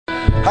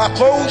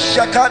Hako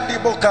shakandi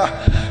boka.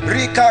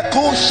 Rika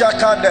ku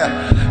shakanda.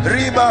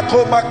 Rima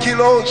koma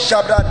kilo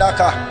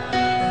shabradaka.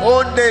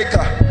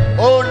 Ondeka.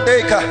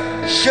 Ondeka.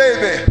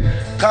 Shebe.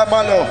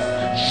 Kamalo.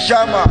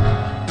 Shama.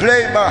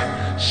 Plema.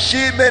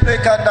 Shimene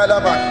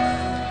kandalama.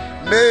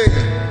 Me.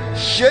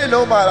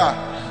 Shenomara.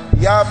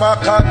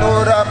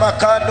 Yamakandora.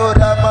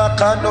 Makandora.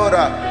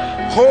 Makandora.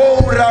 Ho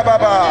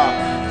rababa.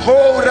 Ho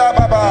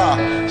rababa.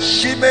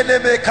 Shimene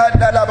me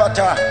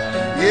kandalabata.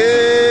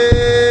 Yeah.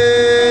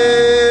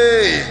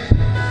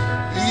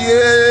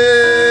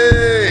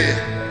 Yeah.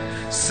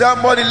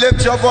 Somebody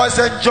lift your voice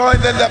and join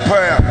in the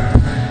prayer.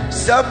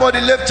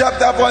 Somebody lift up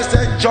that voice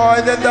and join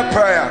in the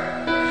prayer.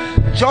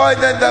 Join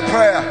in the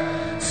prayer.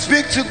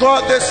 Speak to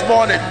God this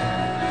morning.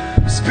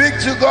 Speak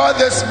to God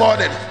this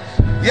morning.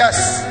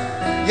 Yes.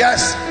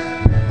 Yes.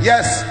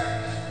 Yes.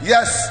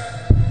 Yes.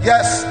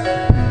 Yes.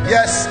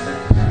 Yes.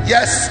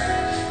 Yes.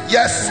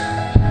 Yes.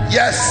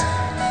 Yes.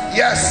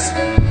 Yes.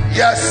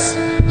 Yes.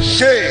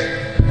 She.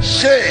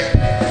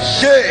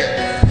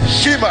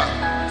 Shima.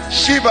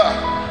 Shiba.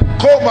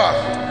 Koma.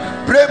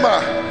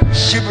 Brema.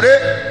 Shibre.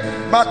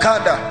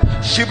 Makanda.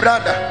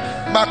 Shibranda.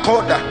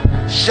 Makonda.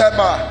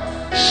 Shema.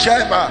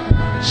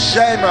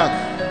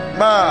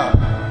 Ma.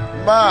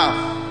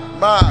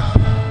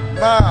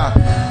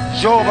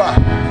 Jova.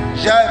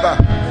 Jaiba.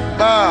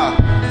 Ma.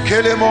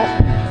 Kelemo.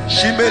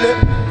 Shimele.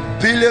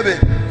 Pilebe.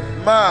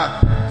 Ma.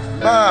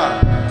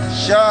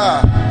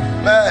 Sha.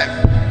 Meg.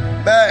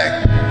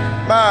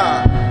 Ma.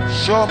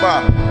 Shoma.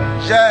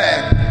 Jai.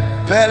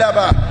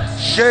 Pelaba.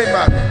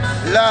 Shema.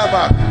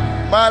 Lama.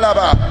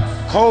 Malaba.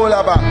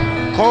 Kolaba.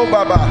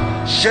 Kobaba.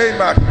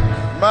 Shema.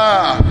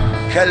 Ma.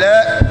 Kele.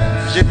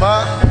 Jima.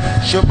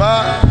 Shuma.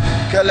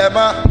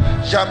 Kelema.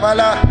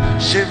 Jamala.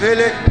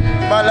 Shivele.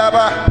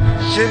 Malaba.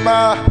 Shema.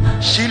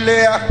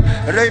 Shilea.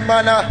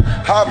 Reymana.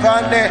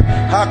 Havane.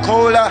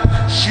 Hakola.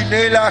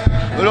 Shinela.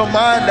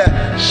 Romanda.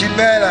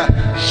 Shimela.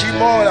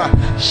 Shimola.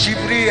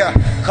 Shibria.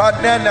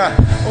 Kadena.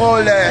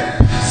 Ole.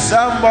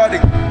 Somebody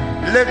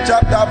lift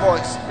up that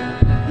voice.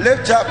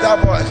 Lift up that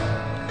voice.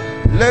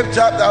 Lift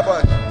up that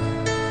voice.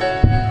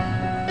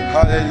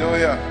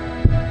 Hallelujah.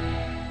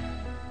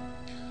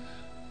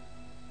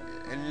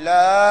 In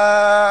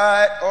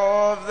light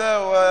of the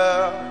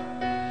world,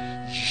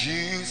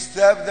 you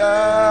step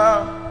down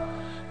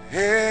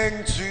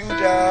into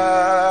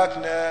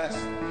darkness.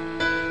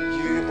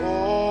 You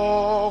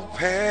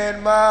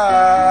open my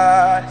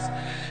eyes.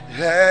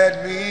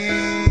 Let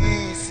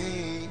me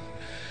see.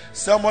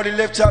 Somebody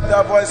lift up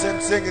that voice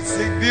and sing it.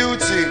 Sing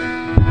beauty.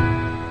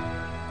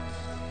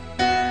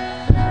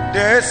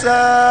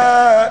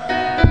 Desert.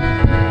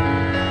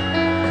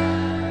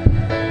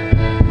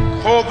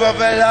 Hope of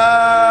a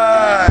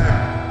life.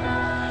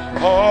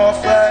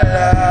 Of a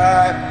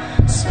life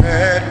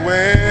spent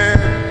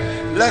with.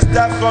 Let's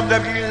start from the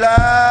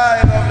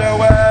light of the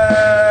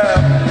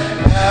world.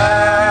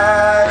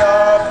 Light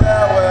of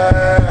the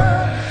world.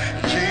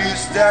 You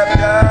step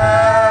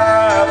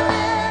down.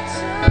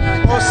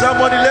 Oh,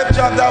 somebody lift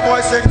up that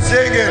voice and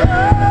sing it.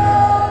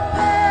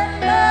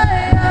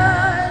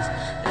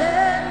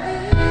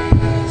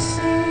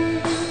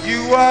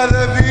 You are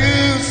the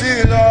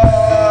beauty, Lord.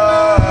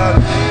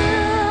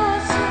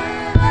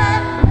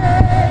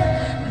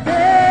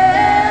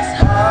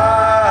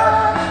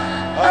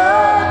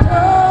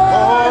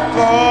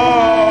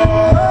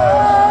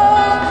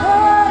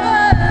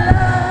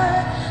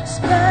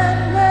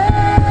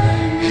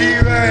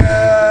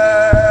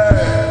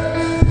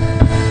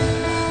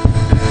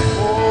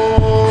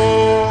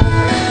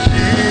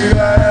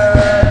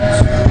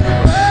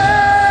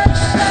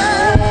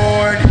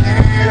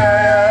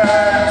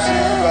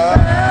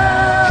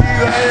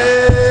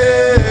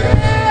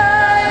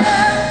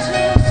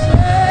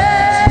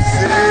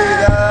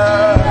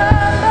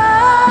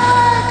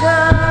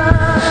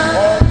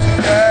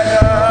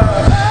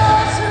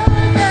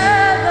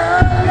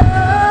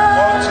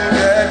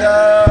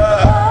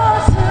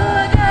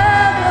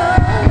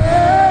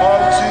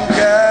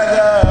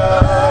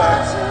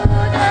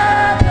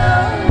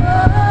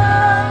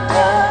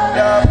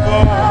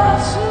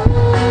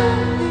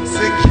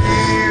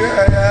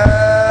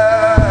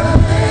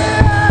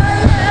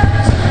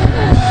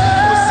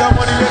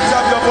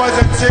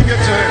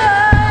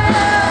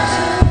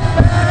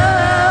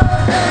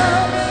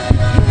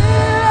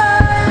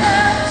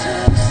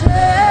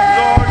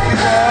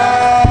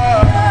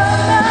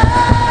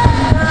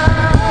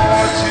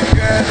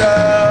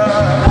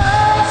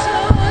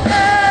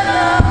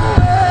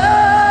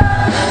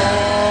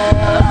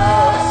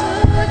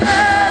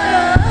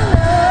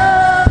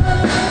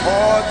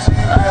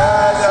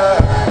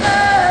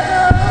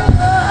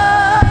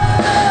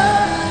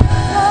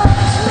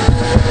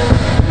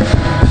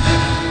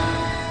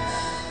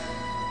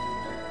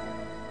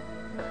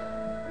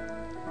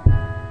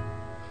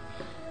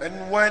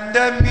 When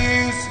the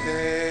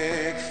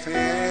music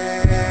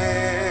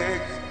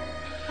fades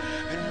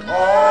and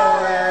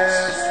all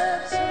is,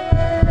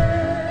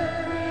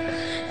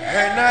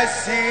 and I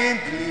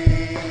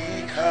simply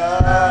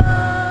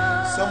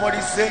come.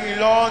 Somebody sing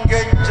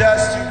longing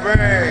just to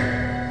bring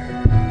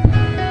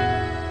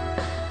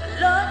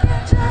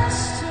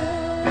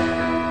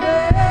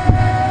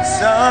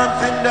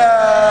something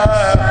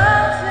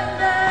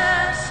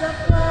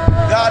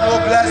that will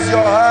bless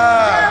your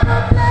heart.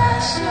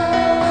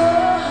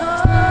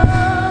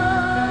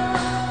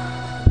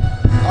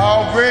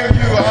 I'll bring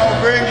you.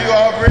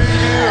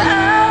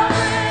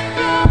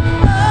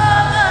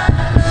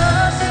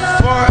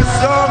 For a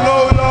song,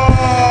 oh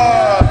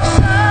Lord.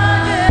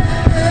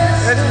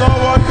 It's not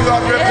what you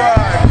have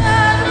prepared.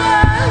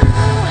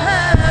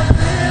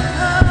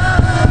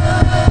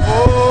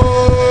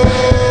 Oh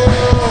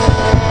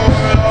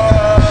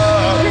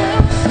Lord.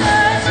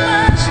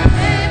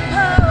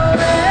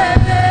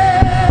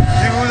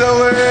 You the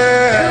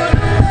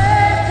way.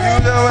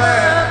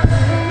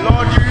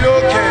 Lord, you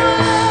looking.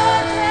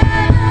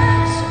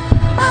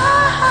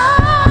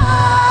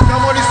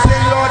 Somebody say,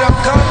 Lord, I'm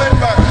coming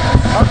back.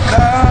 I'm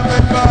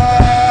coming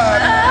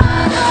back.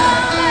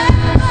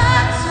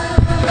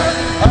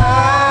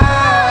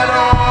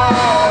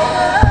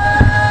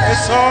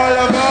 It's all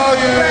about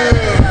you.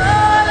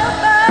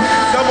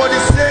 Somebody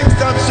sing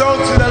some song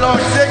to the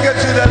Lord. Sing it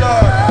to the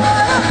Lord.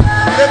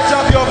 Lift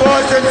up your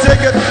voice and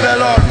sing it to the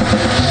Lord.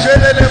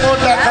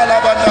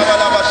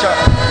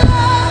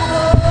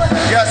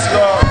 Yes,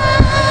 Lord.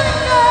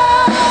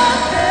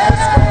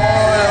 It's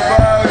all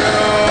about you.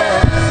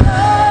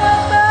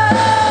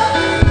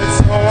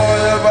 It's all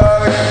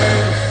about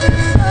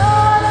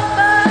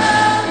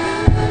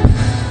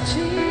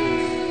you.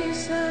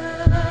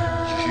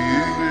 You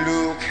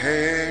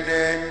looking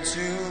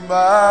into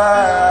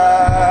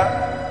my.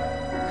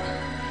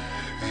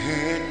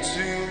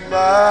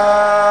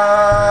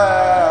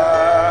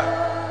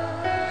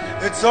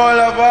 It's all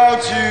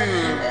about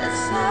you.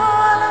 It's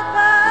all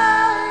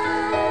about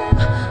you,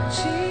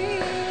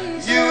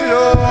 Jesus. You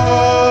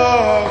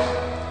look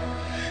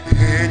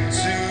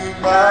into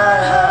my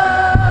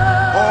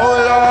heart, oh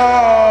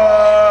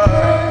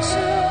Lord.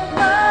 Into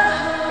my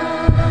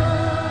heart.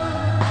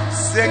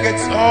 Sing,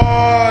 it's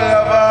all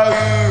about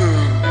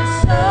you.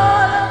 It's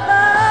all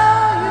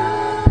about you,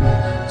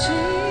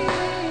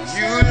 Jesus.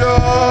 You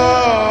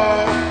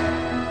look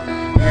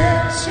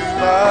into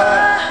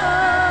my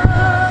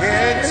heart,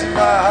 into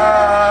my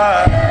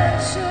heart,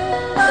 Into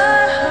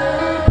my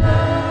heart.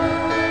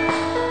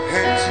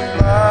 into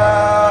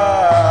my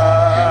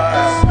heart.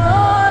 It's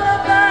all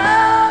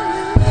about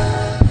you,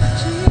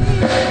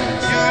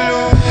 Jesus. You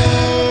look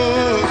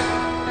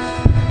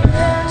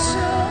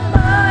Into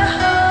my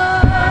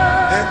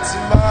heart. into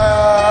my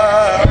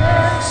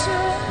heart.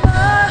 Into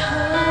my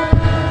heart.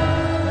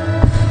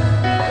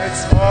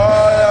 It's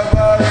all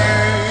about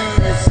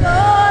you. It's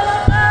all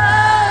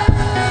about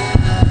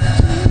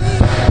you,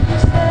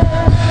 Jesus.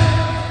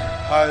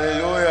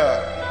 Hallelujah.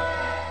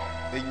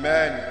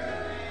 Amen.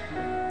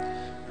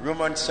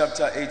 Romans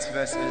chapter 8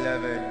 verse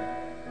 11.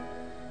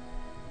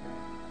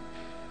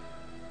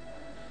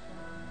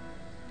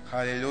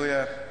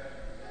 Hallelujah.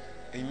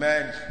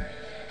 Amen.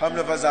 How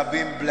many of us have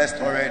been blessed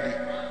already?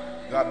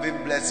 You have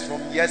been blessed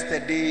from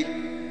yesterday.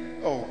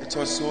 Oh, it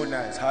was so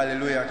nice.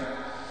 Hallelujah.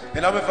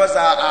 And how many of us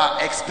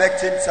are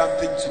expecting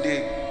something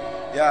today?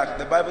 Yeah,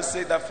 the Bible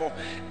says that for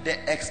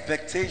the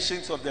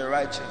expectations of the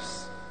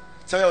righteous.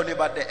 Tell your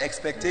neighbor, the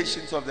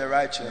expectations of the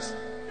righteous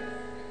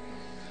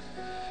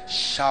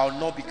shall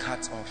not be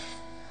cut off.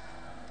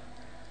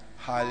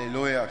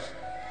 Hallelujah.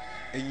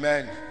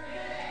 Amen.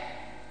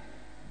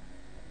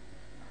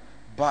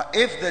 But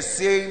if the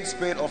same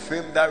spirit of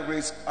him that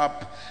raised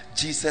up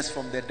Jesus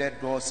from the dead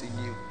dwells in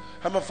you,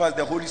 how many of us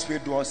the Holy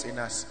Spirit dwells in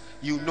us?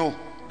 You know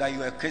that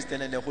you are a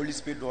Christian and the Holy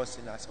Spirit dwells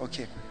in us.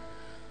 Okay.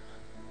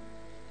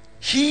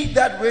 He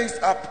that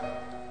raised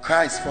up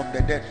Christ from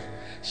the dead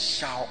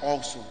shall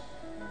also,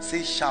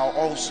 say shall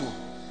also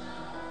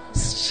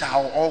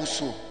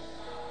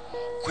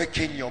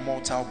quicken your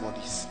mortal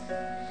bodies.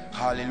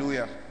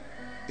 Hallelujah.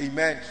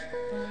 Amen.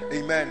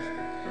 Amen.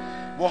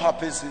 What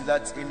happens is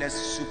that in a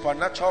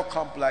supernatural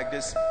camp like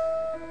this,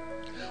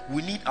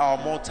 we need our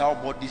mortal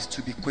bodies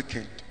to be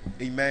quickened.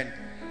 Amen.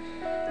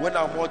 When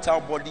our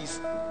mortal bodies,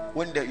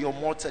 when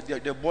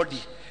the body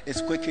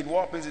is quickened,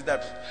 what happens is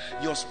that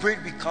your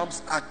spirit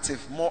becomes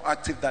active, more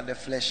active than the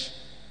flesh.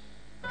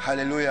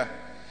 Hallelujah.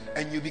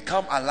 And you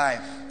become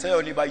alive. Tell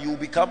your neighbor, you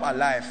become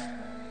alive.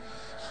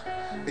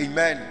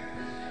 Amen.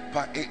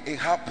 But it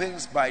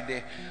happens by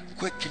the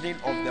quickening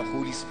of the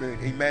Holy Spirit.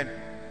 Amen.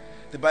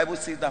 The Bible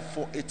says that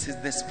for it is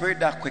the spirit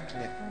that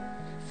quickeneth,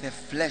 the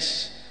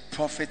flesh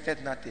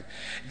profiteth nothing.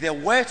 The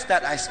words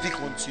that I speak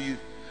unto you,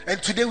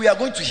 and today we are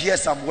going to hear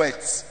some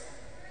words.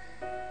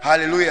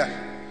 Hallelujah.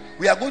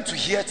 We are going to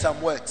hear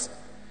some words.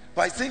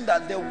 By saying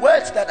that the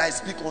words that I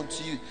speak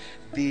unto you,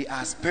 they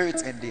are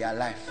spirit and they are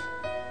life.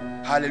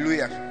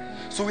 Hallelujah.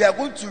 So we are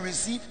going to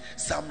receive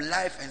some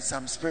life and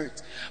some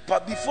spirit.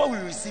 But before we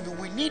receive it,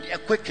 we need a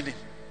quickening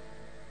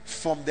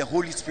from the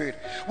Holy Spirit.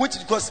 Which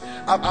is because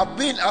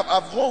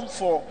I've gone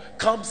for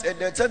camps and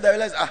then I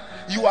realize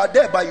you are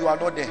there but you are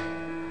not there.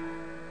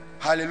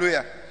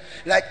 Hallelujah.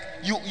 Like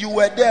you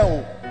were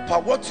there,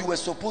 but what you were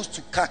supposed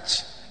to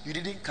catch, you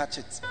didn't catch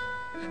it.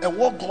 And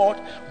what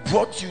God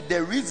brought you,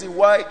 the reason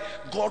why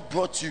God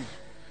brought you,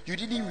 you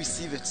didn't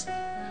receive it.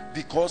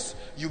 because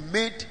you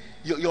made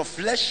your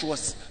flesh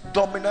was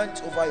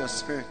dominant over your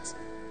spirit.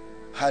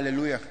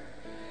 Hallelujah.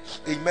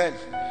 Amen.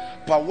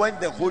 But when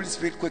the Holy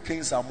Spirit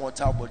quickens our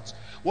mortal bodies,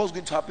 what's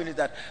going to happen is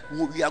that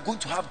we are going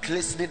to have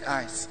glistening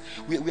eyes.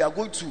 We are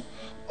going to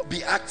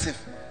be active.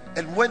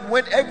 And when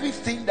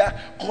everything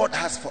that God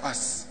has for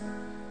us,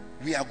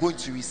 we are going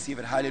to receive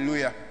it.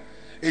 Hallelujah.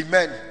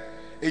 Amen.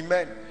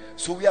 Amen.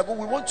 So we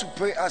want to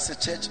pray as a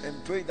church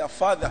and pray that,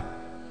 Father,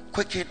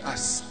 quicken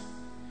us.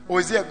 Or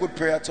is it a good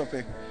prayer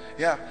topic?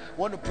 Yeah. I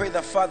want to pray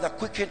that, Father,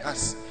 quicken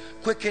us.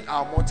 Quicken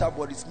our mortal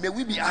bodies. May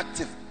we be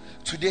active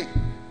today.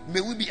 May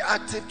we be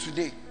active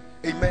today.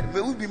 Amen. May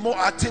we be more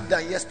active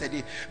than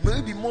yesterday. May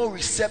we be more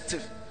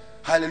receptive.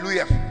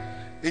 Hallelujah.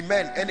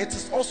 Amen. And it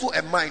is also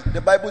a mind.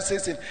 The Bible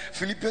says in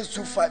Philippians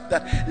 2:5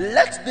 that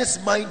let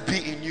this mind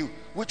be in you,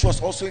 which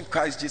was also in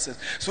Christ Jesus.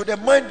 So the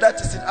mind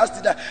that is in us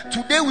is that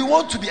today we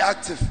want to be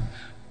active.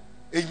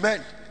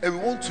 Amen. And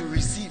we want to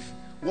receive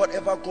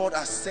whatever God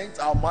has sent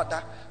our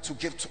mother to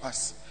give to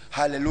us.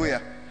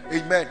 Hallelujah.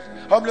 Amen.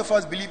 How many of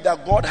us believe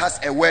that God has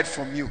a word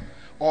from you?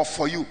 Or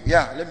for you?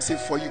 Yeah, let me say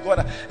for you. God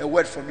has a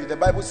word from you. The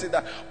Bible says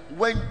that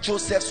when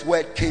Joseph's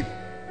word came,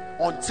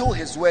 until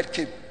his word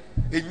came.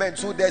 Amen.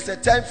 So there's a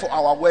time for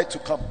our word to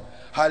come.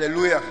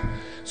 Hallelujah.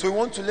 So we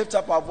want to lift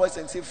up our voice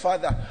and say,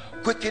 Father,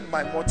 quicken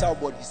my mortal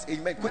bodies.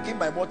 Amen. Quicken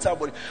my mortal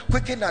body.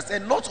 Quicken us.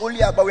 And not only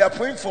that, but we are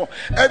praying for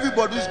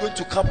everybody who's going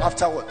to come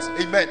afterwards.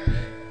 Amen.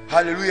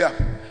 Hallelujah.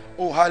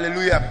 Oh,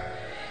 hallelujah.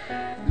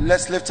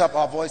 Let's lift up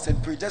our voice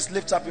and pray. Just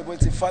lift up your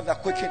voice and say, Father,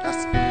 quicken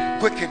us.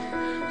 Quicken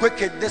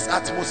this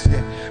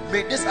atmosphere.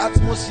 May this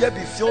atmosphere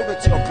be filled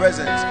with your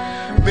presence.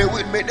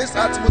 May this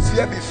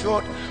atmosphere be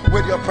filled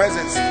with your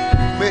presence.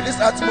 May this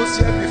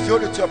atmosphere be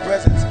filled with your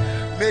presence.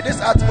 May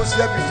this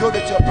atmosphere be filled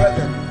with your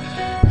presence.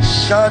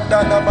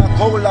 Shanda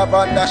namakola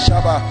banda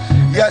shaba.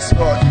 Yes,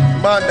 Lord.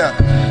 Manda.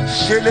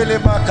 Shelele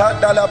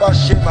makanda laba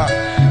shema.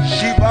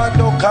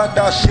 Shibando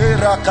kanda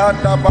shera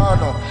kanda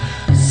bano.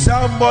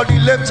 Somebody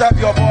lift up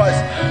your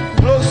voice.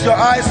 Close your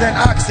eyes and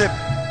ask him.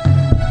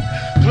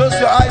 Close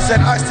your eyes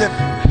and ask him.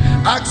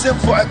 Ask him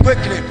for a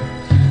quickening.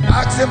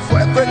 Ask him for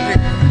a quickening.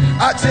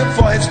 Ask him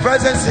for his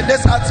presence in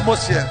this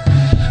atmosphere.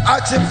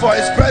 Ask him for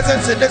his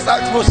presence in this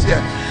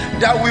atmosphere.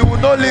 That we will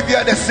not live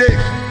here the same.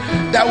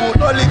 That we will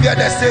not live here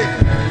the same.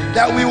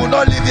 That we will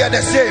not live here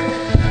the same.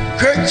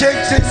 Great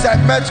change since I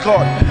met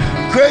God.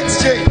 Great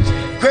change.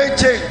 Great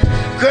change.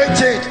 Great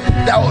change.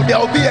 There will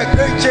be a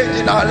great change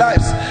in our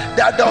lives.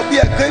 That there will be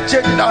a great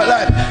change in our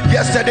life.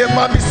 Yesterday,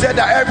 Mommy said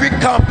that every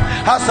camp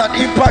has an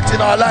impact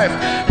in our life.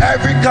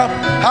 Every camp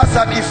has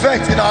an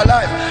effect in our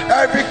life.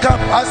 Every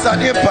camp has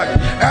an impact.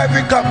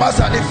 Every camp has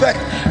an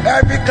effect.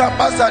 Every camp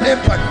has an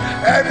impact.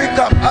 Every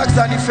camp has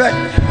an effect.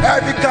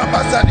 Every camp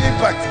has an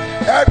impact.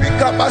 Every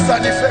camp has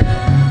an effect.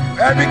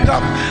 Every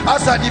camp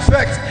has an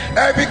effect.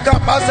 Every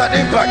camp has an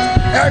impact.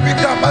 Every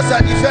camp has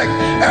an effect.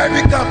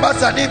 Every camp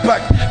has an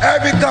impact.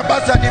 Every camp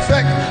has an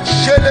effect.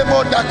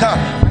 Shelemondaka,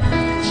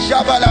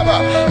 Shabalaba,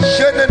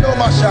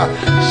 Shelenomasha,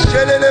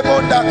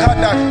 Shelemonda,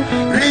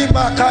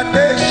 Rima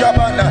Kande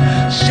Shabana,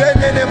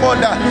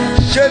 Shelemonda,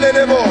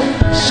 Shelemo,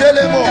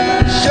 Shelemo,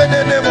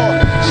 Shelemo,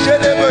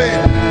 Shelebe,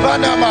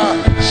 Panama,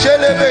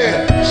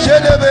 Shelebe,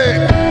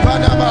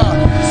 Panama.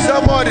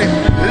 Somebody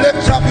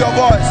lift up your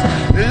voice.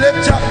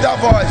 Lift up that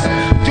voice.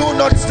 Do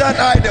not stand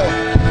idle.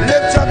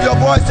 Lift up your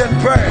voice and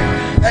pray.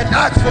 And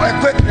ask for a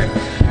quickening.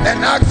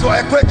 And ask for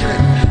a quickening.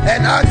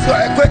 And ask for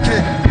a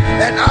quickening.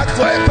 And ask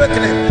for a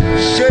quickening.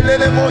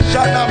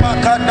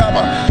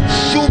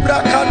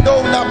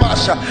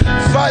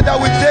 Father,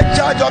 we take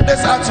charge of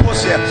this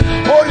atmosphere.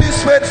 Holy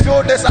Spirit,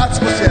 fill this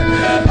atmosphere.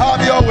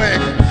 Have your way.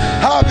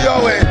 Have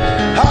your way.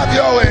 Have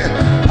your way.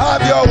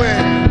 Have your way.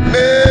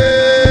 May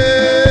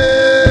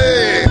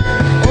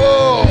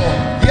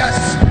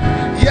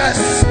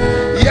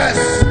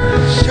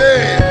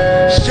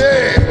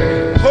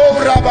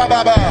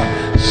Baba,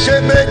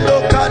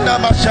 Shemendo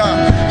Kanamasha,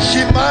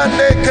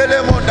 Shimane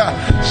Kelemonda,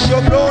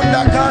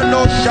 Shobronda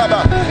Kano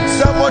Shaba.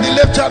 Somebody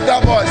lift up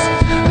that voice.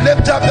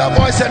 Lift up that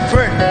voice and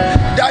pray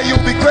that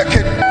you'll be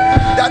quickened,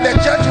 that the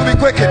church will be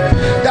quickened,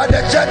 that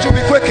the church will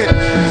be quickened.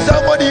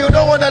 Somebody, you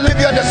don't want to live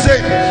here the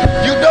same.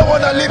 You don't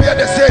want to live here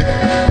the same.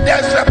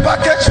 There's a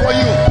package for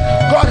you.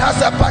 God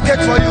has a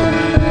package for you.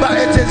 But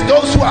it is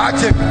those who are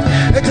active.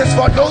 It is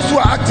for those who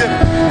are active.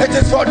 It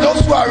is for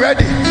those who are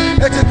ready.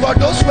 It is for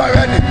those who are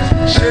ready.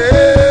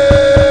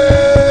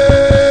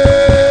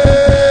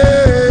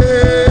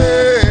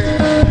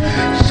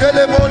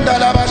 Shelemonda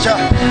Labasha,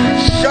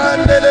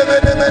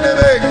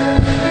 Shandelebe,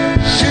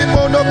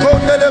 Shimono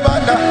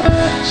Kondelebanda,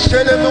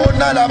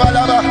 Shelemonda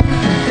Labalaba,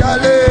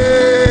 Yale,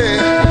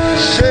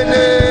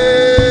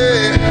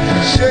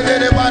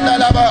 Shelemanda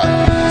Laba.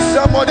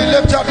 Somebody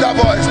lift up that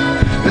voice.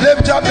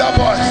 Lift up that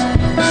voice.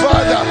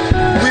 Father,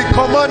 we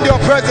command your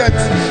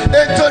presence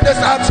into this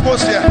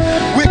atmosphere.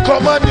 We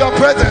command your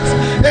presence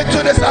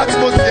into this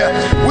atmosphere.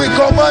 We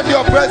command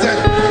your presence.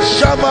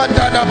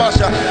 Shamanda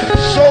Namasha.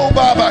 Show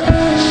Baba.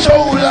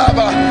 Show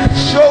Lava.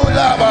 Show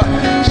Lava.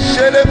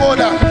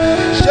 Shelemonda.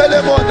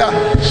 Shelemonda.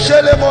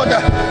 Shelemonda.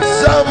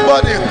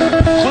 Somebody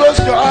close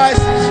Close your eyes,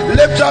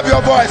 lift up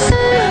your voice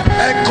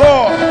and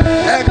call,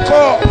 and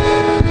call,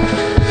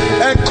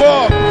 and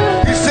call.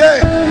 He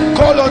said,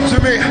 call unto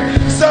me.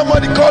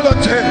 Somebody call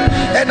unto him,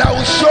 and I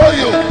will show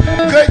you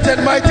great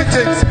and mighty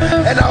things.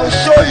 And I will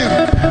show you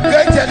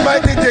great and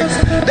mighty things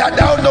that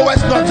thou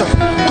knowest not of.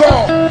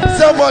 Call.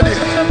 Somebody,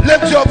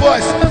 lift your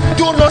voice.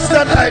 Do not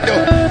stand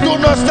idle.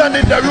 Do not stand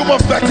in the room of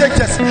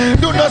spectators.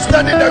 Do not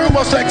stand in the room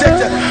of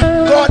spectators.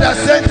 God has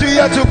sent you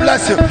here to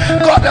bless you.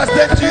 God has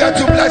sent you here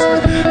to bless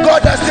me.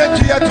 God has sent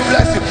you here to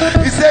bless you.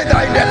 He said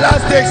that in the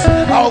last days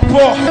I'll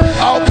pour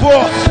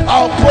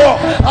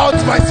out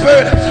my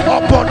spirit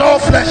upon all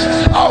flesh.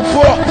 I'll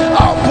pour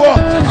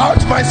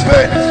out my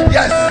spirit.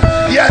 Yes,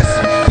 yes,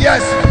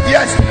 yes,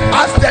 yes.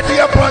 As the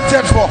deer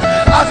planted for,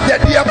 as the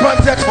deer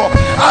planted for,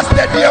 as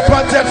the deer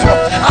planted for,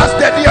 as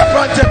the deer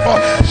planted for.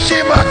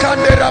 Shima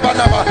kande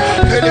rabanama,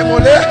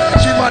 pelemole,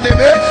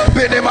 shimaneme,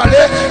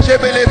 benemale,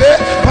 shebelebe,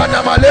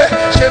 panamale,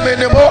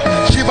 shemenemo,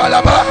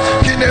 shibalaba,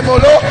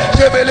 kinemolo,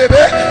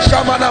 shebelebe,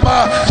 shamanama,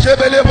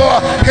 shebelebo,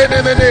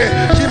 kenemene,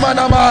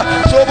 shimanama,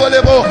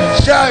 shobolebo,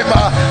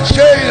 shaima,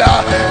 sheila,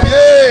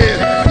 ye,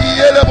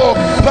 yelebo,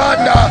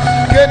 panda,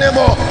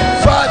 kenemo,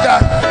 father,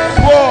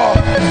 pour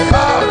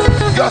out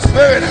your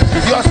spirit,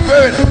 your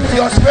spirit,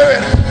 your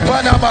spirit.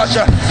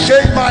 Panamasha,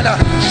 Shaymana,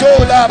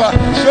 Sholaba,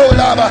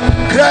 Sholaba,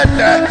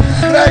 Grande,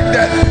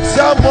 Grande.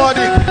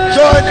 Somebody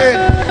join in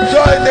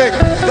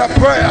the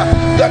prayer,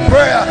 the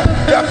prayer,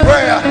 the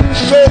prayer.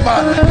 Shoma,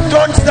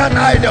 don't stand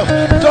idle,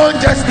 don't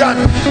just stand,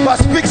 but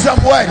speak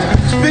some word,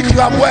 speak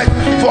some word.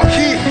 For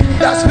he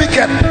that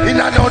speaketh in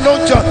an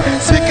unknown tongue,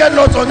 speaketh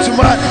not unto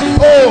man.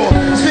 Oh,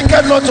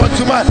 speaketh not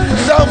unto man.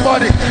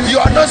 Somebody, you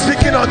are not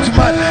speaking unto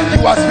man,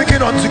 you are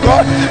speaking unto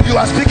God, you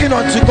are speaking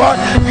unto God,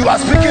 you are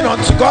speaking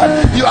unto God,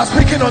 you are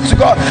speaking unto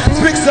God.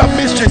 Speak some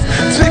mysteries,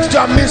 speak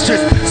some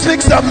mysteries,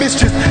 speak some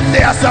mysteries.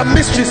 There are some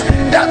mysteries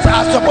that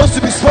are supposed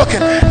to be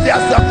spoken. There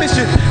are some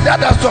mysteries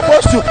that are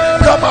supposed to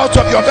come out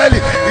of your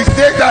belly. He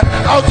says that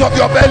out of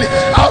your belly,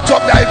 out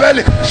of thy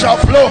belly shall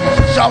flow,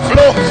 shall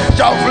flow,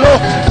 shall flow,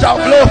 shall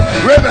flow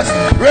rivers,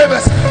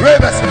 rivers,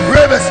 rivers,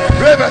 rivers,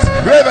 rivers,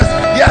 rivers.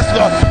 Yes,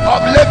 Lord,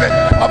 of living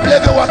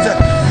water.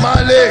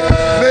 Malik,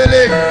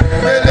 Malik,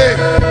 Malik.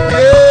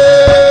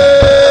 Yeah.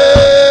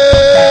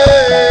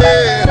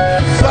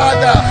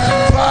 Father,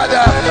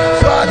 Father,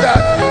 Father.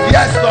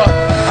 Yes, Lord,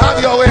 have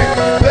your way.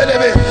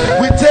 Baby,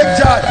 we take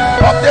charge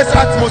of this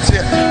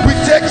atmosphere. We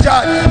take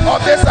charge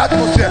of this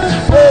atmosphere.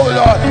 Oh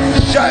Lord,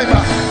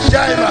 Shaima,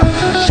 Shaima,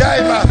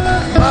 Shaima,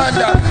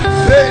 Manda,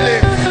 Bailey,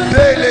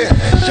 Bailey,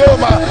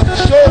 Shoma,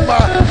 Shoma,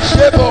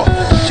 Shebo,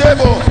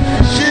 Shebo,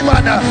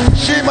 Shimana,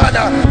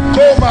 Shimana,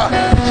 Koma,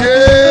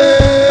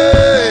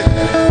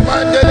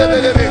 Mandele,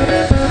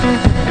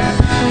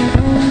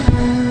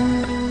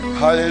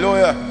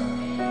 hallelujah.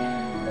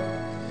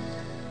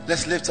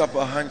 Let's lift up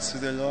our hands to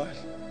the Lord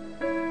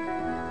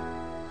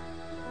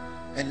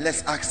and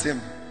let's ask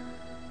him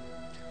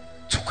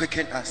to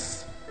quicken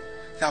us,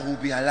 that we'll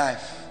be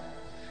alive,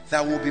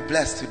 that we'll be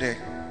blessed today.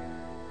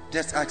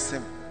 Just ask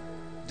him.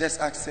 Just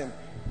ask him.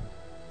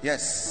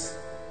 Yes.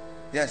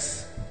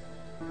 Yes.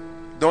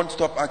 Don't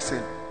stop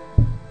asking.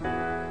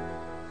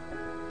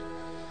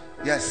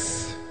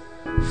 Yes.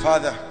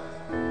 Father.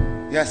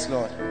 Yes,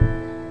 Lord.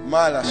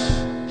 Malash,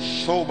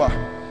 Shoba,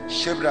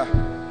 Shebra,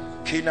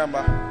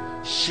 Kinama,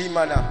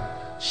 Shimana,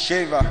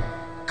 Sheva,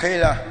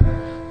 Kaila,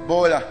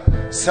 Bola.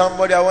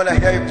 Somebody, I want to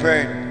hear you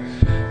praying.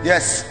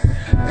 Yes.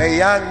 A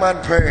young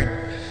man praying.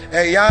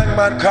 A young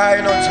man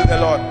crying unto the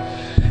Lord.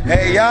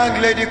 A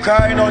young lady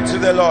crying unto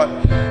the Lord.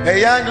 A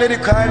young lady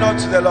crying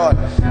unto the Lord.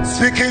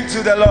 Speaking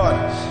to the Lord.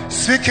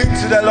 Speaking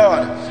to the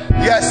Lord.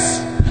 Yes.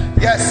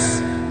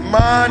 Yes.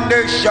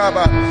 Mande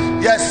Shaba.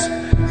 Yes.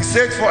 He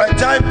said, for a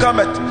time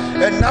cometh,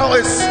 and now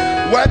is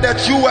where the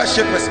true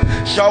worshippers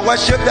shall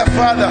worship the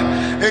Father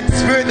in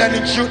spirit and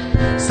in truth.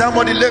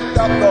 Somebody lift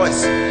that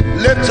voice.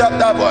 Lift up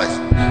that voice.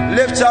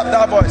 Lift up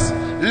that voice.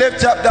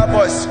 Lift up that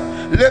voice.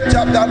 Lift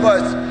up that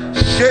voice.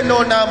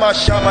 Sheno nama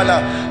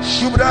shamala,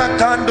 Shubra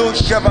kando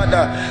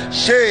shevada,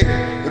 She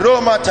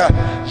Romata,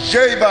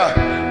 Sheba,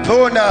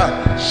 Pona,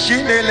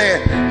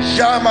 Shinele,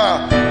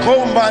 Shama,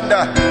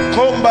 Kombanda,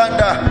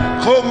 Kombanda,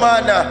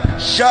 Komanda,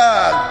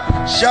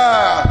 Sha,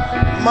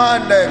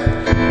 Mande,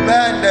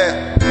 Mande,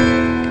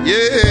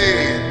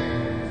 yeah.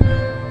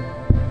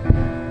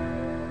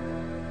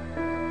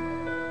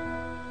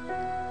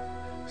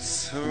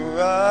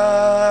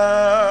 Surround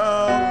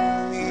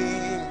me,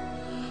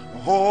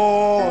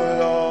 oh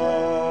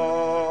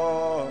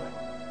Lord.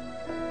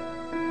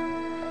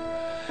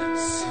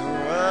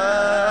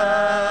 Surround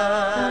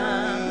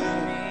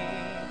me,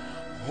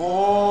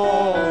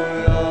 oh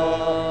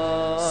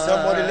Lord.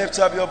 Somebody lift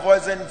up your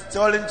voice and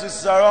tell him to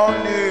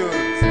surround you.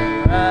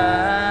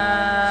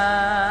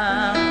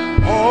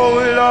 Oh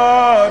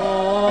Lord,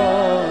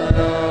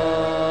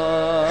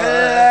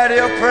 let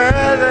your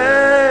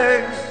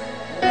presence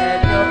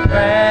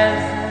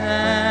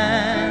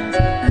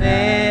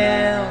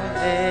fill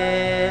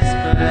this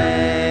place.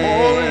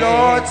 Oh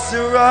Lord,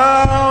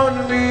 surround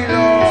me,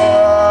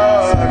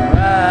 Lord.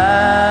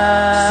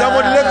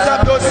 Somebody lift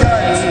up those hands.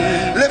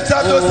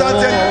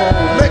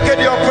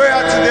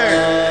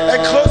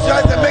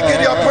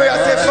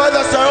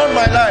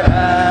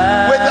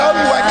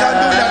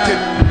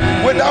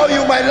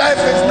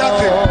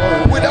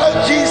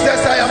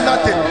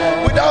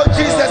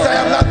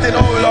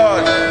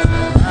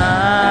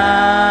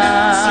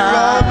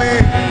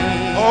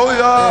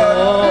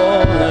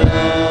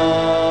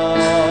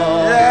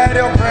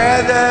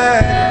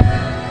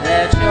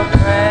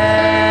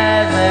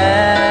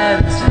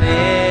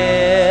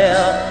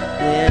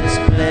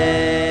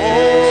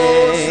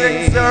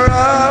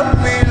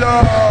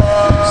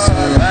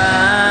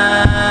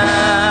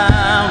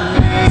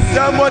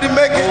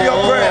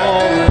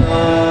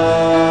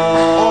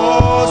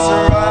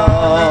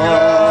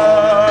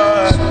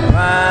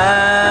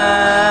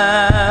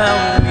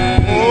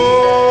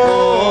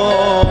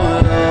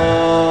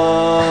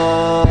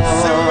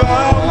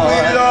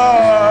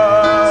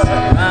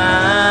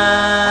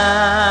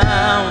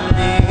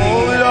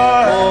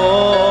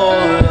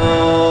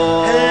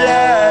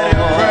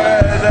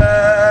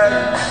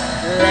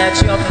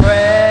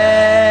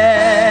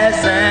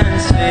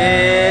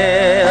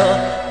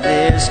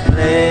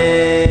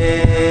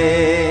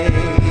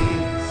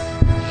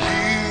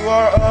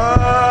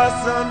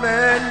 awesome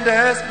in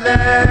this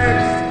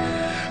place,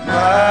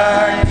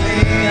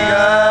 mighty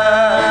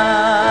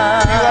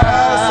God.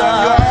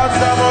 You are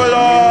awesome, oh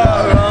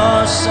Lord. You are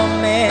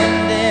awesome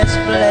in this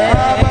place.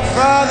 Abba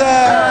Father,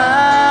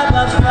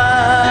 Abba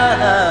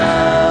Father.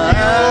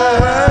 you are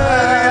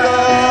worthy,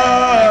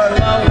 Lord.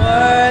 You are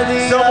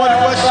worthy. Someone of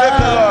worship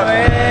the our Lord.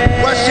 praise.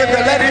 Worship the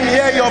Lord. Let him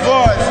hear your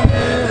voice.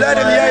 Let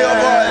him hear your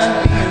voice.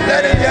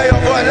 Let him hear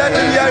your voice. Let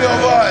him hear your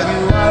voice.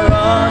 You are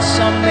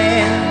awesome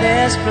in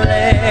this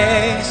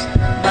place,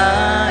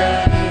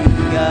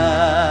 mighty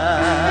God.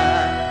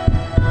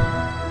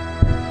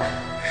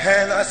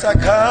 And as I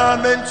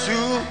come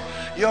into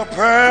your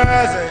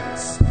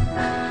presence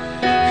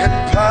and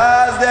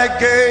pass the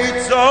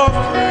gates of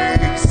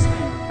grace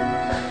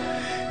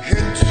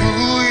into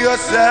your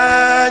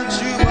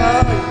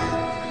sanctuary,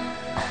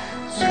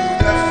 to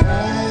the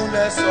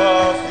fullness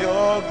of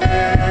your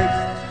grace.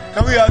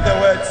 Can we have the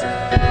words?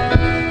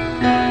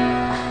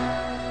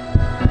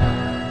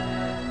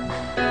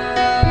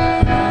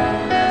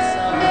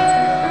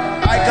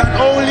 I can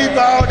only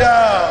bow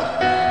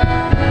down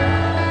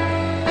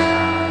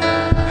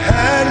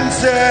and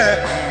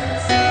say,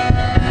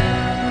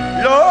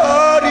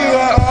 Lord, you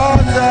are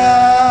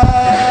awesome.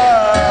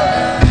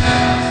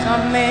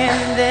 Come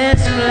in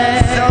this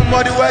place,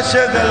 Somebody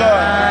worship the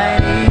Lord.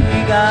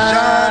 mighty God.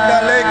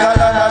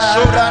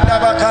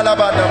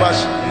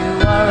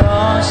 You are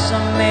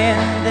awesome in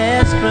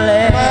this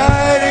place,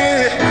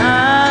 Mighty,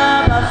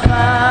 Abba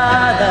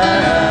Father.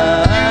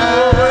 you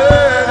are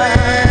worthy.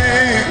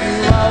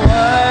 You are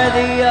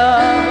worthy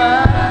of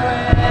our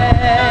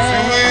praise.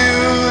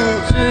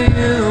 To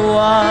you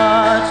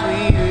what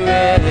we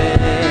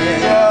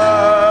raise.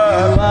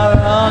 You are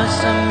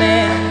awesome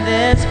in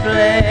this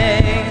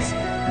place,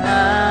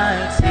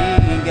 mighty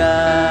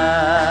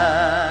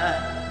God.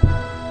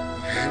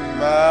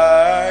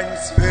 My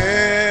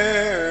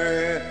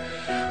spirit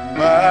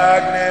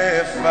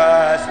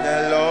magnifies the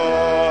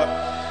Lord.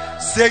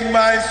 Sing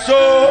my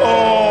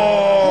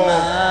soul.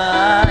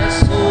 My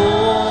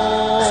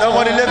soul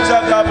Somebody lift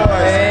up that voice.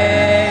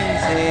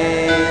 praise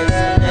His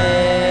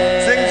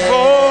name. Sing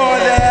for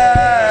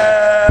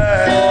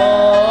them.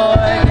 For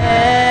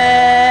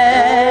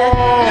death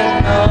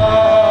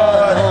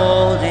cannot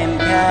hold Him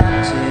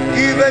captive.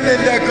 Even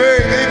in the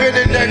grave, even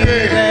in the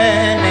grave.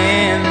 Even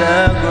in the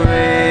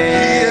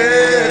grave, He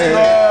is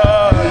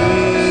Lord.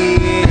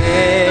 He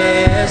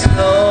is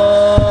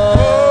Lord.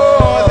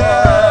 For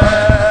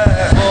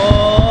them.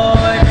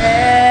 For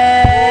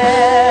death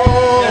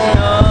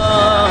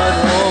cannot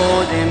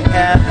hold Him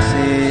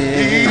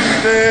captive.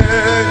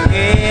 Even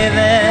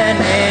Even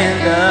in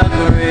the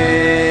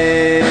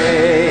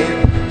grave,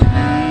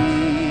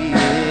 He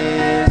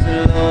is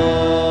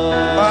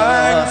Lord.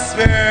 my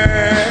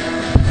spirit.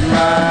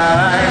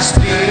 My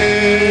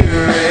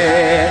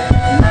spirit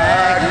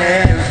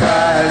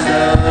magnifies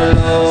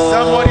the Lord.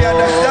 Somebody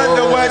understand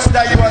the words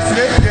that you are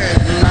singing.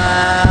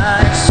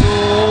 My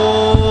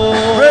soul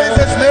Praise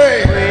His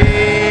name.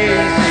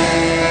 praise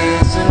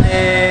His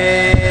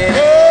name. Oh,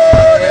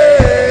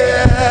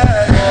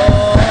 yeah.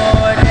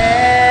 For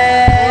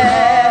death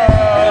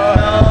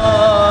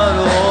cannot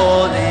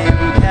hold Him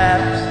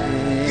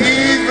captive.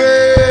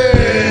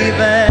 Even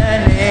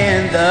Even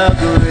in the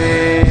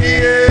grave,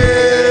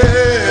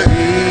 yeah.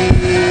 He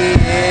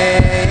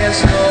is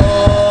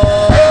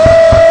Lord.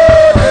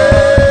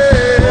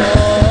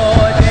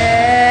 For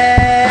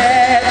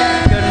death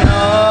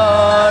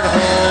cannot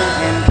hold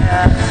Him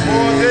captive.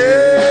 Oh,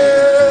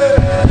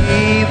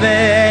 yeah.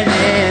 Even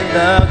in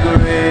the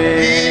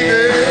grave,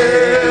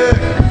 Even.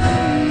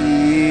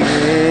 He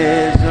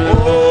is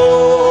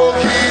Lord.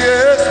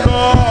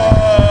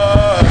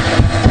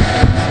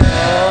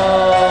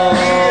 Oh,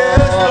 He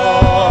is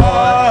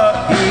Lord.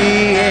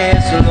 He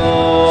is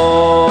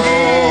Lord. He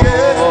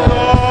is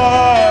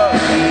Lord.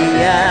 He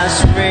has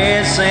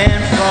risen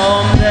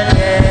from the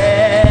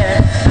dead.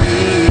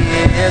 He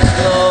is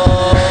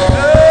Lord.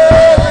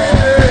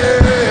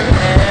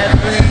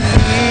 Every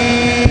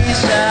knee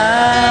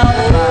shall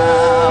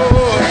bow,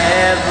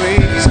 every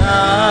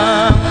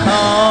tongue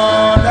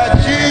confess That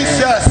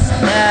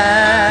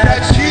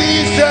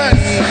Jesus,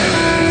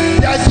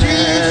 that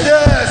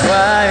Jesus,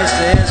 Christ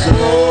is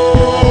Lord.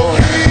 oh,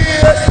 He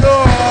is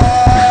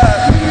Lord.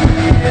 He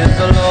is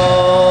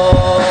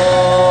Lord.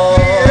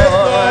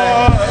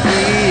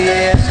 He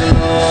is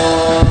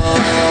Lord.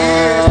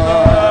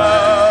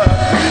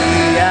 He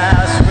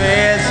has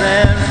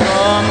risen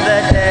from the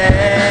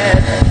dead.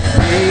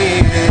 He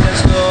is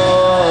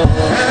Lord.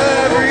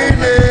 Every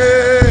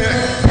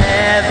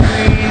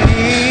Every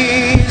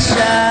knee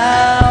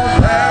shall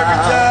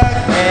bow,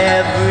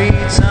 every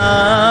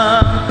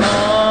tongue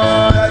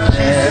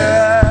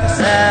confess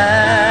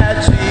that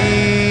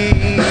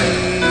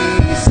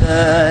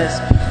Jesus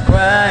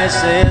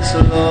Christ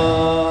is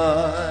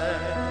Lord.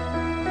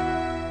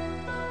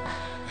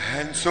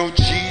 And so,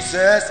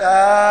 Jesus,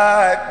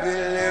 I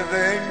believe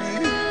in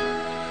you,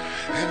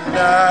 and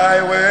I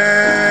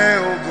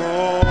will go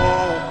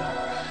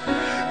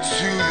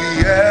to the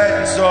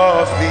ends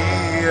of the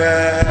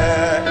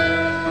earth,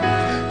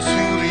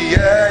 to the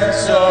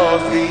ends of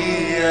of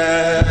the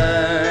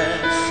earth.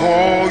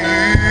 For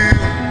you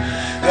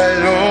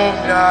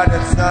alone are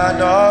the Son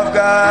of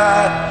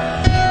God.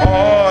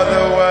 All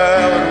the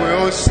world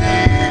will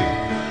sing,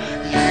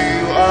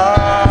 you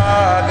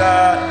are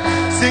God.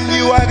 Sing,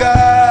 you are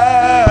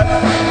God.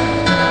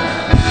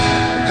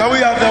 Can we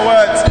have the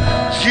words?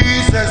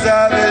 Jesus,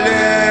 I believe.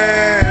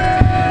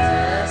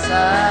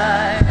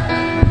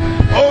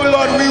 Oh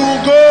Lord, we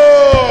will go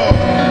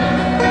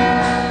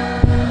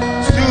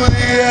to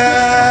the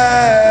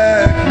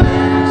end.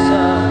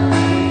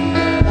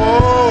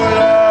 Oh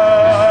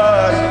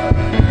Lord,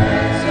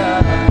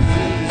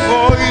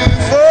 for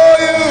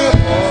you,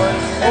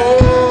 oh,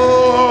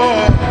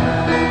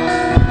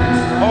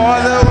 all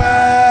the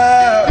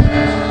world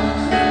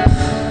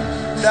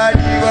that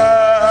you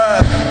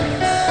are,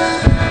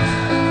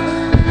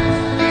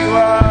 you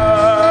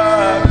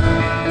are.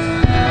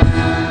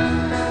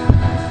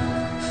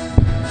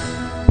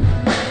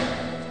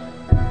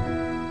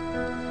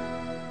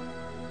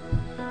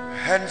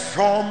 And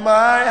from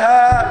my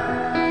heart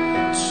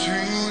to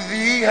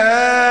the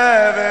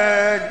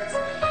heavens,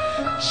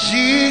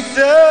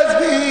 Jesus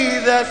be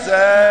the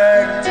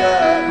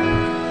center.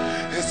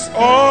 It's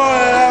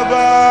all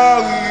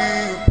about you.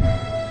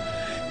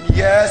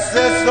 Yes,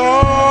 it's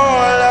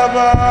all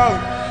about.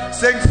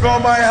 Sing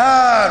from my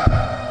heart.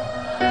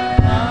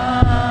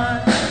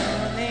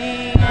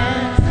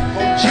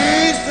 Oh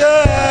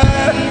Jesus.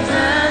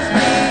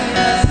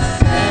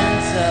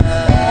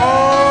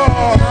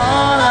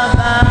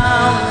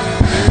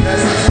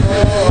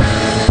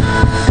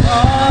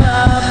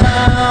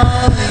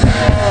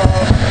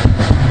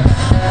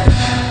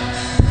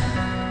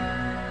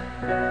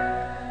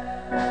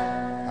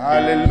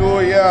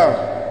 Hallelujah.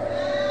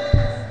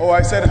 Oh,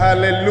 I said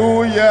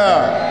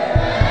hallelujah.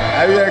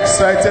 Are you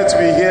excited to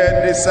be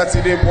here this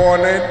Saturday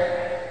morning?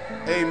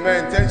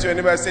 Amen. Thank you,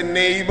 neighbor. Say,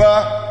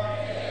 neighbor,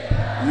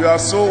 you are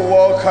so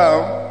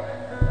welcome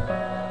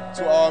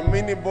to our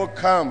mini book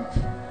camp.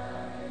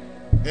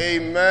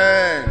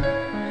 Amen.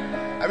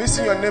 Have you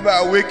seen your neighbor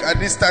awake at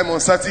this time on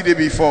Saturday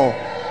before?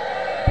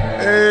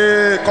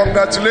 Hey,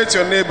 congratulate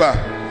your neighbor.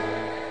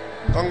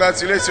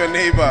 Congratulate your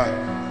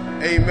neighbor.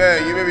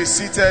 Amen. You may be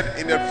seated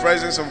in the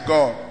presence of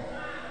God.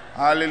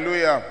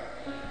 Hallelujah.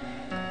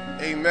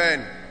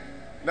 Amen.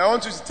 Now I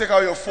want you to take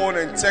out your phone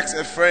and text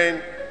a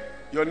friend,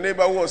 your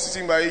neighbor who was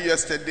sitting by you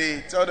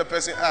yesterday. Tell the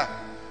person,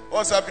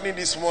 what's happening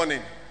this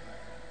morning?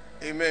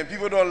 Amen.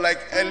 People don't like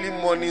early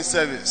morning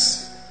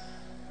service.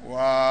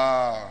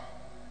 Wow.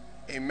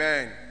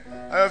 Amen.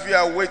 How many of you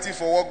are waiting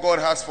for what God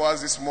has for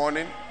us this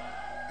morning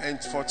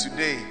and for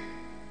today?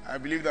 I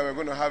believe that we're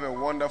going to have a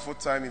wonderful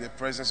time in the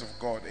presence of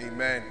God.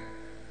 Amen.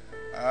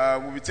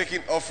 We'll be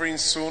taking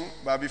offerings soon,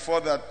 but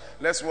before that,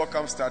 let's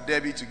welcome Star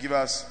Debbie to give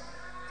us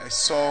a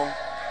song.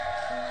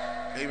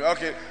 Amen.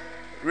 Okay,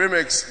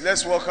 remix.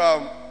 Let's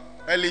welcome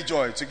Early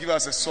Joy to give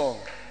us a song.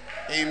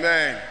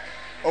 Amen.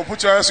 Oh,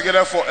 put your hands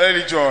together for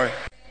Early Joy.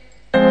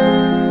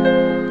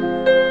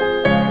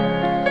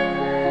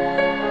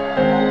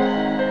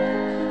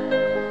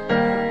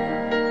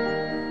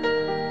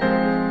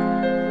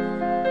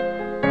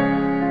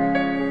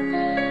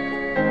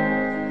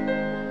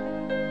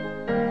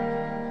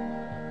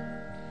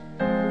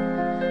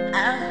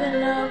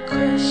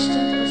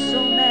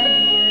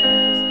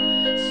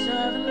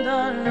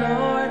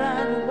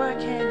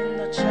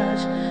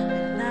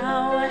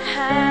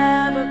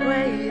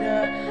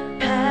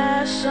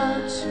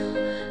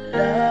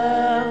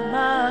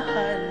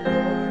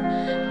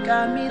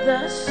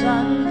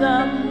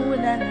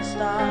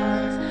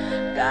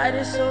 God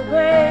is so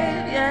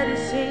great, yet it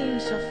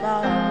seems so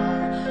far.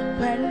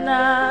 When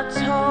I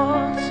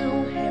talk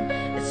to him,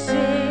 it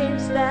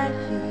seems that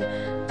he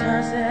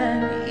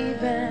doesn't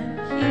even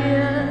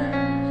hear.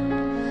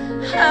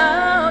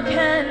 How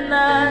can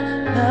I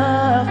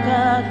love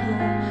God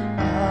whom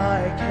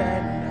I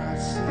cannot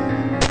see?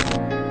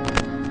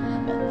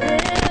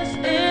 This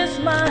is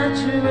my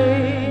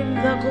dream,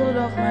 the goal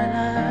of my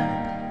life.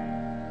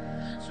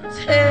 So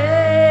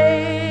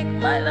take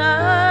my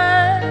life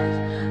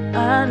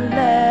and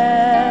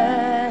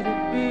let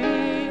it be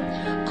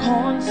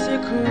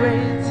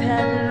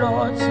consecrated,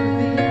 Lord, to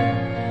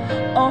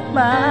thee. All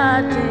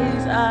my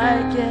days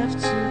I give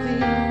to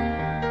thee.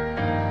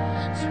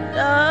 To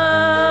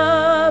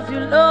love you,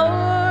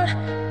 Lord,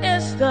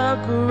 is the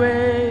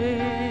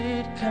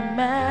great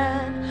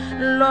command.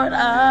 Lord,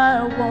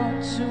 I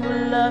want to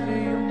love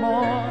you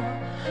more,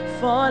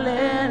 fall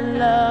in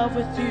love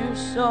with you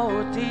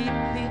so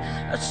deeply.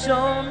 Lord,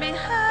 show me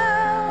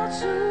how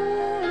to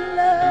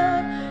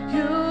love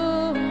you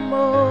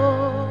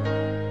more.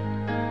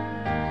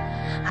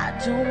 I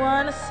don't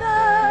want to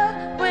serve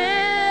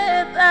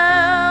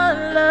without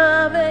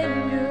loving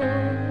you.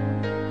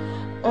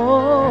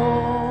 Oh,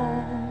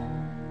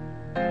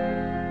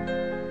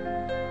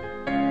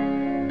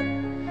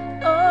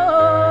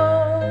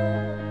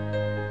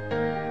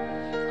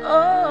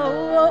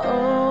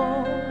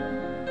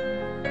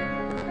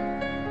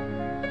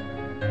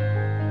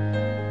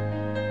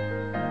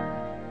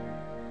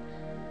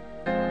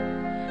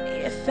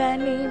 if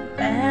any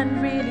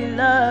man really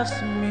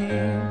loves me,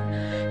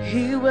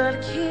 He will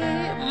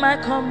keep my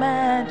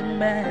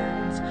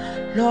commandments.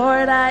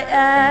 Lord, I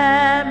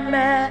am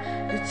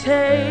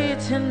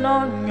meditating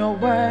on your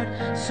word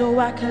so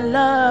I can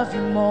love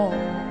you more.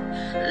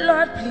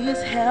 Lord,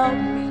 please help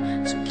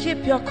me to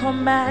keep your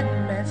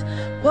commandments.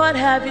 What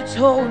have you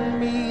told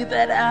me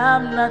that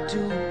I'm not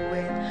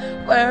doing?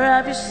 Where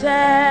have you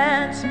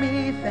sent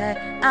me that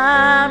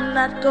I'm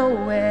not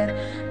going?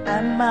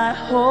 Am I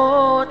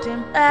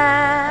holding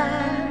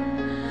back?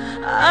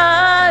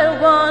 I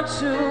want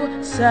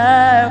to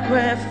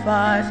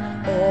sacrifice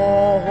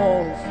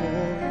all for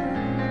you,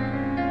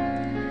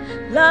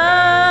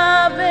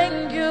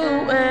 loving you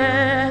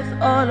with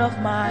all of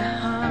my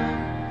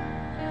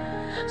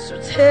heart. So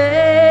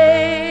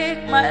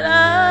take my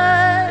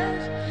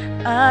life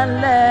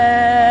and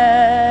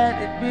let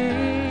it be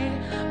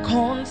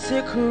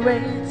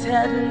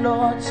consecrated,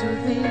 Lord, to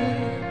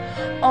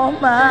thee. All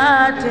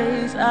my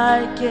days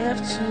I give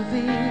to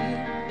thee.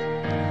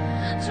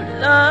 To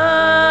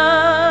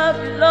love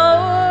you,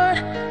 Lord,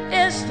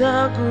 is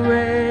the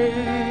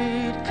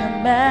great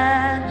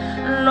command.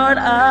 Lord,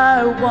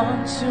 I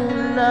want to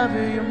love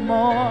you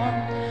more,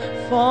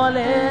 fall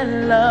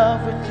in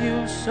love with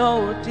you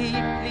so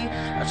deeply.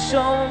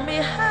 Show me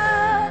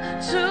how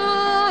to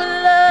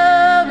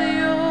love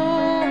you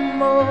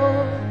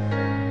more.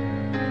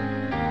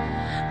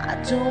 I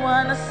don't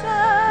want to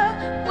serve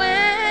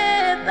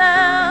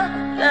without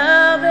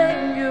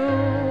loving you.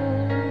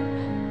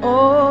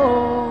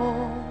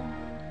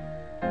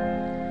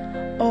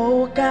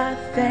 Oh God,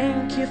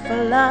 thank you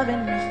for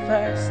loving me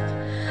first,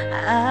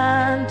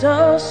 and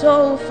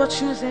also for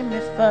choosing me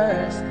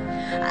first.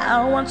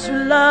 I want to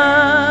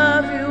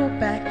love you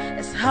back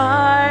as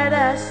hard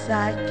as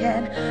I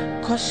can,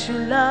 'cause you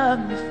love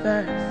me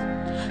first.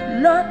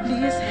 Lord,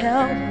 please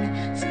help me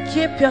to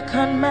keep your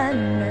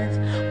commandments.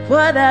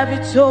 What have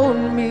you told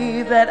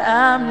me that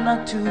I'm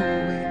not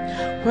doing?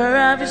 Where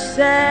have you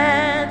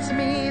sent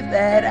me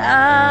that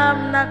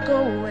I'm not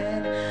going?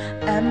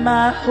 Am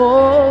I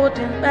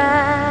holding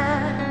back?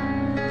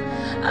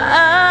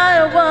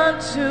 I want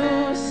to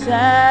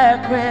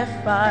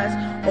sacrifice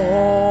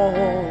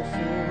all for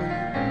you,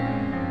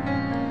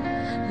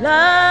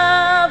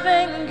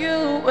 loving you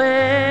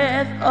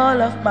with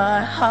all of my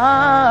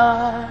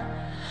heart.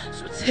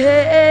 So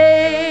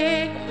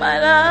take my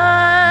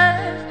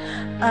life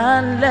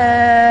and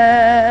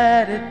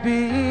let it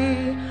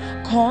be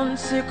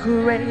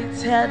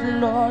consecrated,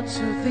 Lord,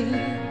 to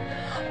thee.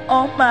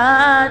 All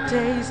my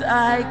days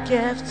I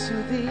give to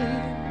thee.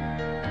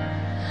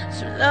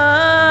 To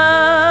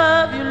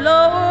love you,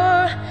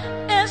 Lord,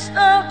 is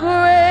the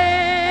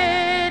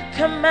great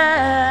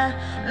command.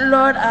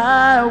 Lord,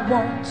 I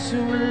want to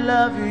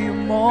love you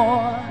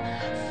more,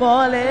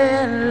 fall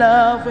in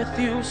love with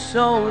you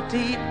so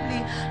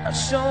deeply. Now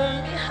show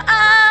me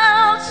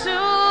how to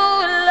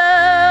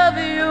love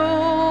you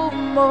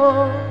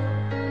more.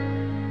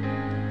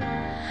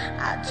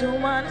 I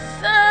don't want to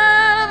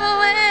serve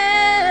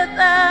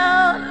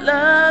without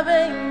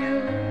loving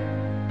you.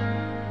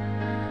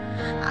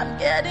 I'm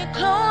getting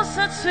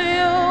closer to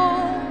you,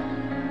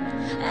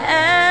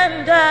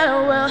 and I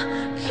will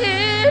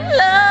keep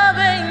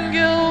loving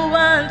you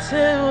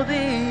until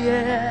the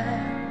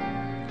end.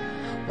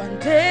 One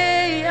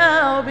day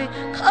I'll be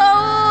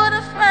called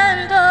a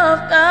friend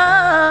of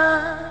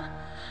God.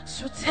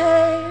 So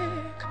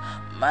take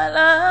my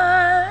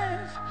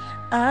life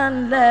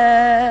and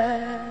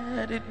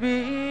let it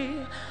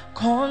be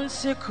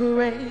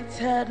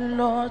consecrated,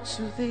 Lord,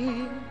 to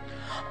thee.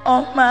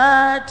 All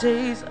my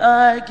days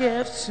I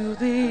give to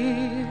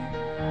thee.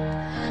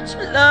 To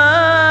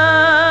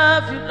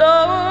love you,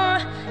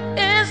 Lord,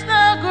 is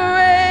the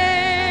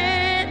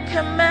great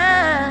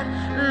command.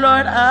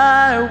 Lord,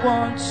 I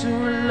want to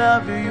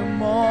love you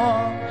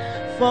more,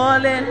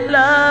 fall in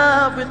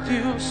love with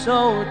you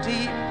so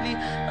deeply.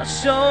 Now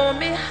show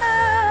me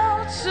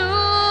how to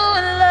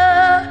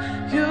love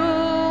you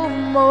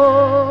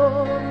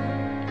more.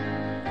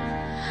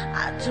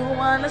 I don't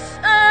want to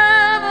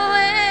serve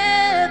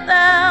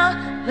without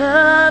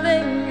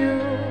loving you.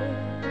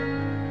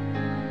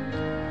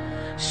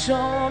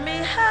 Show me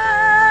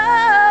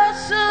how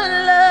to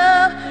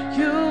love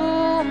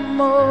you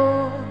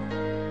more.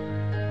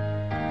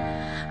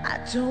 I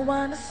don't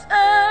want to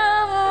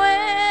serve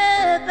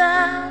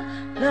without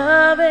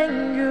loving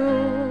you.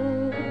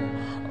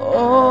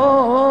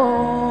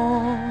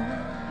 Oh.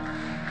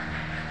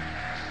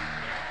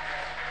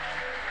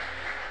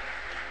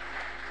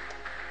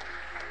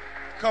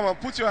 Come on,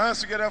 put your hands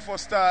together for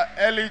Star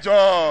Ellie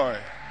Joy.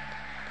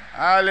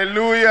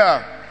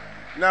 Hallelujah.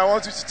 Now I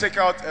want you to take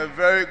out a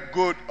very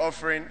good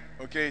offering.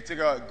 Okay, take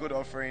out a good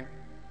offering.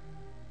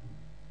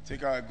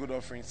 Take out a good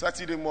offering.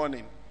 Saturday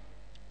morning.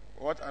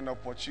 What an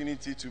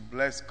opportunity to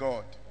bless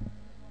God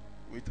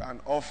with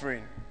an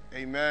offering.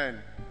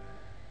 Amen.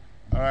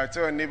 All right,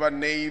 tell your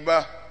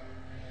neighbor,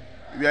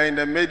 we are in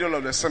the middle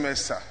of the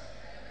semester.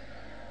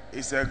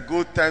 It's a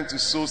good time to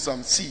sow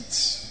some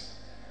seeds.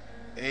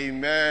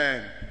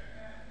 Amen.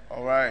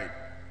 All right.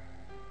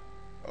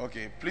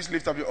 Okay, please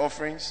lift up your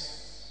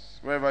offerings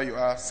wherever you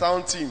are.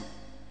 Sound team,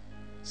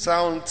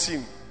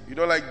 You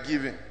don't like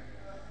giving.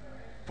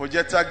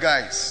 Projector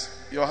guys,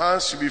 your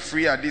hands should be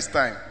free at this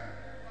time.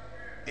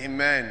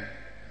 Amen.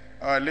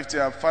 All right, lift it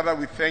up. Father,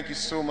 we thank you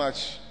so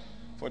much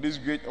for this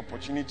great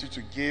opportunity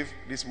to give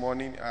this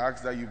morning. I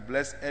ask that you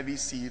bless every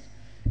seed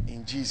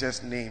in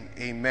Jesus' name.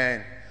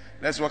 Amen.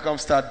 Let's welcome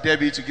Star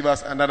Debbie to give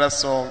us another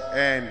song,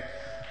 and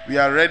we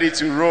are ready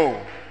to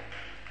roll.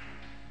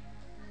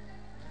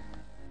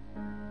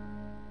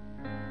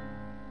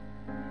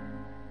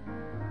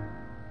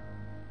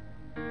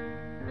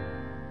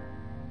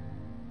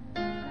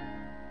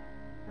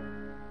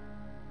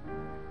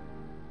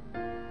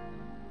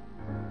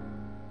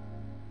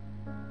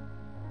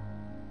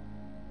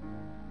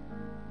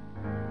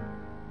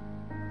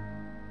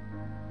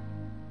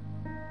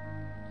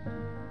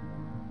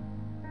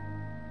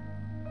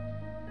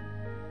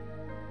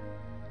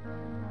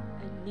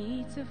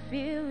 To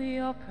feel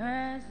your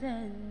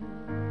presence,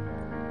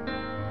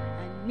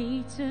 I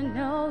need to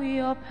know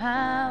your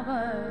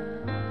power.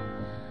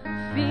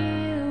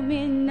 Fill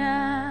me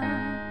now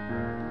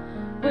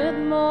with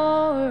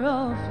more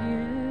of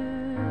you.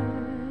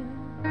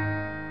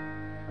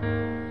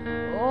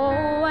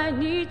 Oh, I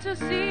need to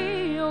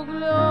see your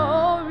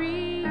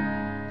glory.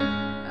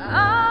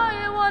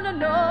 I want to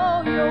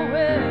know your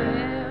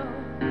will.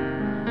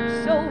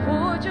 So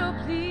would you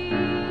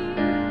please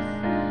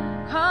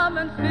come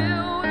and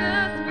fill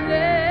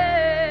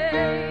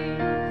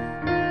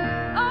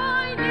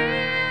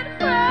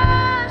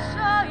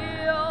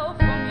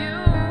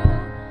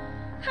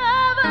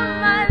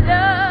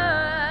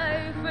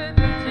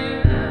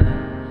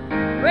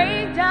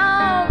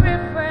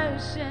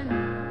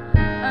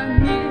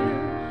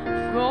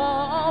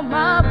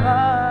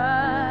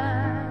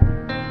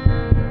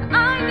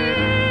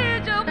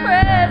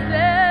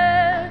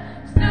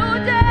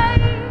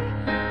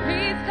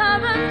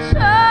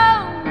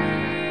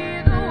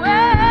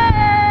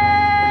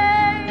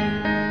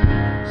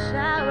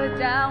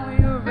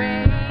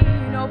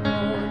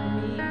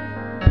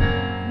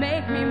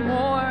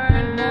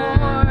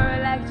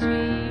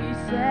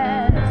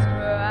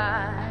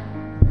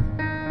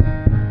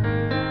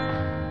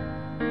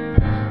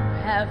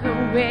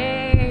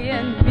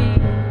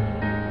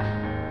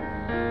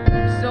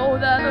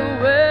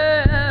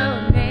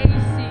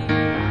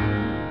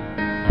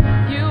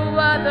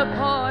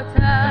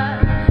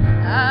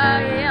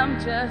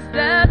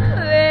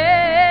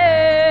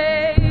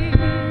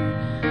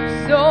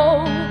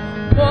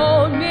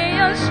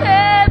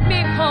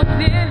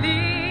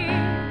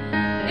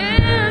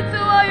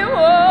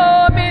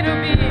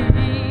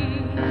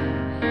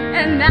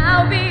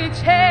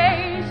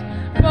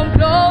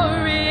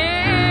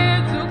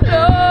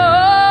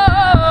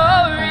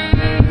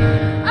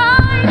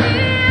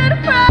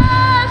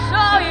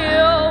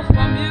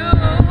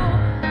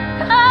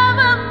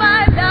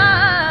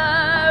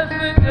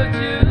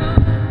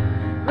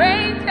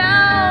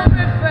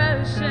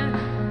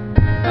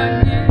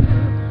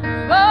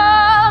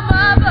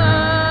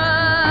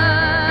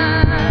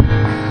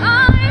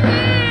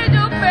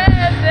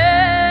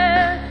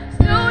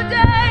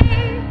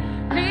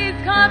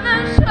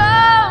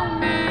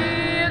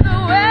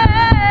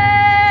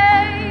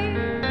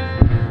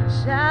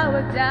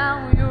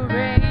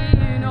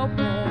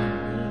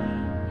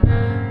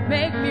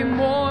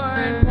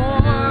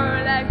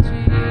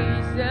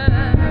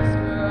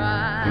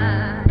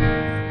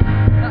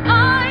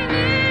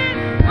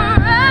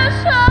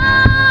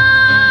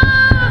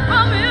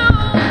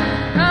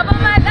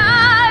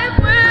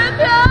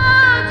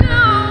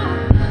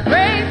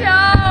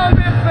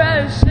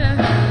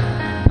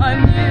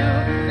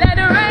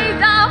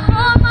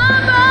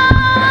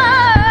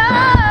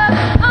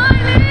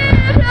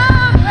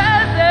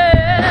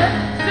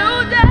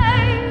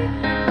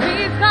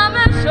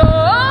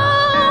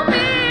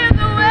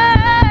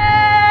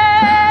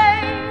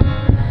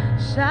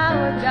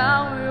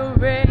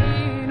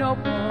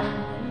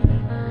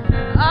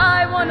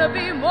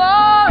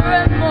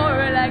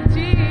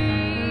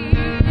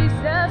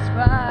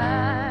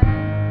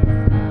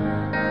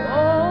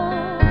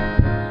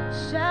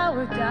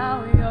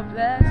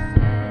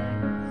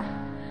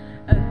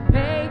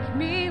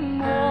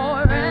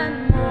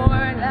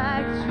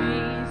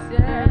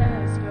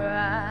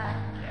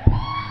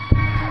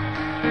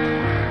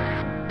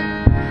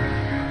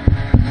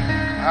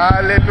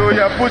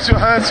Hallelujah. Put your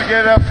hands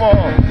together for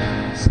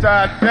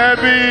Star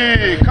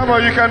Debbie. Come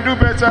on, you can do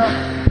better.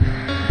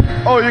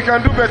 Oh, you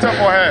can do better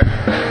for her.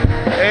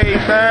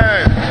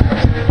 Amen.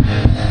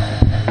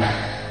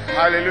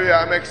 Hallelujah.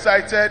 I'm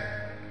excited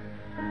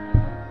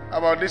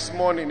about this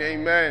morning.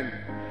 Amen.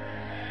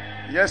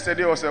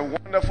 Yesterday was a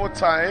wonderful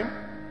time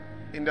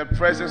in the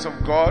presence of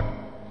God,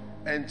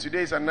 and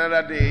today is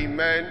another day.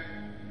 Amen.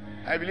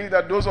 I believe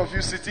that those of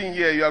you sitting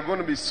here, you are going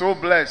to be so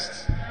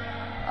blessed.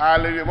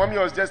 Hallelujah. Mommy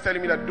was just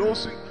telling me that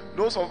those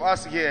of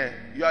us here,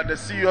 you are the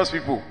serious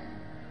people.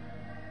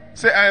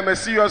 Say, I am a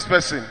serious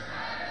person.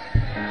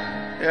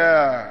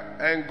 Yeah.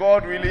 And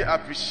God really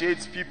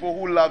appreciates people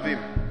who love Him.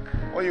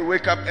 When you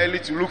wake up early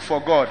to look for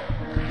God,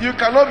 you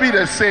cannot be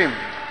the same.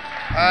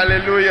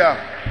 Hallelujah.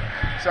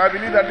 So I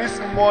believe that this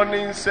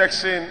morning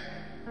section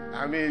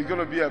I mean, it's going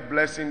to be a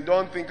blessing.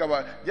 Don't think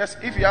about just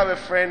if you have a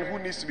friend who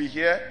needs to be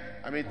here,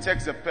 I mean,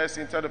 text the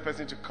person, tell the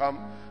person to come.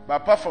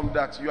 But apart from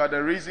that, you are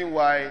the reason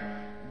why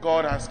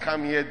God has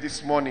come here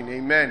this morning.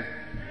 Amen.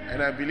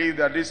 And I believe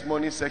that this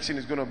morning section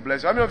is going to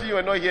bless you. How many of you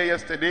were not here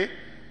yesterday?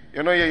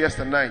 You're not here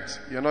yesterday night.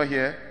 You're not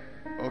here?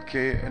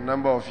 Okay, a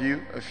number of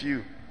you. A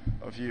few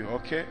of you.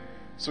 Okay.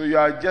 So you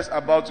are just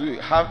about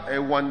to have a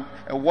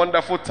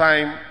wonderful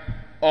time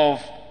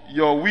of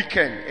your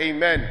weekend.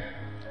 Amen.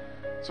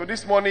 So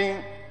this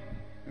morning,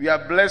 we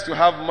are blessed to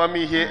have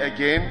Mommy here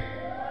again.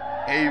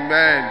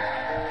 Amen.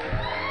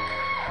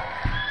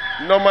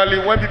 Normally,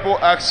 when people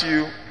ask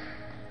you,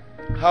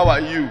 how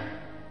are you?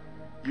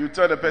 You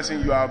tell the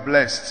person you are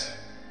blessed.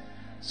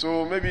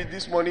 So maybe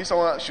this morning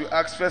someone should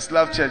ask First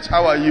Love Church,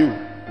 how are you?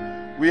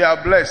 We are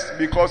blessed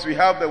because we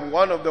have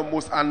one of the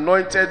most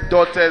anointed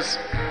daughters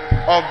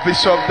of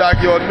Bishop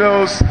Dagio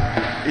Mills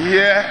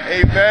here.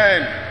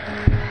 Amen.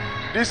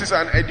 This is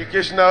an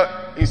educational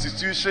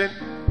institution,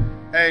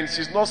 and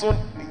she's also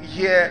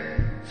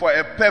here for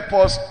a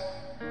purpose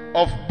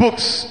of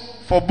books,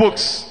 for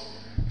books.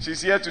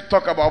 She's here to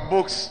talk about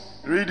books,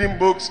 reading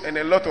books, and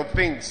a lot of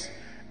things.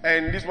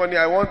 And this morning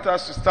I want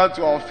us to stand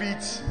to our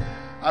feet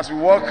as we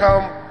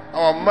welcome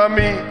our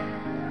mommy,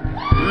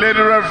 Lady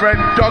Reverend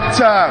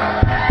Dr.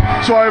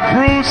 Joy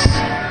Bruce.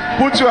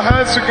 Put your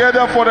hands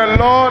together for the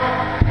Lord.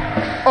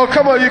 Oh,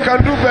 come on, you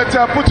can do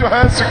better. Put your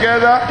hands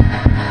together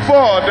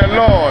for the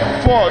Lord,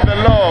 for the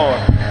Lord.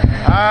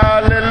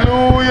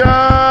 Hallelujah.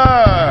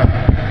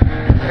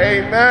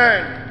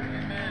 Amen.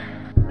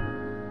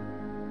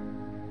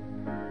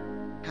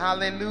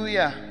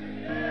 Hallelujah.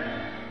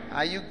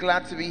 Are you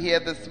glad to be here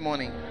this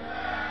morning?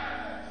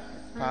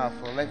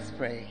 Powerful. Let's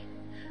pray.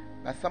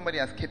 But somebody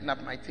has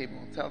kidnapped my table.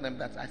 Tell them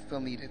that I still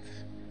need it.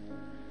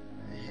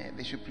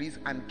 They should please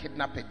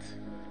unkidnap it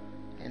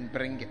and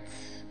bring it.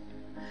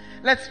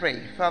 Let's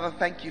pray. Father,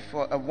 thank you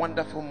for a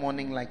wonderful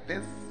morning like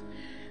this.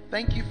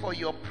 Thank you for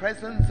your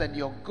presence and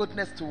your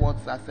goodness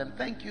towards us. And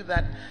thank you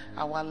that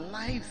our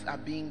lives are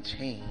being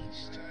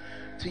changed.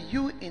 To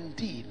you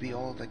indeed be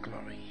all the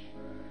glory.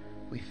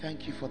 We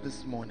thank you for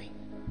this morning.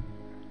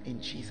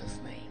 In Jesus'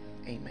 name,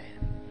 amen.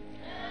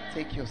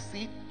 Take your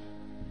seat.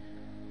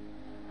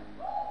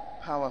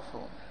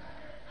 Powerful.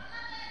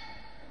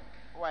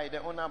 Why?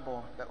 The owner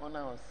ball. The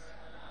owner was.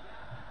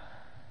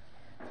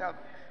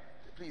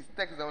 Please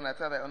text the owner.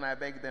 Tell the owner I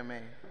beg them.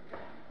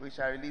 We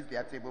shall release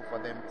their table for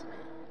them to.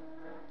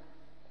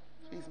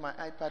 Please, my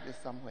iPad is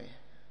somewhere.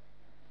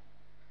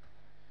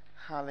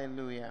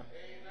 Hallelujah.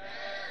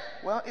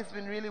 Well, it's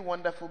been really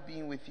wonderful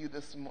being with you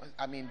thus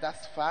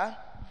far.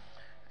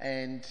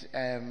 And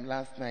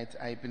last night,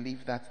 I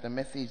believe that the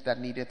message that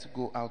needed to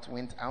go out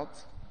went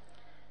out.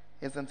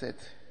 Isn't it?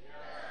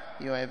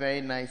 You are a very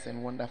nice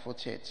and wonderful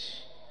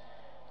church.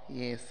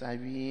 Yes, I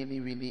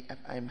really,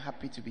 I'm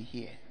happy to be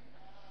here.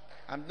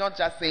 I'm not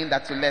just saying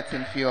that to let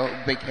him feel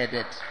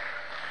big-headed.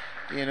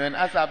 And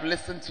as I've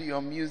listened to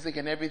your music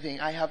and everything,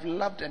 I have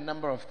loved a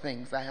number of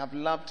things. I have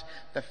loved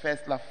the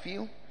First Love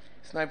feel.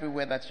 It's not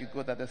everywhere that you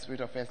go that the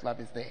spirit of First Love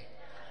is there.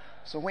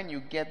 So when you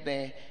get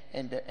there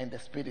and the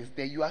spirit is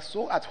there, you are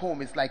so at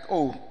home. It's like,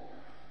 oh,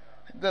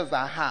 this is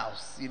our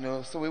house,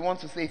 So we want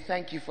to say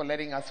thank you for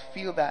letting us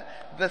feel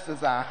that this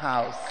is our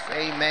house.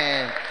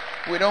 Amen.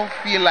 We don't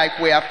feel like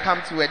we have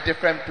come to a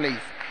different place.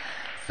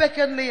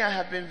 Secondly, I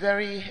have been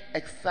very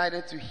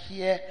excited to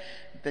hear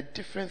the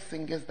different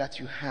singers that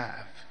you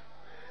have.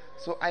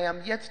 So I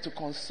am yet to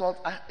consult.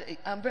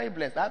 I'm very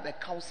blessed. I have a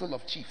council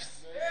of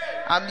chiefs.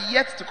 I'm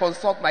yet to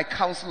consult my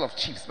council of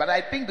chiefs, but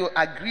I think they'll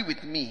agree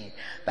with me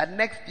that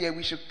next year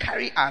we should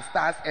carry our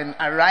stars and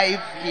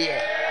arrive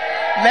here.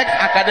 Next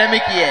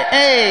academic year.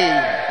 Hey!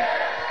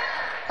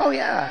 Oh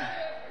yeah.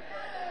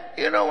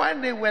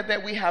 One day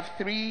we have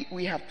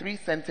three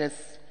centers.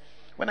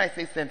 When I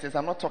say centers,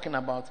 I'm not talking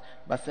about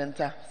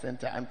Bacenta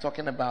Center. I'm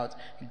talking about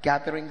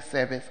Gathering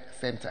Service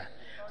Center.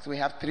 So we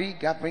have 3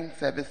 Gathering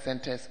Service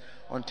Centers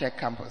on Tech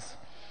Campus.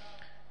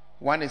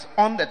 One is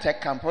on the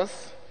Tech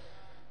Campus.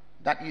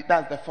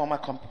 That's the former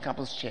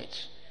campus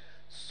church.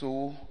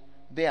 So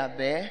they are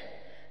there.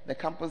 The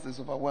campus is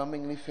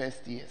overwhelmingly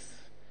first years,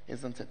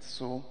 isn't it?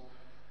 So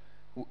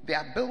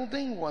their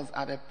building was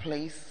at a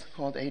place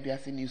called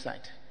ADRC New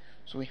Site.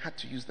 So we had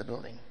to use the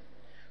building.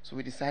 So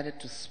we decided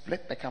to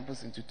split the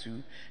campus into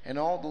 2, and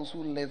all those who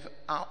live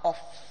off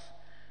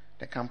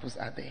the campus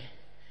are there.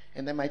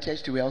 And then my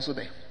church too, we're also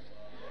there.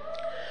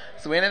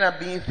 So we ended up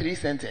being 3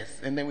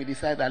 centers, and then we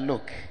decided that,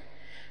 look,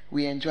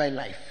 we enjoy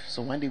life.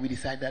 So one day we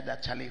decided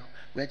that, Charlie,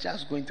 we're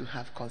just going to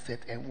have concert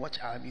and watch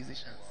our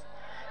musicians.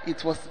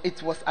 It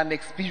was an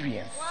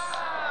experience.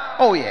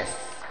 Oh yes.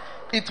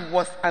 Do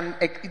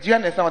you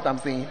understand what I'm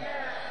saying?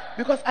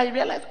 Because I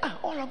realized,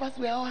 all of us,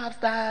 we all have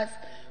stars.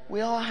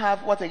 We all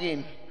have what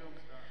again?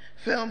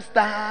 Film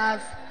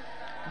stars,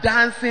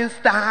 dancing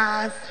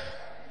stars,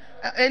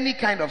 any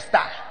kind of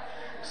star.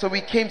 So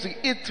we came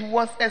to, it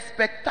was a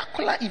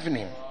spectacular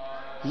evening.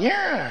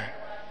 Yeah.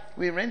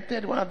 We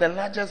rented one of the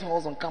largest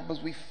halls on campus.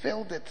 We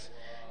filled it,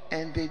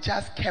 and they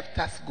just kept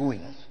us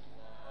going.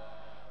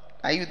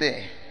 Are you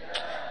there?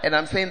 And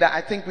I'm saying that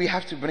I think we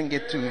have to bring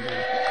it to.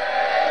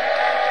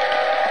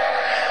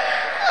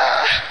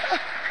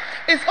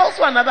 It's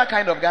also another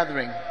kind of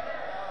gathering.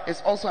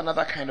 It's also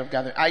another kind of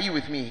gathering. Are you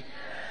with me?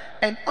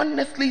 And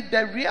honestly,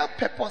 the real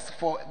purpose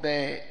for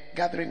the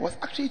gathering was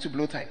actually to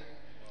blow time.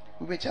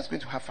 We were just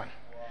going to have fun.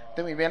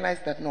 Then we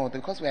realized that no,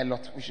 because we're a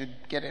lot, we should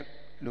get a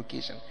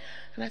location.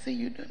 And I said,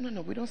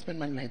 no, we don't spend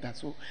money like that.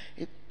 So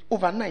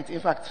overnight, in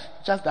fact,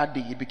 just that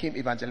day, it became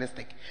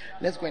evangelistic.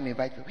 Let's go and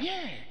invite people.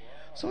 Yeah.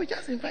 So we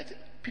just invited.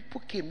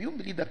 People came. You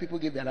believe that people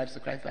gave their lives to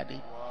Christ that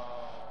day?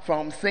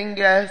 From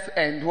singers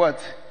and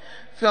what?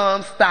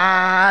 Film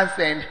stars.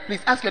 And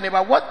please ask your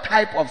neighbor, what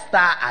type of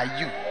star are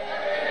you?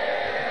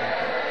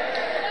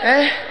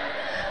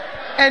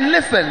 And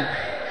listen,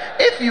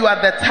 if you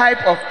are the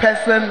type of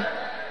person,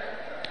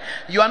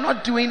 you are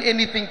not doing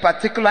anything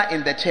particular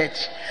in the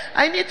church,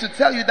 I need to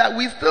tell you that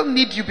we still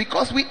need you,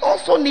 because we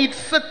also need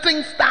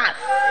sitting stars.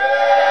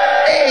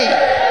 Hey,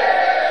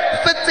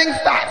 sitting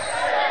stars.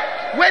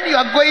 When you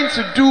are going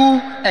to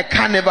do a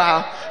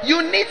carnival,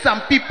 you need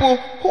some people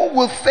who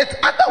will sit.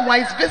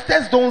 Otherwise,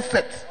 visitors don't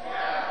sit.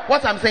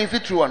 What I'm saying, is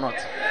it true or not?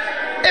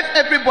 If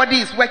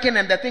everybody is working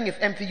and the thing is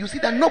empty, you see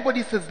that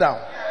nobody sits down.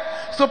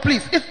 So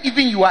please, if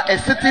even you are a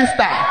sitting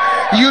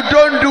star, you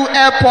don't do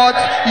airports,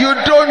 you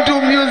don't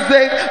do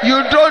music,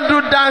 you don't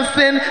do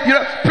dancing,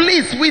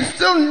 please, we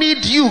still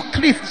need you.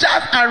 Please,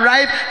 just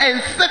arrive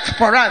and sit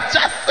for us.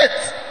 Just sit.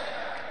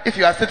 If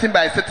you are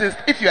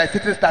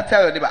sitting star,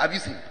 tell your neighbor, have you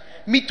seen?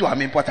 Me too,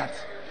 I'm important.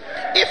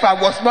 If I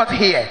was not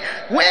here,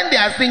 when they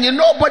are singing,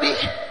 nobody.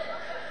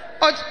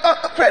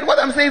 Fred, what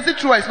I'm saying, is it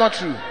true or it's not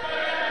true?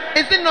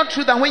 Is it not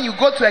true that when you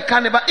go to a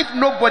carnival, if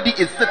nobody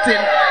is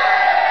sitting,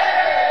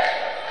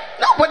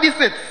 nobody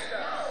sits?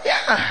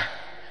 Yeah.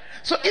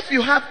 So if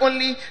you have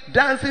only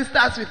dancing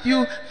stars with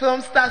you,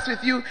 film stars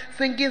with you,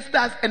 singing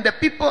stars, and the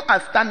people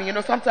are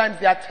standing, sometimes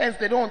they are tense,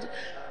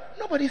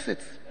 nobody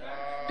sits.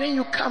 Then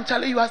you come,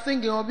 Charlie, you are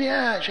singing,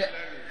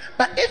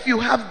 but if you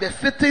have the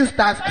sitting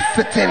stars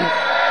sitting,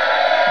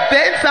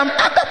 then some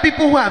other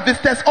people who are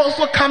visitors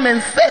also come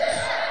and sit.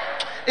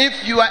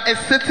 If you are a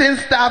sitting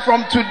star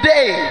from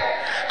today,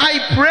 I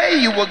pray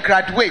you will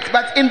graduate.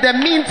 But in the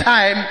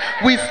meantime,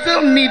 we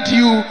still need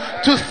you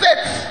to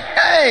sit.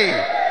 Hey!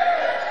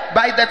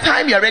 By the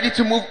time you're ready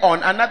to move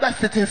on, another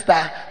sitting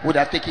star would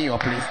have taken your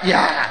place.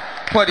 Yeah.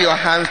 Put your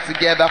hands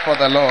together for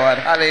the Lord.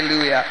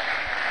 Hallelujah.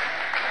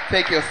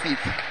 Take your seat.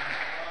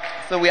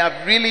 So we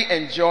have really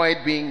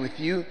enjoyed being with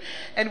you,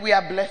 and we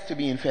are blessed to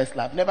be in First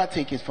Love. Never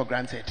take it for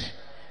granted.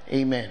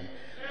 Amen.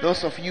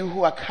 Those of you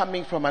who are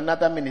coming from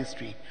another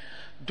ministry,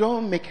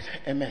 don't make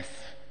a mess.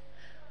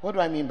 What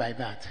do I mean by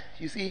that?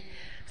 You see,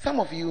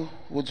 some of you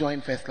will join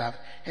First Love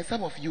and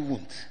some of you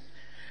won't.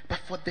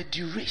 But for the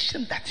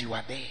duration that you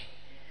are there,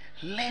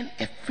 learn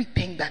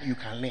everything that you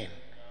can learn.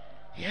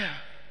 Yeah.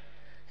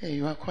 Hey,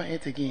 you are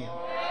quiet again.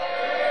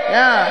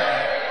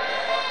 Yeah.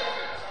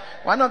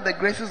 One of the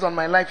graces on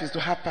my life is to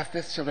have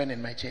pastors' children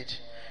in my church.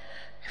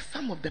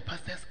 Some of the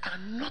pastors are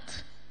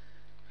not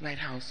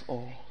Lighthouse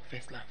or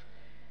First Love.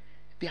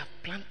 They have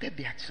planted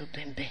their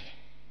children there.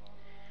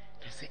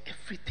 They say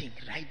everything,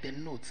 write the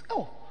notes.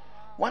 Oh,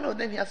 one of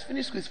them, he has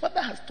finished school. His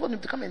father has told him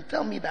to come and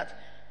tell me that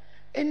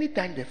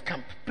anytime there's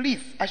camp,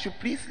 I should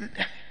please.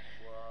 Wow.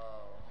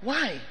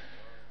 Why?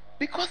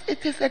 Because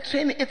it is a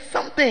training. It's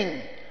something.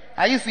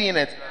 Are you seeing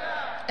it?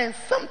 And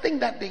something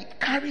that they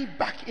carry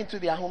back into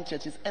their home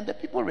churches. And the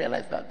people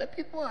realize that the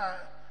people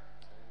are.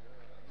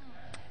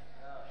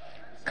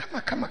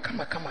 Come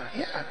on.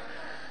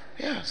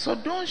 Yeah. So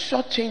don't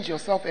shortchange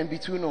yourself and be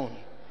too known.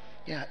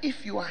 Yeah,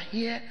 if you are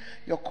here,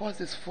 your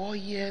course is 4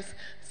 years,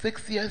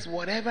 6 years,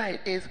 whatever it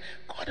is,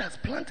 God has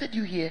planted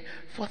you here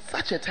for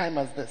such a time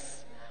as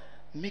this.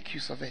 Make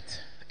use of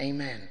it.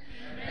 Amen.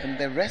 And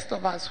the rest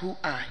of us who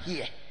are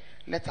here,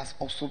 let us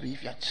also be,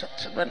 if you are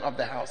children of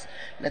the house,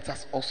 let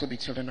us also be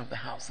children of the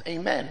house.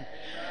 Amen.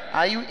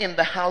 Are you in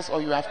the house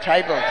or you have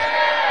traveled?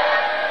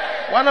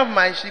 One of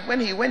my sheep, when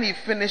he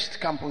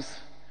finished campus,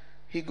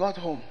 he got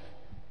home.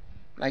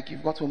 Like you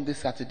got home this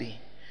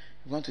Saturday.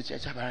 You went to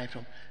church, I've arrived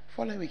from.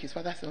 Following week, his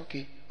father said,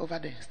 okay, over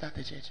there, start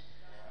the church.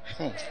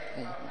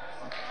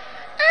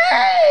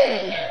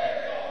 Hey!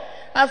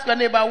 Ask your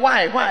neighbor,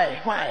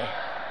 why?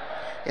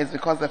 It's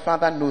because the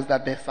father knows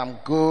that there's some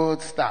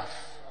good stuff.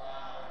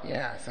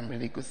 Yeah, some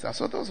really good stuff.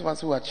 So those of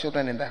us who are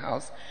children in the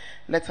house,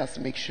 let us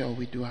make sure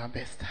we do our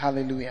best.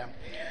 Hallelujah.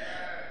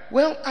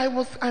 Well, I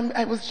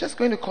was just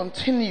going to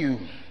continue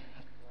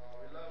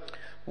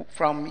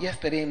from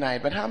yesterday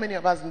night, but how many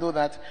of us know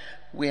that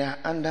we are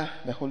under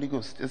the Holy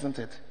Ghost, isn't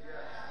it?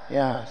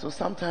 Yeah, so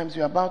sometimes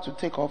you're about to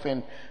take off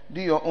and do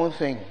your own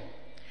thing.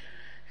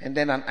 And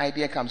then an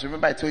idea comes.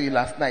 Remember I told you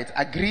last night,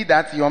 agree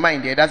that your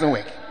mind there doesn't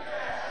work.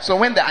 So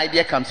when the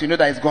idea comes, you know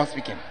that it's God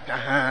speaking. So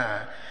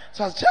I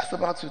was just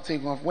about to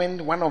take off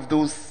when one of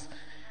those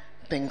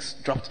things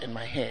dropped in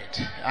my head.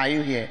 Are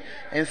you here?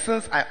 And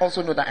since I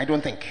also know that I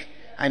don't think,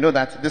 I know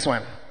that this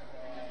one.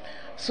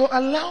 So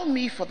allow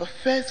me for the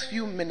first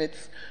few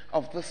minutes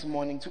of this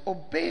morning to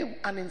obey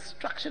an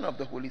instruction of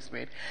the Holy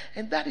Spirit,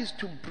 and that is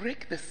to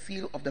break the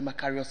seal of the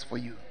Macarius for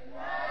you.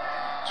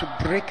 To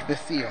break the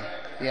seal.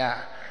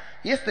 Yeah.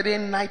 Yesterday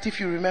night, if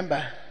you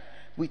remember,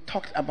 we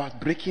talked about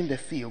breaking the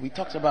seal. We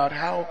talked about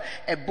how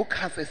a book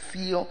has a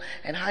seal,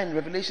 and how in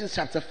Revelation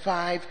chapter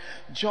 5,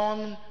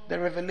 John the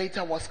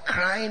Revelator was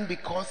crying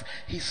because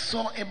he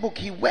saw a book.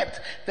 He wept.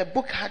 The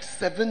book had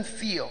 7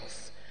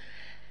 seals.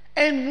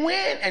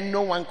 And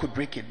no one could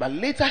break it. But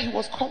later he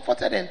was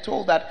comforted and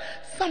told that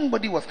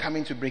somebody was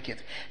coming to break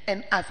it.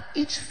 And as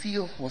each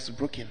seal was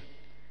broken,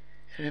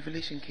 a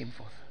revelation came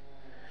forth.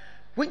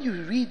 When you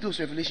read those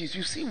revelations,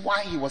 you see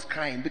why he was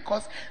crying.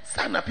 Because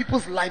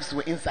people's lives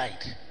were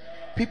inside.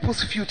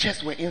 People's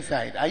futures were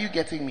inside. Are you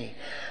getting me?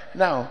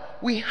 Now,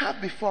 we have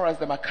before us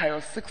the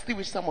Macarius 60,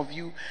 which some of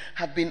you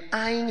have been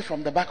eyeing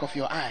from the back of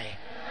your eye.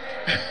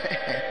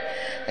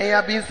 And you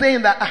have been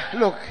saying that,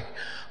 look,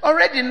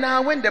 already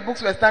now when the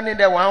books were standing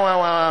there,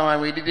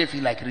 we didn't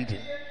feel like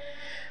reading.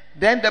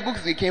 Then the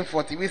books became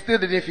 40. We still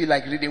didn't feel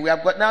like reading. We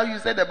have got, now you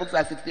said the books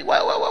are 60.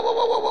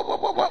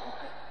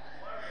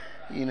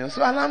 You know,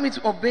 so allow me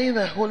to obey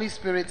the Holy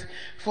Spirit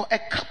for a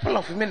couple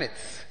of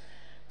minutes.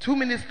 2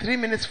 minutes, 3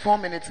 minutes, 4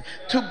 minutes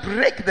to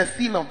break the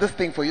seal of this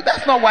thing for you.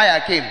 That's not why I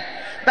came.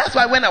 That's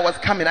why when I was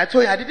coming, I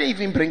told you I didn't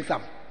even bring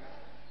some.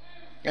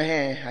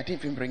 I didn't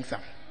even bring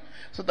some.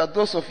 So that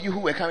those of you who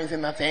were coming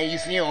saying that, you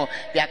see,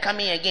 they are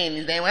coming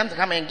again. They want to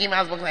come and give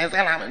us books and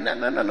sell them.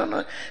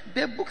 No.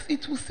 The books,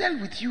 it will sell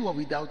with you or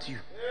without you.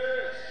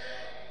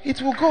 It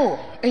will go.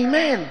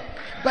 Amen.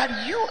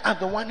 But you are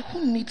the one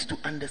who needs to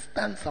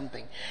understand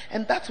something.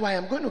 And that's why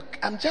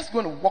I'm just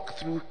going to walk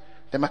through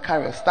the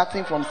Macarius,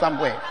 starting from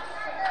somewhere.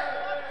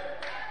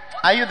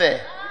 Are you there?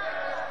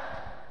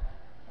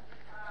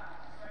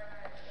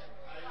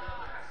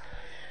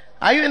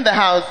 Are you in the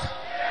house?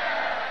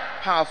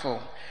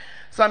 Powerful.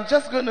 So I'm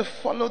just going to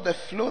follow the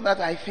flow that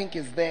I think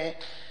is there,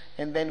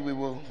 and then we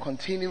will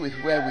continue with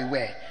where we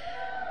were.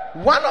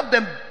 One of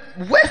the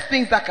worst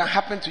things that can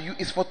happen to you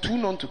is for too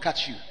known to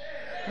catch you.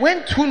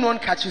 When too known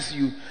catches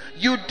you,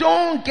 you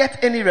don't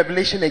get any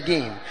revelation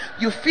again.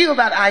 You feel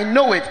that I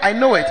know it.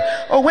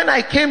 Or when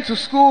I came to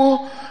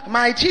school,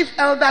 my chief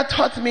elder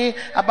taught me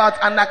about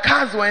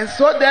anakazo, and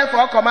so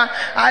therefore,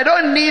 I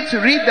don't need to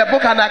read the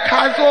book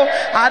anakazo.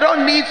 I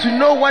don't need to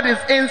know what is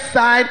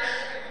inside.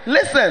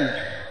 Listen.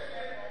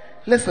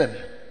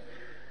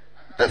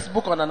 This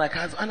book on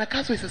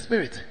anakazo is a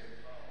spirit.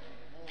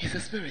 It's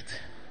a spirit.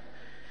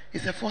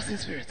 It's a forcing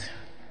spirit.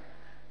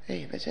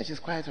 Hey, the church is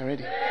quiet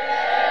already.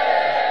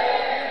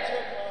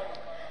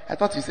 I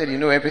thought you said you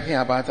know everything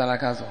about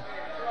anakazo.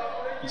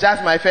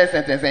 Just my first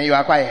sentence and you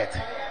are quiet.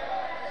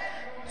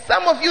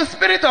 Some of you,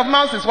 spirit of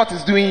mouse is what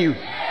is doing you.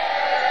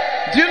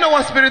 Do you know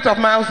what spirit of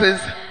mouse is?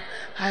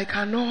 I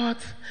cannot,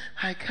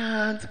 I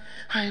can't,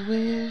 I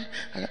wish.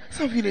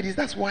 Some of you ladies,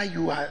 that's why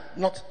you are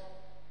not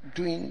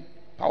doing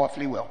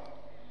powerfully well.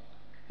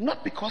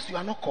 Not because you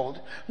are not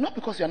called, not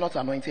because you are not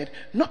anointed,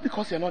 not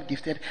because you are not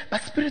gifted,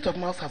 but spirit of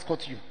mouse has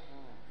got you.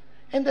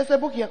 And there's a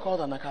book here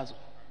called Anakazo.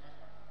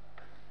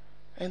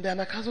 And the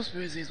Anakazo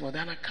spirit says, well, the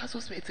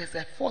Anakazo spirit is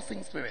a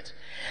forcing spirit.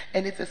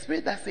 And it's a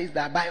spirit that says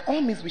that by all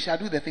means we shall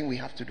do the thing we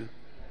have to do.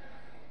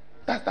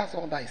 That's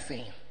all that is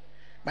saying.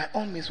 By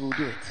all means we'll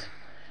do it.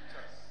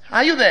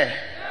 Are you there?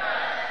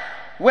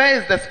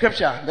 Where is the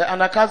scripture? The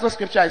Anakazo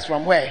scripture is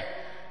from where?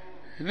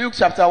 Luke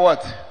chapter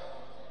what?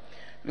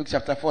 Luke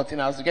chapter 14.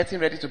 I was getting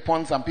ready to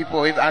pawn some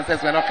people if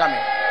answers were not coming.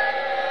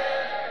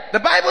 The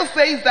Bible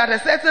says that a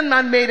certain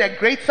man made a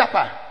great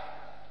supper.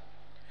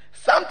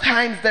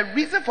 Sometimes the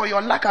reason for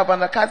your lack of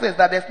anakazo is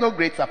that there's no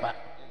great supper.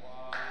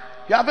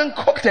 You haven't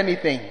cooked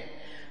anything.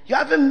 You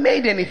haven't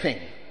made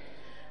anything.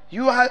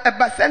 You are a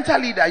bacenta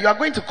leader. You are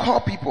going to call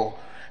people.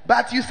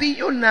 But you see,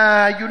 you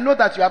know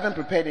that you haven't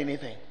prepared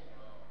anything.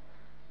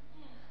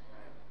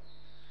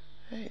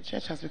 Hey,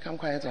 church has become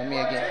quiet on me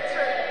again.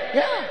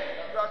 Yeah.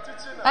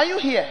 Are you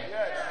here?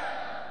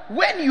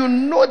 When you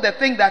know the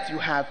thing that you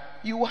have,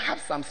 you will have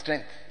some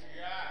strength.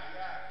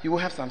 You will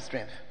have some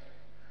strength.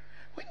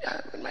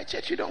 When my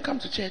church, you don't come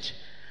to church,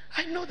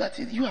 I know that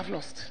you have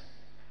lost.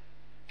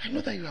 I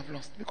know that you have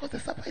lost because the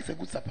supper is a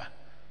good supper.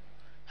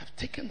 I've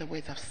taken the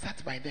words, I've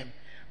sat by them,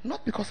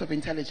 not because of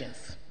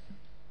intelligence.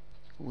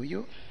 Will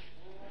you?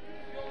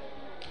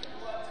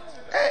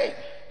 Hey,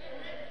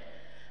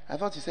 I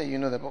thought you said you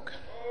know the book.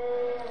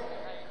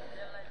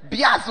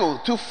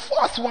 Biazo, to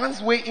force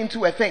one's way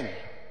into a thing.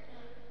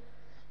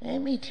 I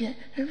meet here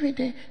every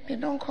day. They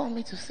don't call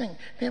me to sing.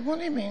 They've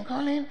only been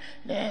calling.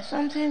 There's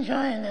something joy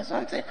and there's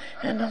something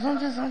and there's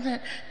something.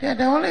 They're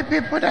the only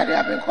people that they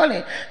have been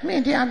calling. Me,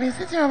 they have been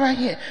sitting over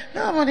here.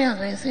 Nobody has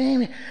been seeing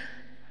me.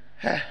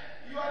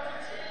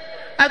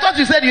 I thought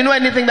you said you know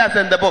anything that's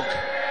in the book.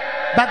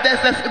 But there's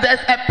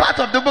a part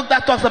of the book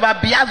that talks about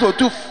biazo,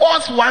 to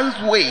force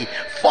one's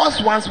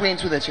way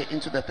into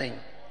the thing.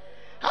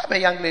 I have a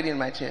young lady in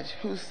my church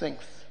who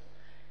sings.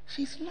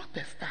 She's not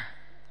the star.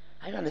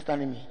 Are you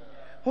understanding me?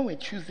 When we're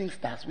choosing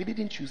stars, we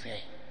didn't choose her.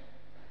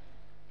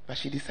 But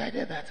she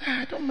decided that,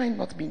 I don't mind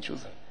not being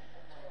chosen.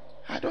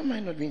 I don't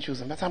mind not being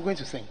chosen, but I'm going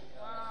to sing.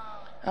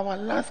 Our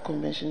last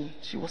convention,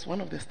 she was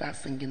one of the stars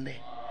singing there.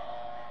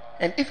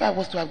 And if I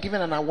was to have given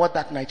an award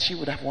that night, she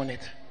would have won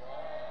it.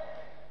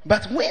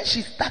 But when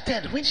she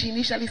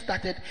initially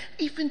started,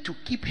 even to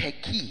keep her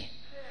key,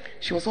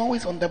 she was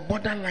always on the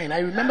borderline. I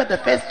remember the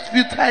first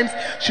few times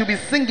she'll be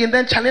singing,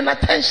 then challenge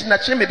attention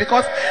at me,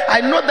 because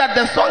I know that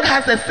the song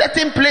has a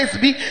certain place.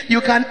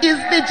 You can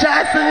easily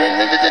just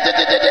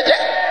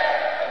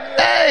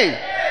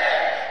hey.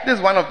 This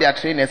is one of their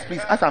trainers.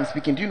 Please, as I'm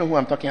speaking, do you know who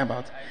I'm talking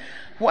about?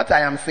 What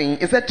I am saying,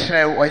 is it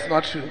true or it's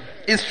not true?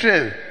 It's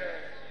true.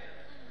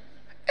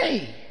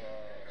 Hey,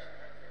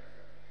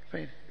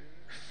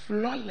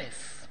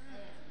 flawless.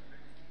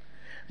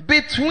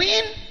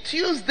 Between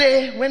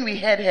Tuesday, when we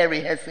had her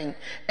rehearsing,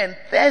 and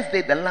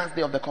Thursday, the last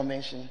day of the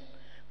convention,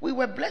 we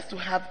were blessed to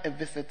have a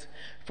visit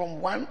from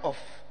one of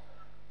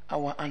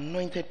our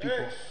anointed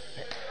people.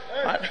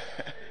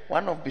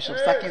 One of Bishop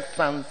Saki's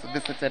sons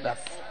visited us.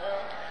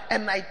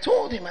 And I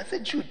told him, I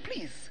said, Jude,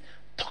 please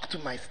talk to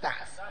my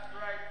stars.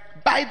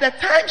 By the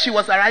time she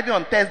was arriving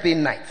on Thursday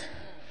night,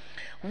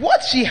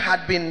 what she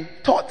had been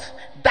taught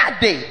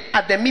that day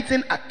at the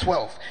meeting at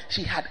 12,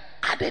 she had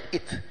added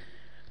it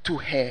to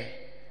her.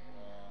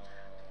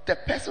 The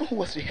person who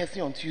was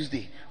rehearsing on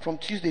Tuesday, from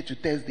Tuesday to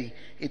Thursday,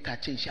 it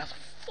had changed. She has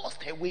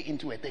forced her way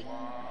into a thing.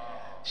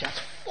 She has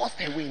forced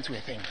her way into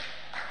a thing.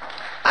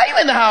 Are you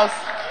in the house?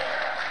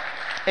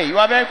 Hey, you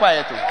are very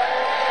quiet too.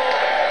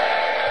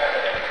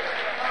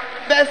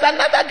 There's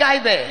another guy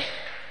there.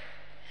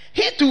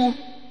 He too,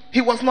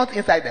 he was not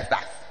inside the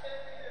stars.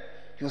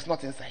 He was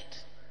not inside.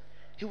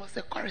 He was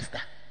a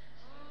chorister.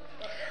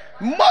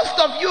 Most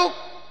of you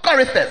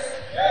choristers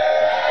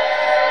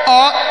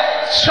or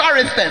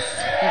choristers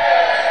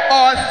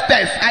or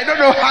sters, I don't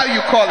know how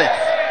you call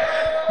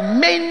it.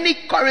 Many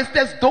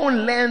choristers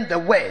don't learn the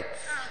words.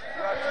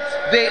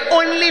 They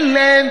only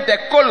learn the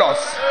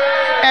colors.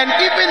 And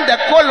even the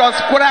colors,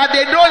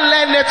 they don't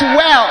learn it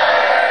well.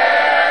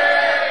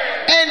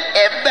 And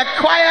if the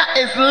choir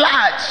is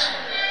large,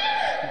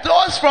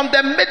 those from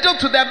the middle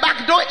to the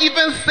back don't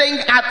even sing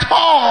at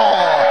all.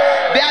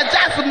 They are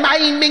just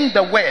miming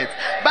the words.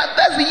 But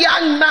this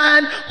young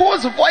man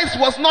whose voice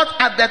was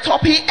not at the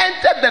top, he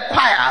entered the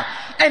choir.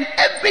 And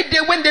every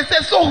day when they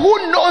say, so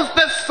who knows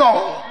this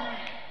song?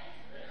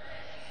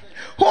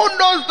 Who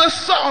knows the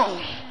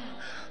song?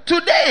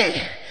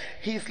 Today,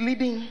 he's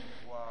leading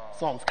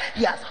songs.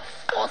 He has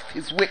forced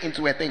his way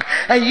into a thing.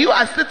 And you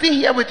are sitting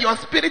here with your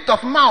spirit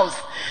of mouse.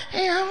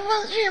 Hey,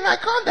 I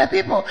called the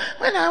people.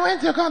 When I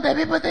went to call the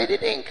people, they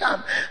didn't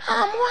come.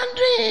 I'm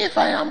wondering if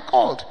I am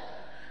called.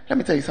 Let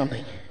me tell you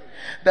something.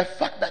 The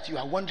fact that you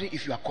are wondering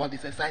if you are called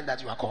is a sign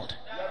that you are called.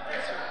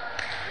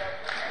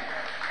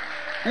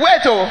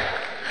 Wait,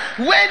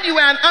 when you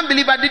were an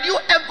unbeliever, did you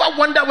ever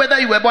wonder whether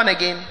you were born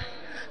again?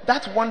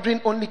 That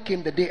wondering only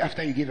came the day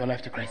after you gave your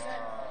life to Christ.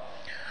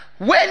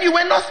 When you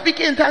were not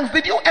speaking in tongues,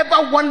 did you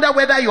ever wonder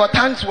whether your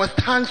tongues was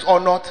tongues or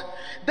not?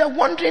 The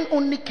wondering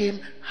only came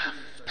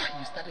after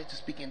you started to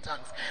speak in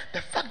tongues.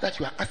 The fact that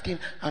you are asking,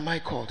 am I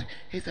called,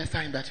 is a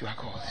sign that you are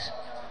called.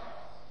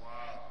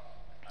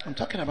 I'm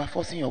talking about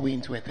forcing your way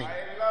into a thing.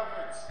 I love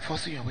it.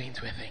 Forcing your way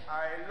into a thing.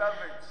 I love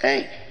it.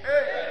 Hey.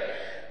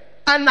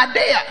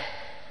 Anadea.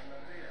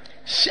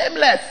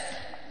 Shameless.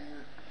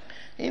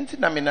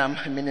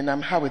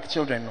 I'm how with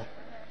children. No.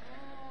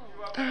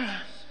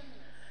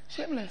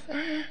 Shameless.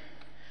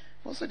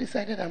 Also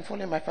decided I'm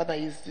following my father.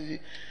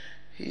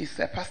 He's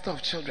a pastor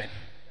of children.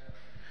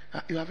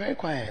 You are very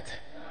quiet.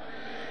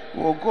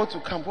 We'll go to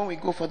camp. When we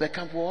go for the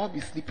camp, we'll all be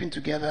sleeping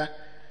together.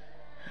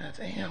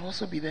 I'll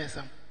also be there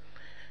some.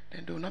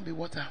 Then there will not be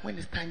water. When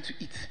it's time to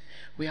eat,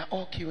 we are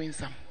all queuing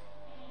some.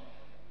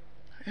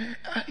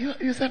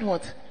 You said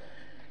what?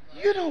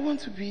 You don't want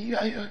to be. You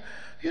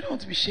don't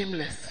want to be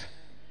shameless.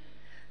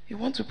 You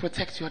want to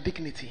protect your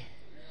dignity.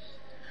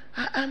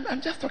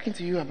 I'm just talking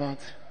to you about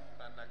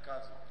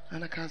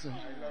Anakazo.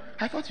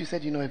 I thought you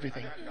said you know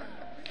everything.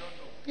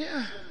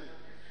 Yeah.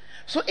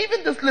 So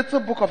even this little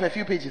book of a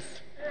few pages,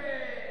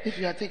 if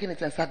you are taking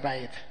it and sat by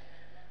it,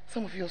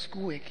 some of your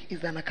schoolwork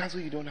is the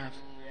Anakazo you don't have.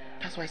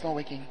 That's why it's not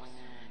working.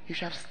 You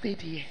should have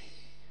stayed here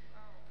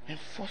and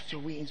forced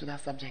your way into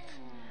that subject.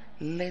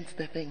 Learned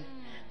the thing.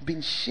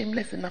 Been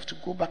shameless enough to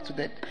go back to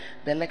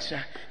the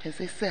lecture and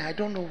say, sir, I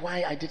don't know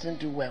why I didn't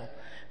do well.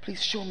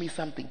 Please show me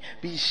something.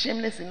 Be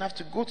shameless enough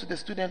to go to the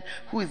student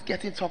who is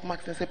getting top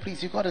marks and say,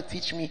 please, you got to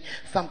teach me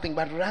something.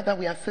 But rather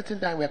we are sitting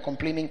there, we are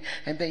complaining,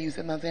 and then you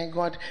say, I'm saying,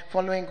 God,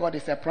 following God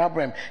is a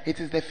problem. It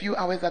is the few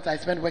hours that I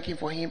spend working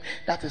for him.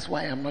 That is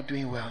why I'm not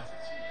doing well.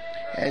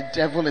 A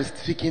devil is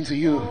speaking to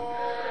you,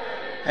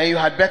 and you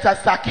had better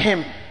sack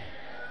him.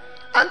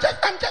 I'm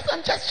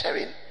just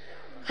sharing.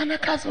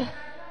 Anakazo,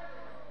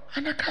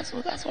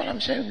 that's what I'm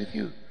sharing with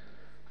you.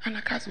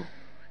 Anakazo.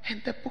 And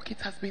the book,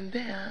 it has been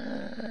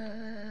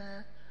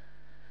there.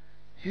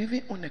 You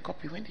even own a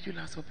copy. When did you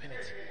last open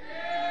it?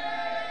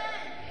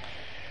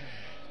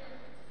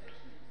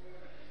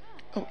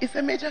 Oh, it's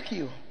a major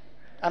key.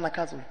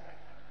 Anakazo.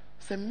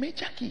 It's a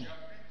major key.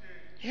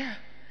 Yeah.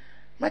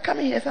 My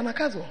coming here is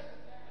Anakazo.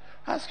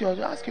 Ask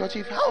your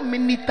chief, how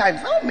many times?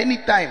 How many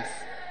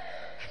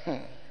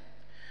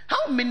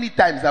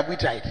times have we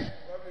tried?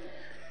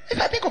 If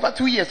I think over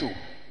 2 years old,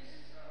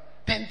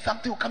 then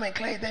something will come and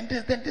clear, then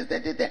this,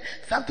 then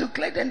something will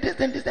clear, then this,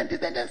 then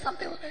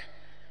something will clear.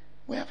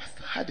 We have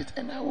had it,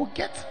 and I will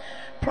get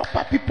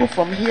proper people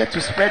from here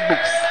to spread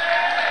books.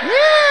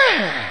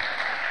 Yeah.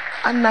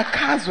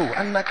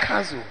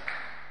 Anakazo.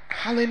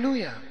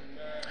 Hallelujah.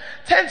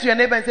 Turn to your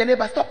neighbor and say,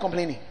 neighbor, stop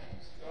complaining.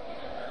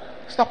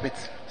 Stop it.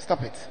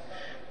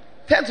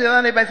 Turn to your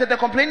other neighbor and say, the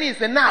complaining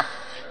is enough.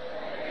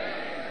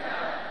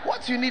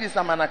 What you need is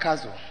some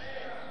anakazo.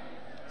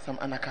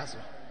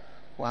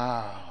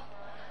 Wow.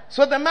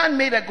 So the man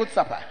made a good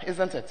supper,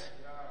 isn't it?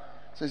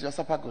 So is your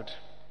supper good?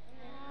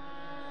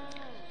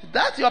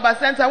 That's your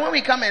center. When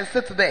we come and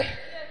sit there,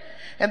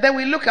 and then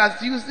we look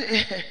at you,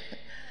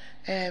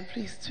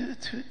 please,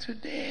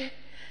 today,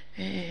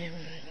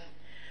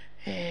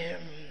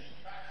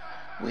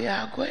 we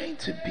are going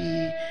to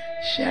be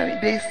sharing.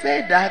 They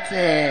said that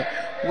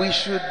we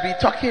should be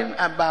talking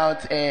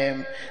about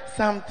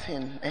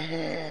something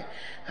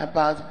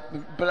about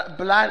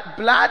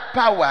blood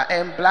power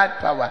and blood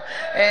power.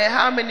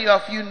 How many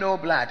of you know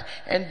blood?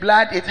 And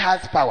blood, it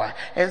has power.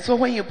 And so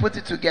when you put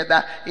it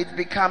together, it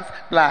becomes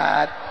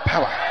blood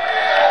power.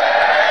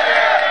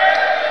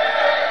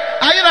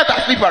 Are you not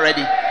asleep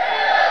already?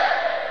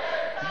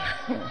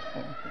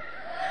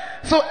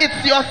 So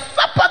it's your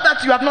supper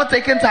that you have not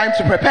taken time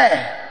to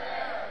prepare.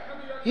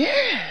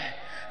 Yeah.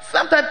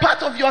 Sometimes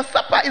part of your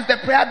supper is the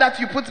prayer that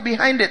you put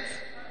behind it.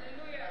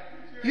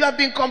 You have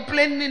been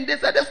complaining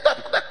this and stop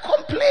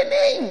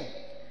complaining.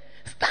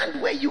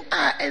 Stand where you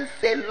are and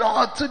say,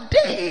 Lord,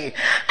 today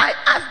I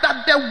ask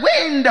that the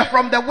wind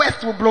from the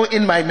west will blow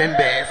in my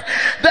members.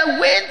 The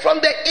wind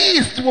from the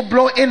east will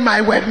blow in my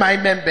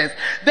members.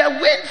 The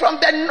wind from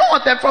the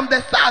north and from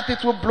the south,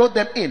 it will blow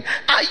them in.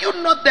 Are you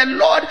not the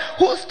Lord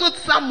who stood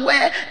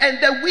somewhere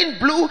and the wind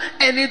blew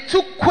and it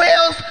took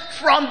quails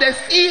from the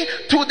sea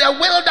to the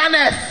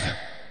wilderness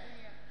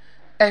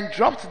and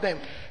dropped them?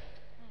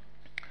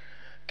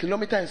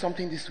 Kilometer and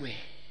something this way.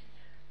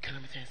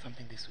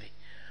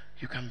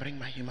 You can bring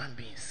my human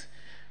beings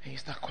and you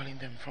start calling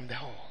them from the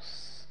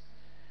halls.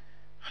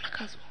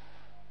 Anakazo.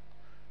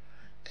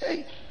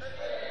 Hey.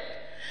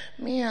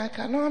 Me, I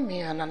cannot be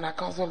an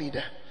Anakazo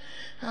leader.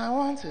 I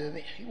want to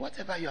be,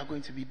 whatever you are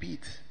going to be,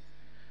 beat.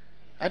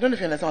 I don't know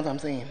if you understand what I'm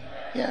saying.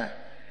 Yeah.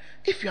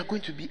 If you are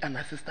going to be an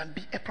assistant,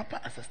 be a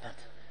proper assistant.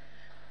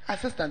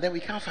 Assistant, then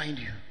we can't find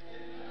you.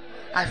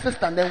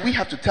 Assistant, then we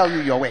have to tell you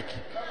your work.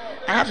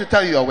 I have to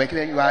tell you your work,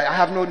 then I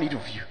have no need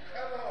of you.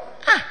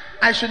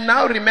 I should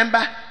now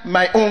remember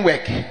my own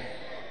work.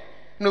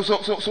 No,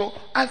 so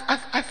as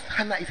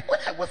Hannah is, when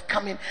I was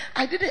coming,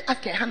 I didn't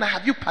ask her, Hannah,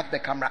 have you packed the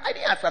camera? I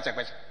didn't ask such a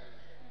question.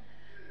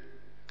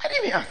 I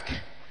didn't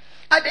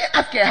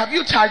ask her, have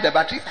you charged the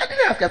batteries? I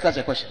didn't ask her such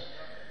a question.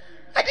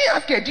 I didn't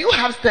ask her, do you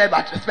have spare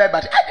battery?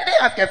 I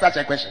didn't ask her such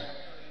a question.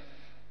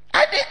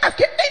 I didn't ask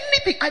her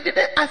anything. I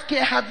didn't ask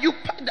her, have you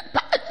packed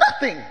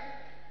nothing?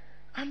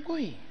 I'm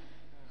going.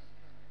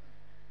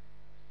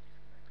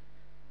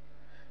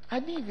 I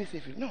didn't even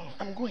say, no,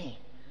 I'm going.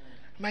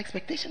 My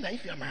expectation that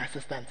if you are my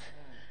assistant,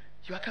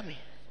 you are coming.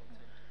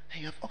 And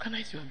you have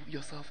organized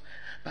yourself.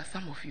 But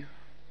some of you,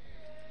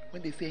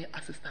 when they say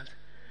assistant,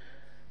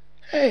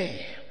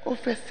 hey,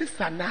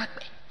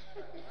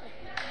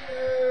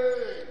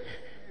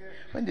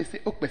 when they say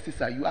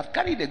Okpesisa, you have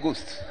carried a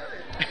ghost.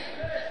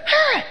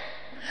 Hey,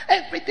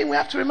 everything we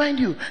have to remind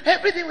you.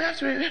 Everything we have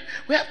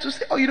to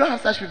say, oh, you don't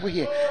have such people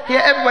here.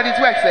 Here, everybody, it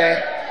works,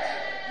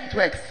 It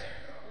works.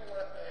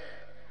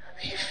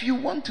 If you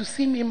want to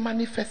see me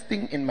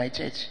manifesting in my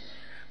church,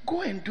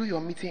 go and do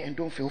your meeting and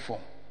don't fill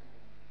form.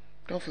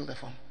 Don't fill the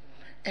form.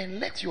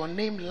 And let your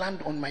name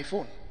land on my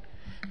phone.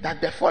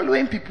 That the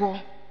following people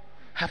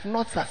have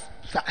not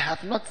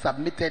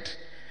submitted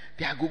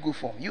their Google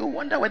form. You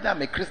wonder whether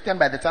I'm a Christian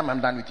by the time I'm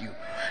done with you.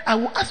 I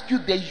will ask you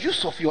the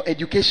use of your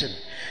education.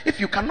 If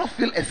you cannot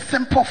fill a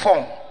simple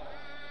form,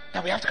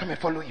 then we have to come and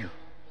follow you.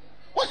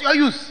 What's your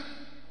use?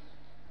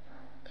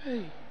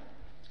 Hey.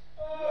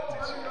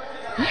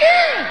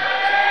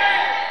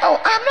 Yeah. Oh,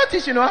 I'm not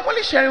teaching you. I'm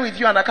only sharing with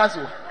you and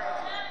Akazu.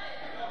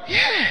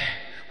 Yeah.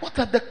 What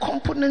are the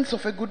components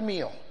of a good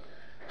meal?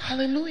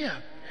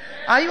 Hallelujah.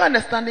 Are you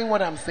understanding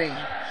what I'm saying?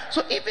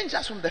 So even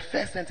just from the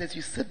first sentence,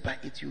 you sit by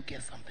it, you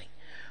get something.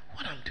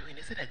 What I'm doing,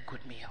 is it a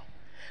good meal?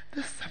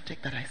 This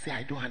subject that I say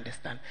I don't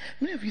understand.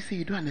 Many of you say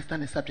you don't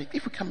understand the subject.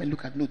 If you come and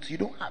look at notes, you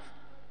don't have.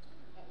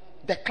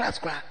 The class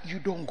graph, you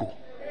don't go.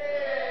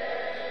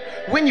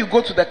 When you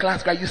go to the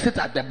class graph, you sit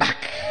at the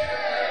back.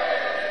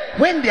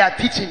 When they are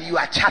teaching, you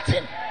are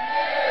chatting.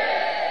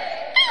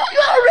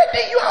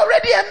 You are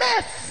already a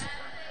mess.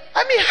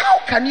 I mean, how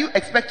can you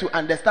expect to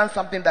understand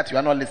something that you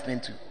are not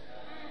listening to?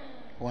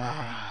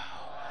 Wow.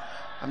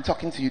 I'm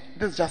talking to you.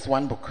 This is just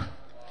one book.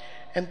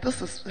 And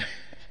this is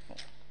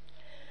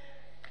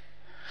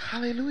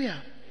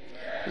hallelujah.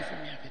 Please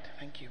let me have it.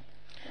 Thank you.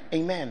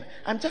 Amen.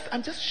 I'm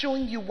just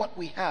showing you what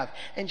we have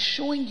and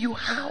showing you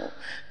how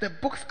the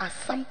books are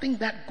something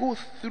that goes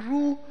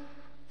through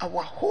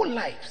our whole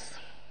lives.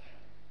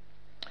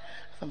 So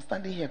I'm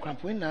standing here,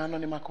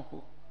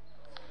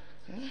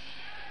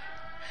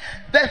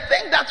 the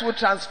thing that will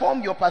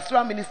transform your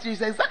pastoral ministry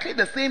is exactly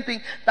the same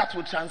thing that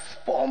will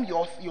transform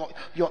your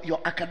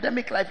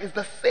academic life. It's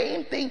the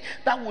same thing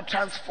that will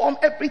transform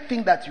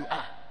everything that you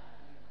are.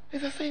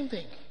 It's the same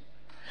thing.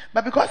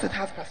 But because it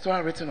has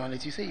pastoral written on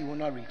it, you say you will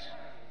not read.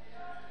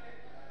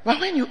 But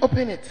when you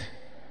open it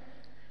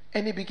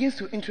and it begins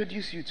to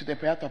introduce you to the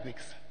prayer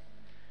topics,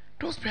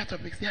 those prayer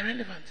topics, they are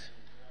relevant.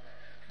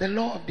 The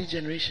law of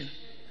degeneration.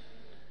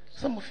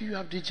 Some of you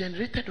have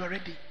degenerated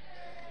already.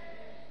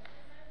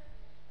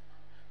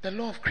 The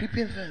law of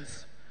creeping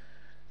things.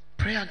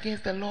 Pray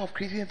against the law of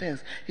creeping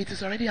things. It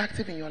is already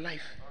active in your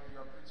life.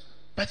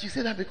 But you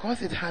say that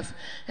because it has,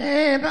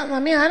 Pastor,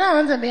 me, I don't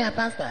want to be a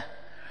pastor.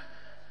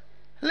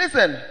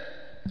 Listen,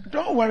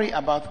 don't worry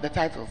about the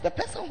titles. The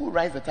person who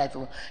writes the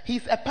title,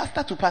 he's a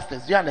pastor to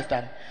pastors. Do you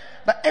understand?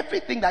 But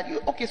everything that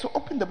you, okay, so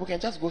open the book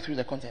and just go through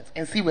the contents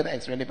and see whether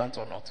it's relevant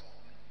or not.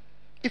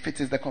 If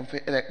it is the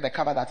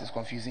cover that is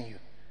confusing you.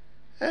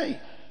 Hey.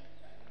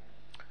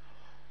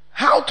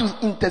 How to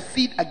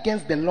intercede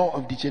against the law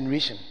of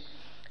degeneration.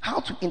 How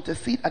to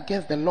intercede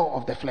against the law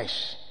of the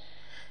flesh.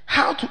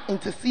 How to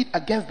intercede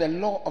against the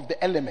law of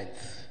the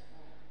elements.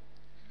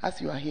 As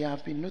you are here,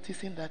 I've been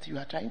noticing that you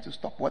are trying to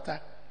stop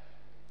water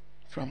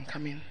from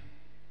coming.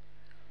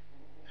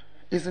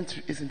 Isn't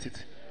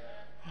it?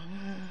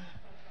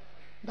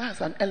 That's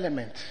an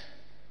element.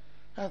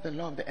 That's the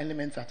law of the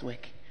elements at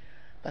work.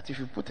 That if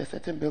you put a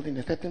certain building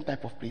in a certain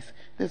type of place,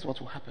 this is what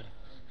will happen.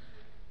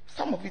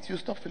 Some of it you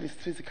stop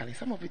physically.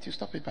 Some of it you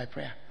stop it by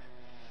prayer.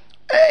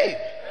 Hey!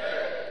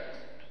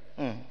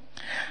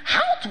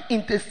 How to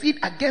intercede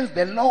against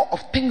the law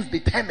of things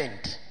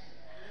determined.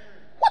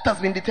 What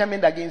has been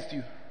determined against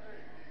you?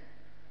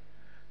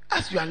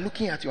 As you are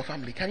looking at your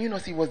family, can you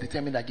not see what's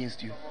determined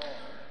against you?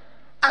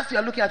 As you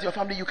are looking at your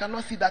family, you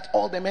cannot see that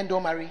all the men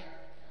don't marry.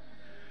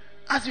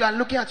 As you are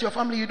looking at your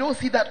family, you don't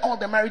see that all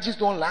the marriages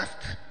don't last.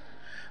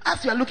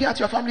 As you are looking at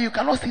your family, you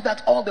cannot see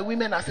that all the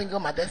women are single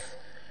mothers.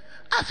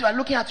 As you are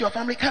looking at your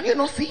family, can you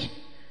not see?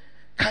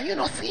 Can you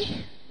not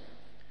see?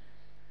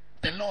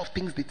 The law of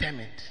things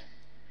determined.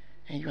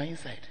 And you are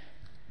inside.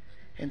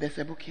 And there's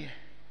a book here.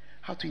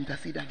 How to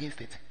intercede against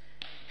it.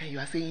 And you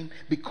are saying,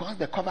 because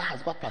the cover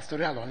has got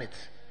pastoral on it.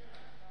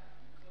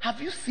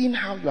 Have you seen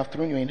how you have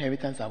thrown your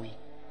inheritance away?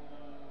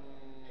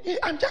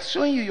 I'm just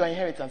showing you your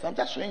inheritance. I'm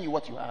just showing you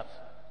what you have.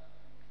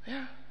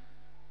 Yeah.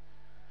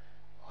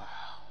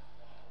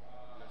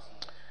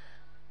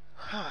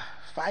 Wow.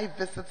 5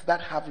 visits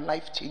that have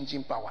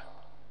life-changing power.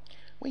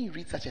 When you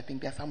read such a thing,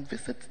 there are some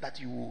visits that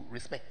you will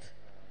respect.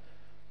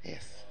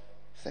 Yes.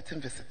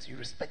 Certain visits, you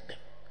respect them.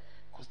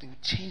 Because they will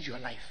change your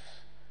life.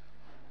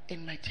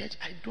 In my church,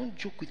 I don't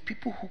joke with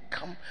people who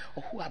come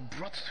or who are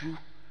brought through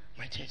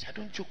my church. I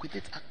don't joke with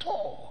it at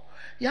all.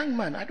 Young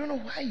man, I don't know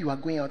why you are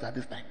going out at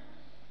this time.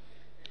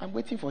 I'm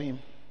waiting for him.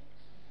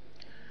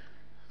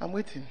 I'm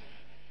waiting.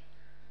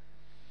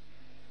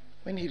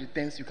 When he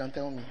returns, you can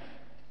tell me.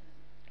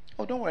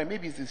 Oh, don't worry,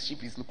 maybe it's his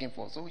sheep he's looking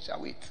for, so we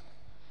shall wait.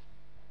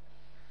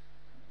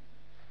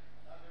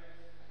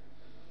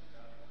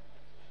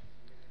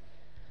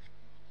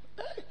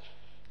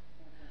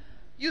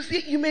 You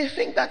see, you may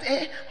think that,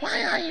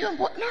 why are you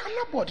bored? No, I'm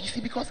not bored. You see,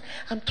 because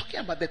I'm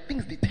talking about the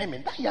things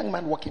determined. That young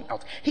man walking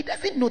out, he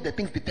doesn't know the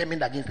things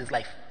determined against his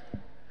life.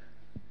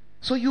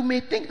 So you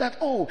may think that,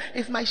 oh,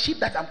 it's my sheep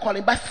that I'm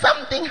calling, but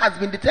something has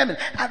been determined.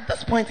 At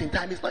this point in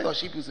time, it's not your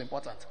sheep who's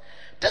important.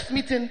 This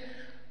meeting,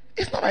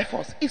 it's not my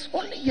fault. It's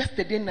only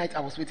yesterday night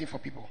I was waiting for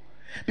people.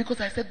 Because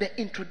I said the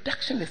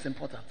introduction is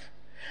important.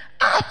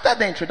 After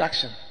the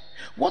introduction,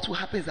 what will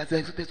happen is that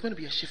there's going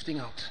to be a shifting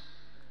out.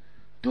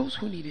 Those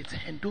who need it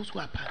and those who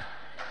are part,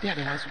 they are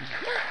the ones who need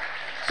it.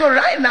 So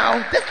right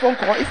now, this phone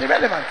call is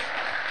irrelevant.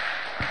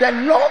 The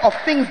law of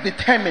things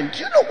determined. Do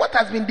you know what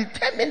has been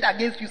determined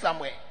against you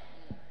somewhere?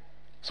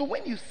 So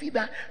when you see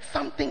that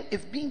something is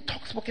being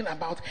spoken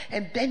about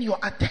and then your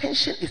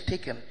attention is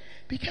taken,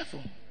 be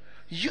careful.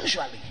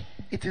 Usually,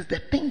 it is the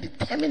thing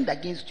determined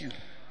against you.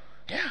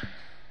 Yeah.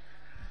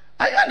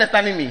 Are you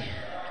understanding me?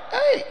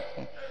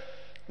 Hey.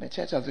 The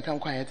church has become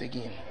quiet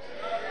again.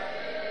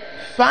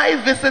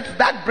 5 visits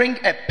that bring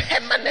a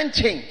permanent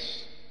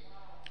change.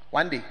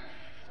 One day,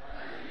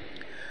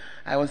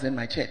 I was in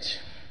my church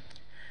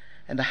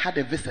and I had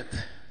a visit.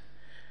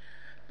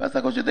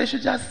 Pastor Coach, they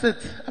should just sit.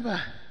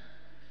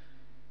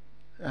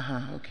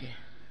 Okay.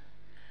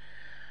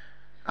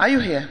 Are you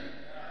here?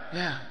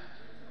 Yeah.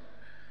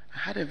 I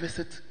had a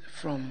visit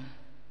from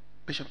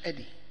Bishop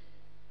Eddie.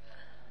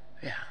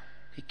 Yeah.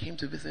 He came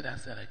to visit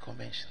us at a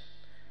convention.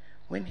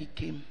 When he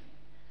came,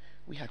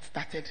 we had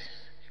started.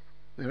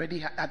 We already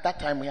had, at that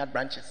time we had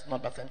branches,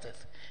 not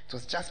bacentas. It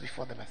was just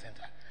before the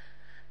bacenta.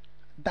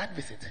 That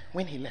visit,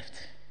 when he left,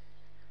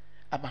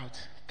 about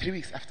 3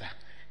 weeks after,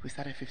 we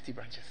started 50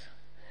 branches.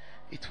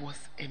 It was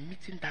a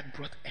meeting that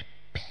brought a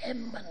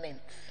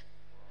permanent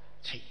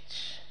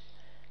change.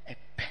 A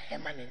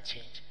permanent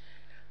change.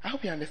 I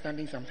hope you're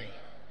understanding something.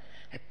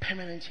 a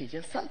permanent change.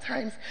 And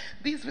sometimes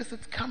these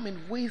visits come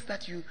in ways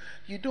that you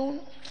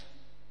don't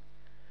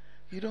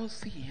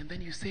see, and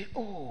then you say,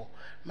 oh,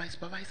 my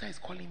supervisor is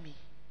calling me.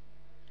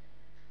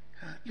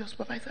 Your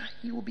supervisor,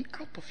 he will be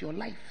out of your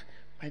life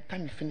by the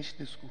time you finish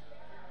the school.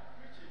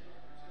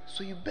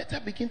 So you better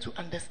begin to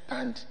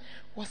understand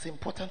what's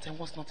important and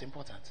what's not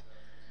important.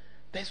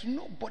 There's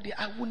nobody,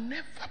 I will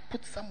never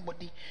put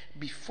somebody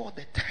before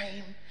the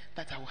time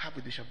that I will have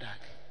with Bishop Dag.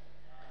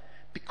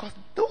 Because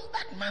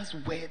that man's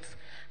words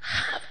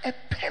have a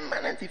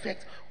permanent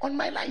effect on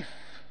my life.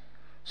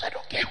 So I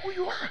don't care who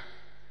you are.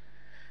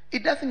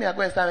 It doesn't mean I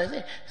go and start and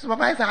say,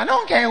 supervisor, I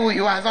don't care who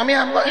you are. So I mean,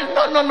 I'm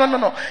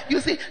going, no. You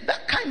see,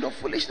 that kind of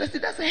foolishness,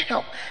 it doesn't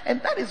help.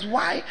 And that is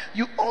why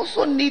you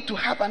also need to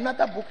have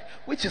another book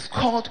which is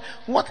called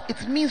What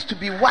It Means to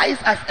Be Wise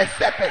as a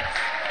Serpent.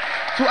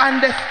 To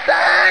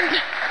understand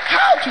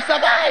how to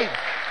survive.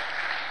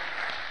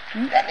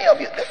 Many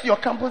of you, this is your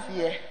campus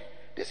here.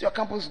 This is your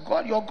campus.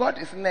 God, your God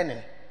is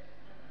learning.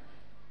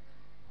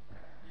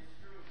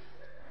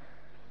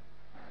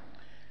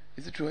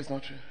 Is it true or it's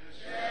not true?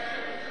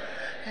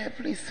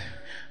 Please,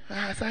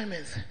 my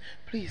assignments,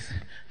 please,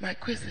 my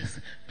quizzes,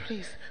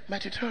 please, my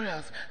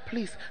tutorials,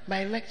 please,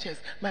 my lectures,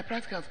 my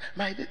practicals,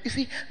 you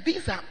see,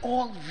 these are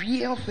all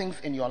real things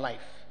in your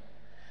life.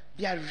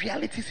 They are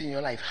realities in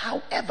your life.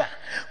 However,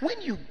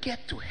 when you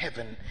get to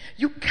heaven,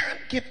 you can't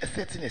give a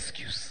certain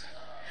excuse.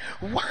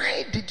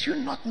 Why did you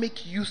not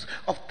make use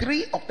of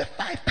 3 of the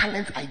 5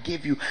 talents I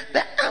gave you?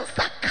 The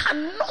answer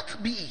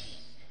cannot be,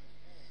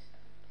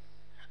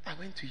 I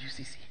went to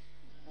UCC.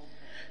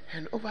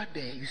 And over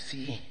there, you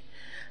see,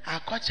 our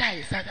culture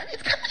is that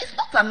it's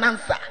not an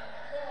answer.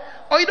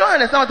 Or you don't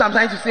understand what I'm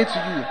trying to say to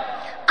you.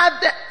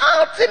 At the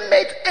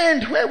ultimate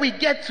end, where we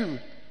get to,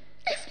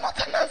 it's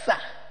not an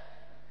answer.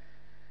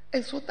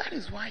 And so that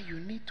is why you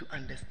need to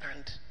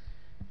understand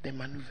the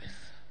maneuvers.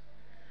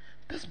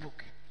 This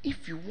book,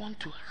 if you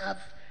want to have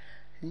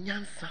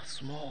nyansa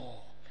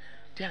small,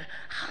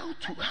 how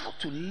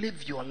to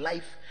live your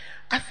life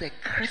as a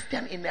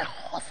Christian in a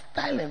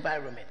hostile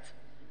environment.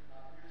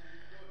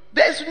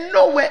 There's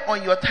nowhere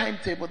on your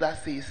timetable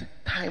that says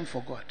time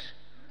for God.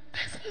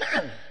 There's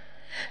none.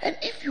 And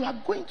if you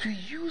are going to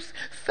use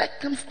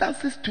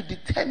circumstances to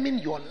determine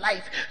your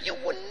life, you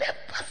will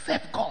never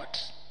serve God.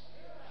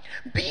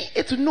 Be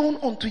it known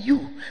unto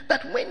you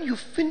that when you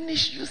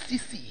finish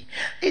UCC,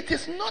 it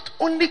is not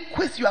only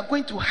quiz you are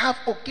going to have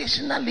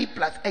occasionally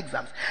plus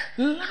exams.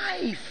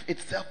 Life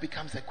itself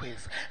becomes a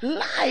quiz.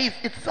 Life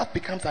itself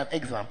becomes an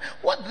exam.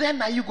 What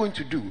then are you going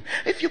to do?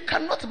 If you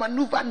cannot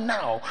maneuver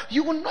now,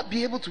 you will not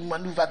be able to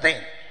maneuver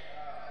then.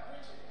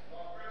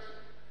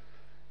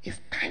 It's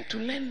time to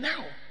learn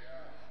now.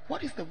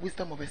 What is the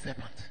wisdom of a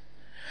serpent?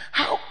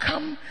 How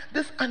come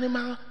this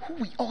animal who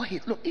we all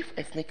hate? Look, if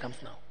a snake comes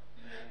now,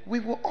 we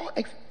will all,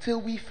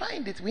 till we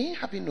find it, we ain't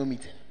having no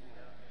meeting.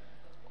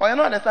 Or you're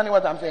not understanding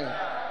what I'm saying?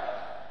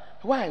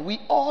 Why?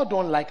 We all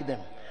don't like them.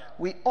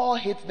 We all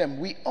hate them.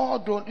 We all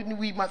don't,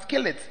 we must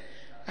kill it.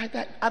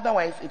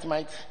 Otherwise it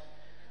might,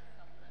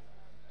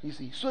 you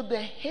see. So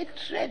the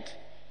hatred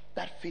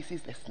that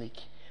faces the snake,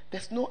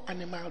 there's no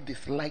animal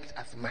disliked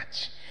as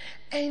much.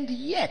 And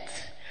yet,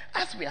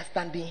 as we are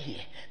standing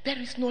here, there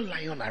is no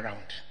lion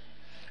around.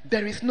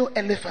 There is no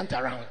elephant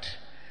around.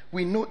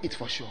 We know it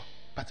for sure.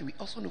 But we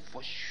also know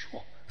for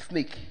sure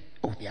snake.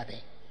 Oh, they are there.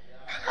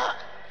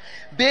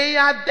 They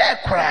are there,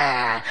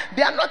 cry.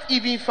 They are not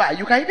even far.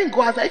 You can even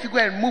go outside. If you go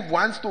and move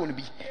one stone,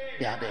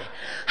 they are there.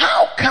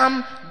 How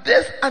come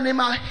this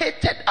animal,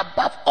 hated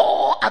above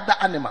all other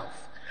animals,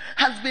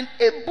 has been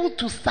able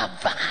to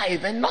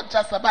survive, and not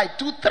just survive,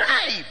 to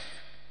thrive?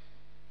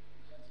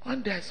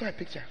 One day I saw a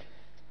picture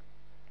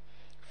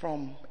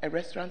from a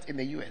restaurant in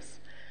the US,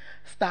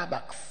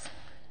 Starbucks.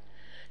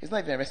 It's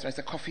not even a restaurant, it's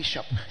a coffee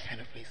shop kind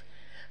of place.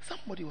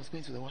 Somebody was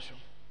going to the washroom.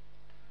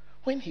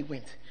 When he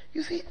went,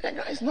 you see,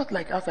 it's not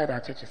like outside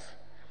our churches.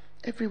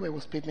 Everywhere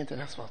was pavement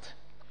and asphalt.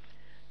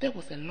 There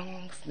was a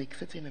long snake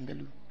sitting in the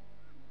loo.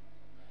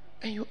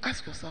 And you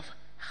ask yourself,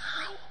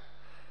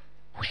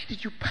 where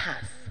did you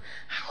pass?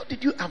 How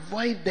did you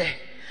avoid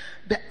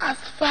the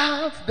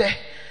asphalt,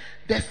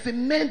 the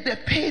cement, the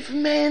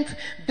pavement,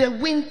 the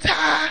winter?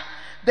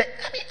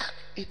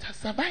 It has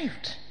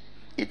survived.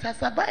 It has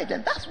survived,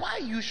 and that's why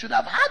you should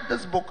have had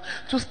this book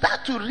to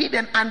start to read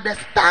and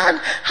understand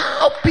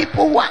how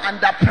people who are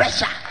under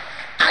pressure,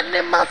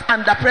 animals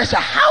under pressure,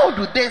 how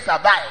do they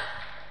survive?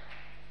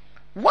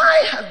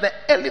 Why has the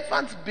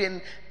elephant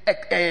been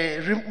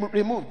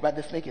removed but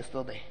the snake is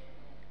still there?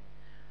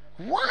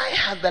 Why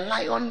has the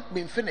lion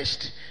been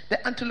finished?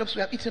 The antelopes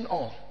we have eaten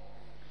all.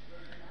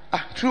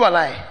 True or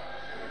lie?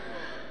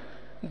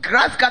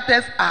 Grass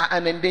cutters are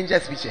an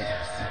endangered species.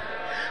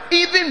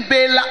 Even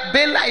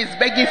Bela is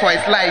begging for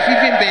his life.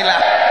 Even Bela.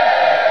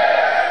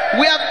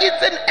 We have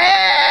eaten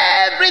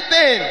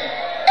everything.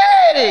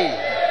 Hey!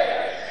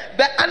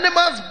 The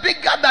animals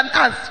bigger than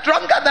us,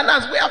 stronger than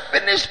us. We have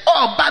finished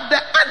all, but the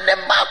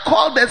animal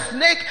called the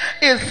snake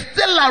is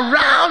still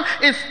around,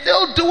 is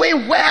still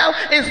doing well,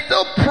 is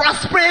still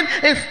prospering,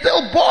 is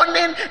still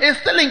borning, is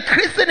still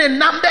increasing in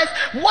numbers.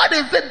 What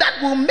is it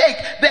that will make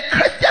the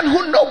Christian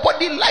who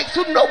nobody likes,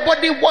 who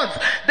nobody wants,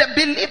 the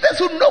believers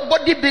who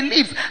nobody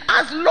believes,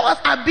 as laws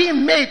are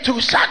being made to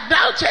shut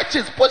down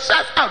churches, push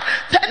us out,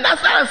 turn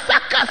us out,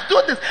 sack us,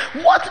 do this?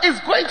 What is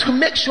going to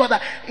make sure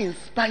that in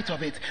spite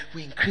of it,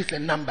 we increase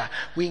in number,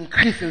 we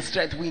increase in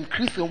strength, we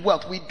increase in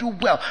wealth, we do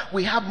well,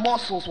 we have more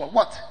souls?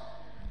 What?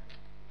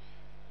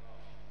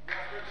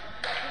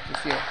 You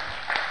see?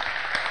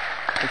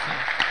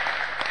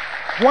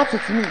 What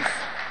it means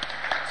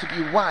to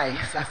be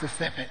wise as a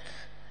serpent.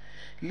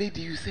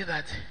 Lady, you say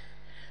that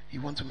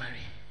you want to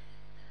marry.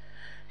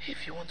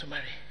 If you want to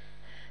marry,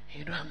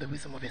 you don't have the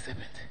wisdom of a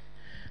serpent,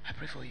 I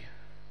pray for you.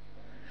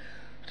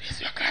 This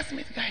is your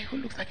classmate guy who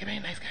looks like a very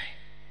nice guy.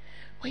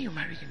 When you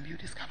marry him, you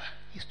discover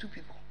he's two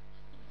people.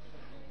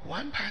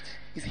 One part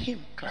is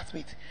him,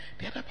 classmate.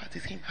 The other part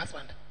is him,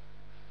 husband.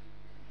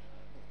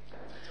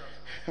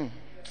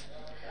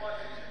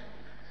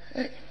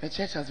 Hey, the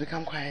church has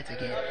become quiet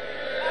again.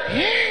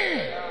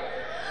 Yeah.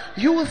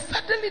 You will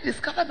suddenly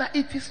discover that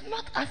it is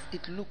not as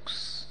it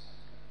looks.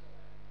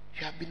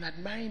 You have been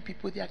admiring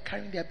people, they are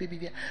carrying their baby,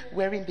 they are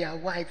wearing their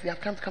whites, they have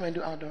come and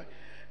do outdoor.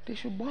 They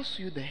should boss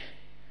you there.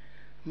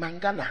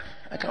 Mangana.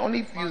 I can only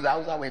use the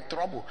outside word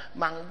trouble.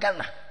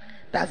 Mangana.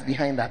 That's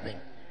behind that thing.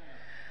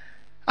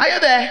 Are you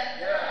there?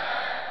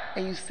 Yeah.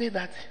 And you say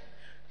that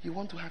you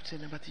want to have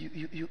children, but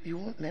you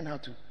won't learn how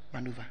to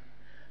maneuver.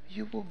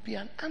 You will be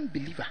an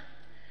unbeliever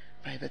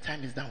by the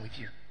time it's done with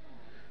you.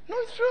 No,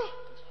 it's true.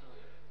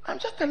 I'm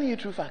just telling you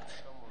true fact.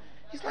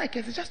 It's not a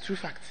case, it's just true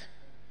fact.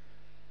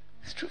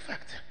 It's true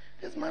fact.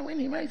 This man, when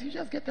he marries, you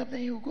just get up,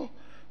 then he will go.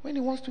 When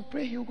he wants to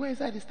pray, he will go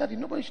inside his study.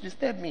 Nobody should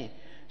disturb me.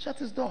 Shut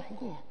his door.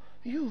 Go.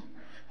 You,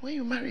 when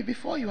you marry,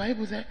 before you are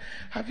able to say,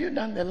 have you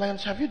done the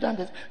lunch? Have you done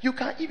this? You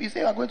can't, if you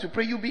say you are going to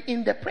pray, you'll be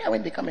in the prayer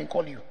when they come and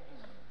call you.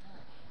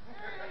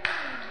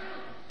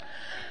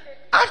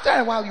 After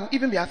a while, you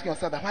even be asking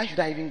yourself that, why should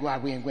I even go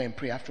away and go and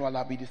pray? After all,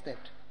 I'll be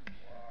disturbed.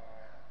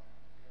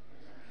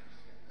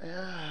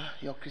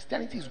 Your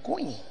Christianity is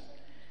going.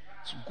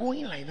 It's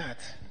going like that.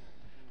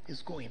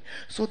 It's going.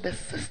 So the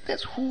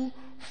sisters who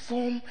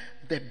form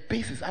the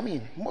basis, I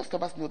mean, most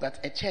of us know that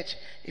a church,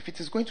 if it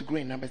is going to grow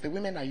in numbers, the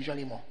women are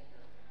usually more.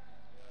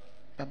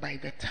 But by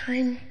the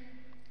time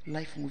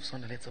life moves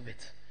on a little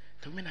bit,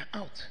 the women are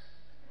out.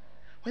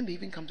 When they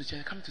even come to church,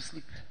 they come to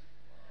sleep.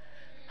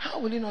 How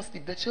will you not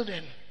sleep? The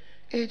children,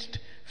 aged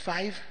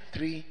 5,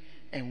 3,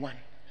 and 1.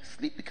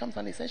 Sleep becomes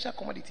an essential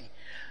commodity.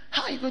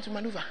 How are you going to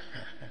maneuver?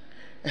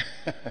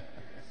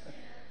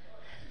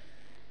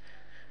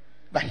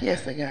 But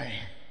here's the guy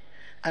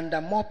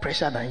under more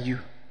pressure than you,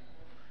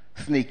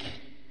 snake.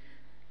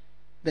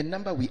 The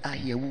number we are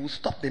here, we will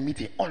stop the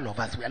meeting. All of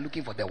us, we are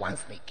looking for the one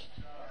snake.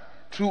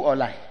 True or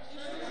lie?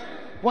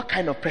 What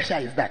kind of pressure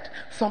is that?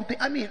 Something,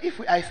 I mean,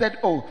 if I said,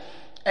 oh,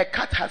 a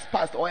cat has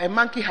passed or a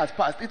monkey has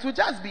passed, it will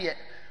just be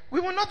we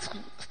will not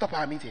stop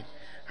our meeting.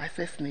 I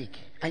said snake.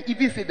 I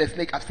even say the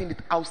snake, I've seen it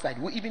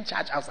outside. We even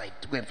charge outside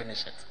to go and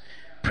finish it.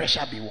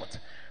 Pressure be what?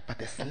 But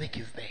the snake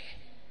is there.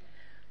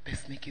 The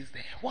snake is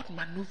there. What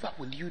maneuver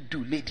will you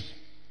do, lady?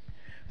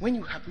 When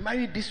you have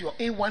married this your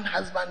A1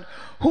 husband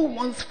who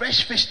wants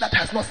fresh fish that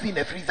has not seen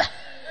a freezer.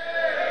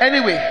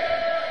 Anyway,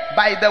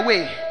 by the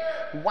way,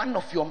 one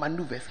of your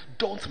maneuvers,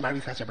 don't marry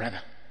such a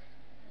brother.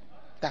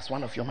 That's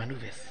one of your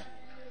maneuvers.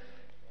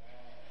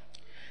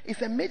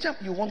 It's a major,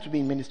 you want to be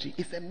in ministry,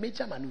 it's a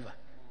major maneuver.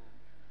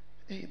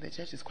 Hey, the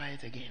church is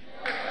quiet again.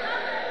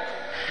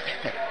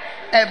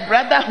 A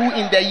brother who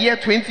in the year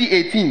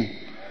 2018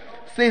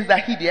 says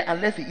that he there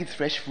unless he eats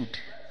fresh food.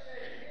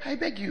 I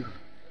beg you.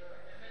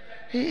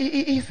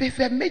 It's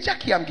a major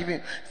key I'm giving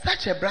you.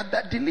 Such a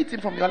brother, delete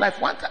him from your life.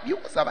 One time, you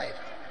won't survive.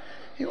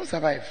 You won't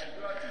survive.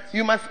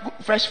 You must go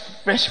fresh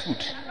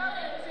food.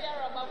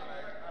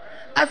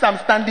 As I'm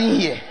standing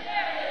here,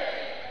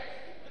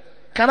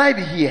 can I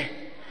be here?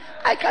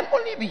 I can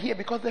only be here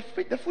because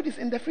the food is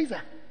in the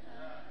freezer.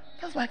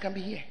 That's why I can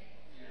be here.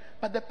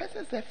 But the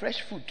person said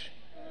fresh food.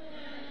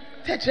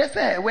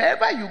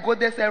 Wherever you go,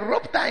 there's a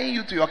rope tying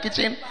you to your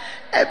kitchen.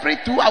 Every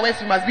 2 hours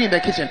you must be in the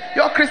kitchen.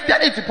 Your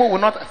Christianity people will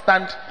not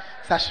stand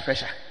such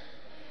pressure.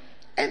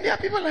 And there are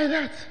people like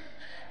that.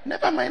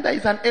 Never mind that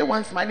he's an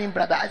A1 smiling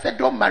brother. I said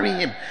don't marry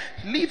him.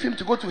 Leave him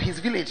to go to his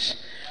village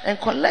and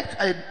collect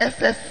an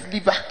SS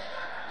liver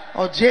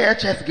or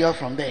JHS girl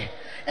from there.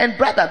 And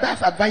brother,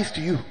 that's advice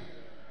to you.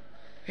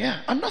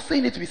 Yeah, I'm not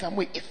saying it to be some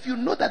way. If you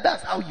know that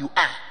that's how you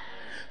are,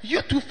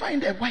 you to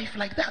find a wife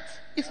like that,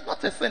 it's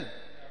not a sin.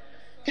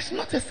 It's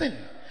not a sin.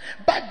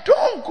 But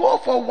don't go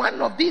for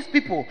one of these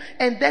people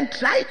and then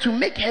try to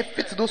make her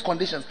fit those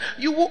conditions.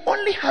 You will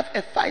only have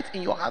a fight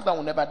in your house that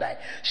will never die.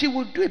 She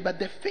will do it, but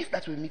the face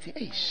that will meet in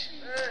age.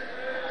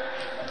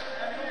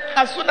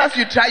 As soon as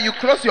you try, you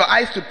close your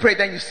eyes to pray,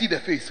 then you see the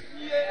face.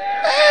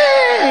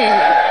 Hey!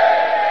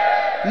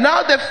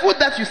 Now the food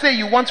that you say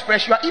you want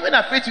fresh, you are even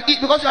afraid to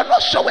eat because you are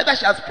not sure whether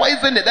she has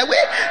poisoned it. The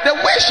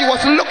way she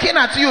was looking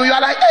at you, you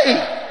are like,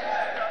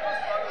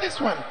 hey, this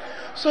one.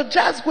 So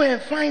just go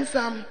and find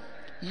some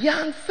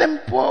young,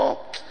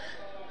 simple,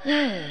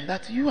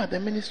 that you are the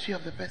ministry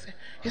of the person.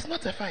 It's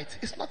not a fight.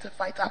 It's not a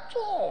fight at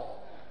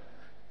all.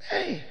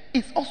 Hey,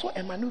 it's also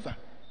a maneuver.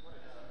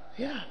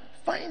 Yeah,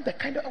 find the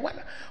kind of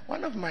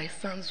one of my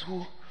sons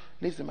who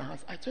lives in my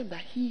house. I told him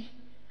that he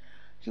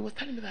was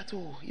telling me that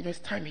it's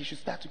time he should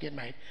start to get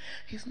married.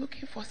 He's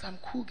looking for some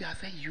cool girl. I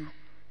said, you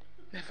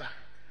never.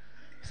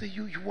 He said,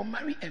 you will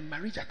marry and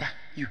marry Jata.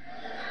 You.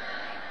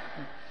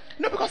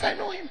 No, because I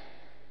know him.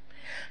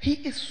 He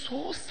is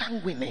so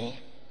sanguine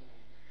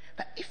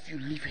that if you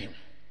leave him,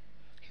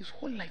 his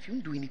whole life you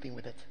won't do anything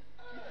with it.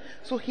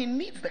 So he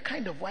needs the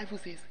kind of wife who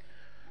says,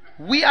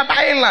 we are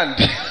buying land.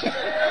 Do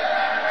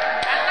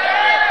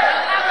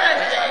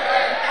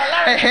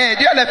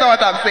you understand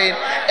what I'm saying?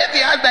 If he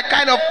has that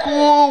kind of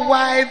cool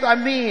wife, I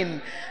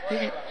mean,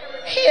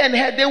 he and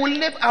her, they will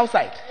live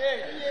outside.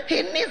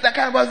 He needs that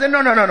kind of wife. Say,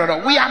 no.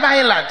 We are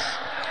buying land.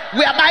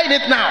 We are buying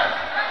it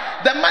now.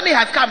 The money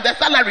has come. The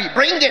salary,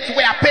 bring it.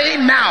 We are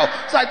paying now.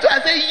 So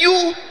I say,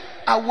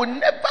 I would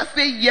never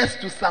say yes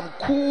to some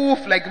cool,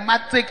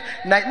 phlegmatic.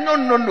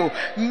 No.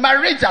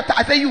 Marriage.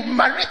 I say, you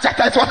marriage.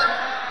 That's what.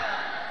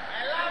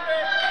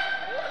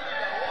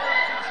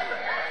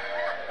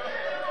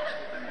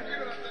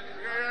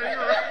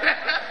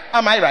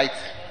 Am I right?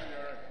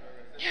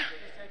 Yeah.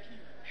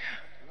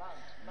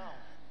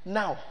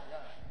 Now.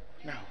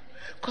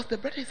 Because the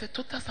brother is a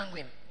total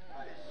sanguine.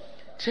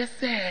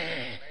 Just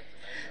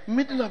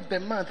middle of the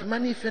month,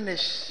 money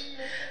finish.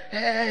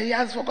 He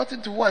has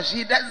forgotten to wash.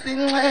 He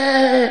doesn't.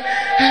 I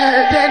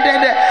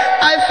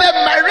said,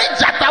 marry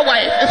Jata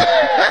wife.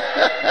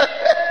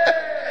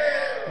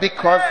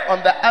 Because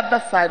on the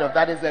other side of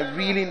that is a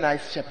really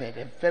nice shepherd,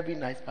 a very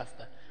nice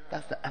pastor.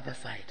 That's the other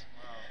side.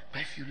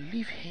 But if you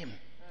leave him,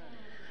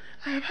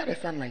 I have had a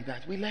son like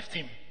that. We left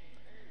him.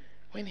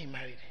 When he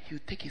married, he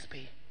would take his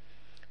pay,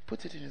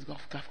 put it in his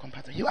glove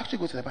compartment. He would actually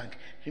go to the bank,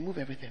 remove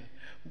everything,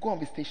 go on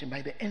the station.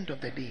 By the end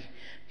of the day,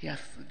 he has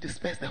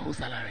dispersed the whole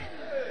salary.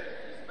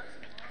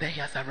 Then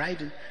he has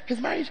arrived. His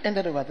marriage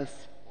ended over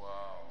this. Wow.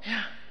 Yeah.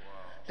 Wow.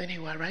 Then he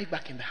will arrive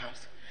back in the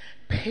house,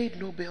 paid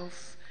no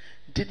bills,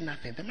 did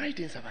nothing. The marriage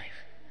didn't survive.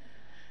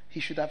 He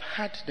should have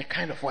had the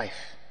kind of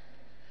wife.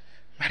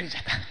 Marriage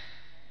Jata.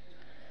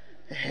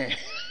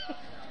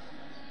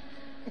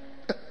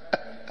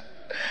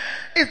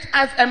 It's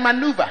as a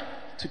maneuver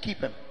to keep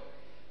him.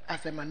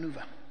 As a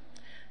maneuver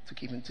to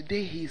keep him.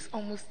 Today he is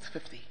almost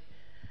 50.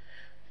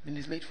 In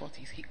his late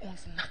 40s, he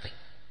owns nothing.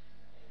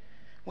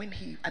 When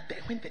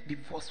the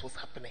divorce was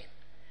happening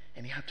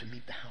and he had to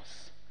leave the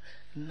house,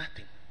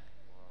 nothing.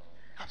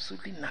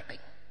 Absolutely nothing.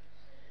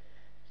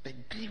 The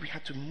day we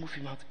had to move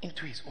him out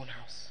into his own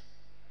house,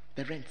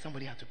 the rent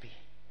somebody had to pay.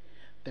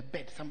 The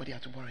bed somebody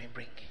had to borrow and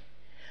bring.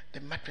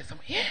 The mattress,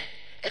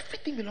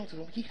 everything belonged to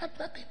him. He had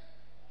nothing.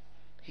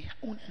 He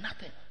owned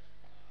nothing.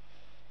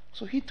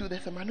 So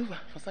there's a maneuver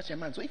for such a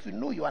man. So if you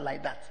know you are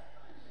like that,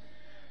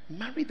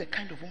 marry the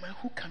kind of woman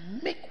who can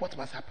make what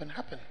must happen.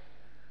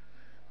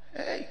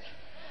 Hey.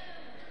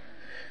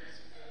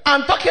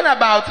 I'm talking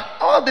about,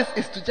 all this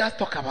is to just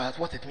talk about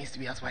what it means to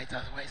be as wise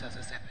as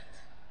a serpent.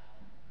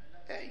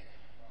 Hey.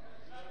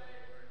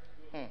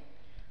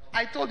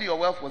 I told you your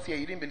wealth was here.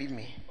 You didn't believe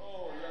me.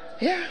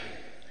 Yeah.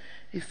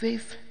 It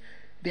says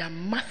they are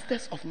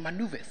masters of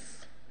maneuvers.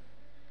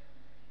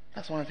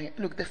 That's one thing.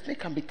 Look, the snake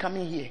can be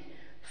coming here,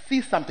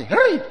 see something,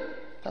 hurry,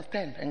 that's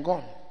 10 and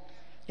gone.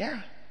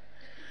 Yeah.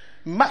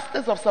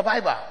 Masters of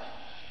survival,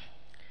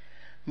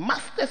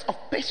 masters of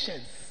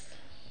patience.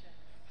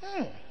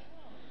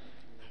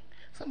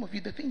 Some of you,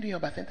 the thing doing your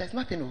bacenta is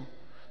nothing.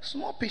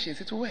 Small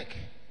patience, it will work.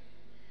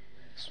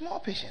 Small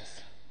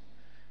patience,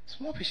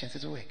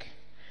 it will work.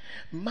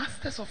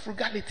 Masters of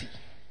frugality.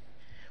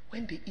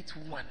 When they eat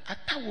one,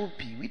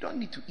 we don't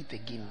need to eat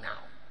again now.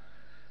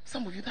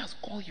 Some of you, that's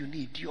all you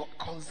need. Your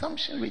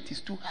consumption rate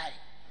is too high.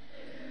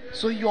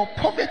 So your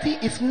poverty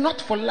is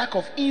not for lack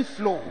of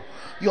inflow.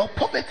 Your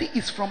poverty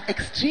is from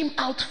extreme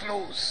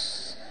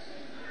outflows.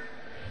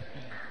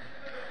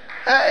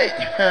 Hey.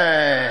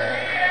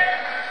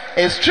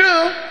 It's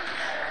true.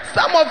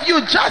 Some of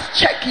you, just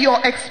check your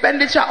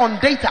expenditure on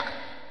data.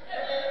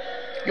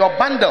 Your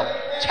bundle.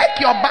 Check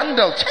your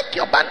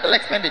bundle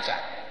expenditure.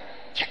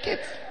 Check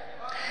it.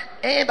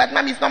 But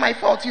mommy, it's not my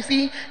fault. You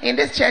see, in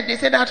this church, they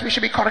say that we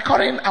should be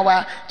recording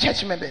our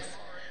church members.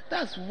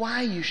 That's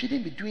why you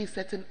shouldn't be doing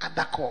certain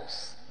other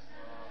calls.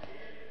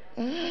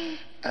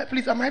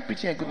 Please, am I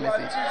preaching a good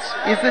message?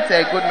 Is it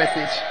a good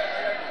message?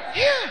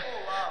 Yeah.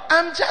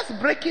 I'm just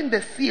breaking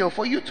the seal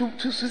for you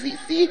to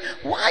see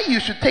why you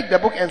should take the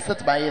book and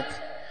sit by it.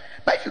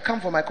 But if you come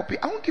for my copy,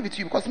 I won't give it to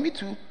you because me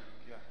too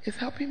is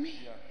helping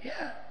me.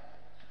 Yeah.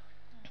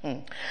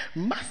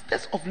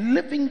 Masters of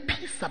living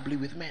peaceably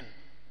with men.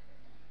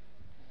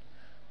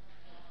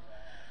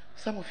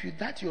 Some of you,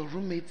 that your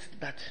roommates,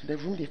 that the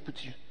room they've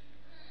put you,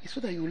 It's so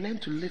that you learn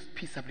to live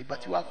peaceably,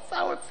 but you are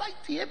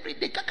fighting every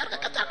day.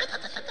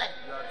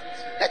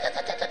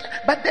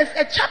 But there's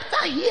a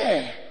chapter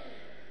here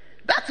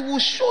that will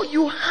show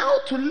you how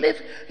to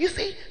live. You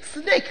see,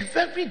 snake,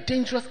 very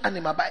dangerous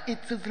animal, but it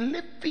is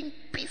living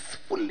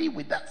peacefully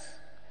with us.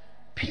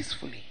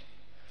 Peacefully.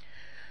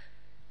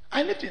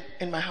 I lived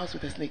in my house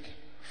with a snake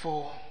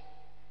for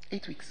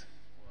 8 weeks.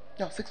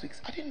 No, 6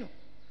 weeks. I didn't know.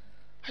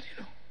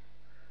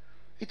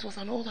 It was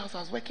an old house. I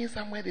was working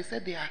somewhere. They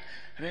said they are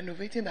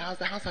renovating the house.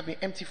 The house had been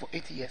empty for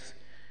 8 years.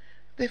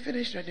 They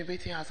finished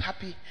renovating. I was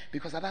happy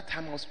because at that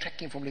time I was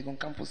trekking from Legon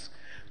campus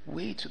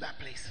way to that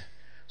place.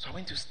 So I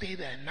went to stay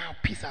there, and now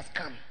peace has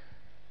come.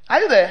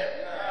 Are you there?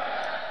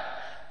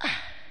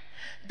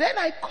 Then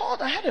I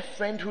called. I had a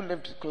friend who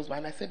lived close by,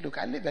 and I said, look,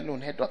 I live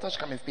alone. Her daughter should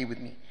come and stay with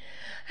me.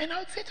 And I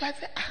would say to her,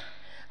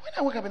 when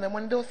I woke up in the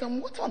morning, there was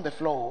some water on the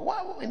floor.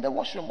 In the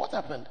washroom, what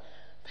happened?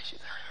 Then she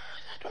said,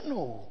 I don't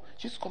know.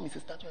 She used to call me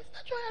Sister Joy.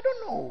 Sister Joy, I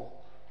don't know.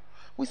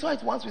 We saw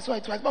it once, we saw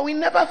it twice, but we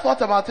never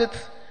thought about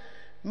it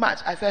much.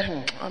 I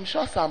said, I'm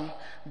sure some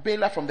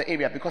bailer from the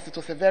area, because it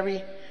was a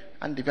very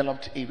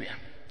undeveloped area.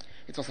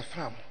 It was a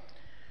farm.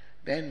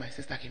 Then my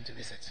sister came to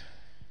visit.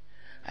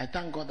 I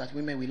thank God that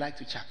women, we like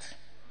to chat.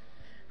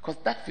 Because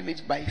that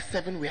village by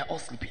 7, we are all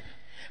sleeping.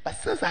 But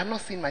since I have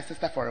not seen my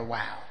sister for a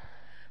while,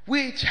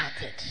 we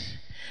chatted.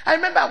 I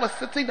remember I was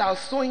sitting there, I was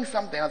sewing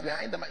something, I was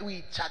behind them.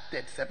 We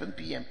chatted 7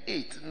 p.m.,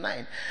 8,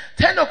 9,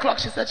 10 o'clock.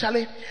 She said,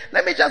 Charlie,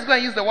 let me just go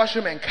and use the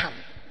washroom and come.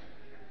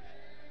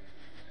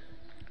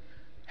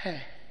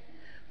 Hey,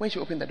 when she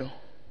opened the door,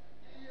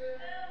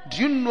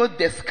 do you know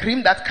the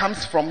scream that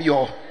comes from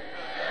your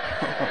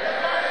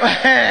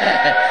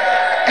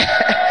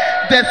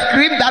the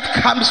scream that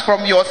comes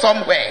from your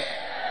somewhere?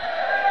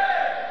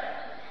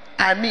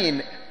 I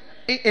mean,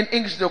 in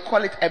English they'll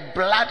call it a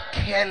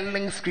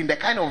blood-curdling scream, the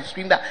kind of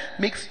scream that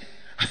makes,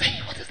 I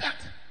say, what is that?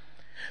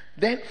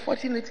 Then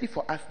fortunately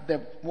for us, the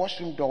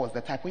washroom door was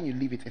the type when you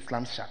leave it, it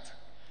slams shut.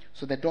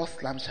 So the door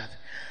slammed shut.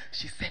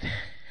 She said,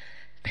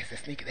 there's a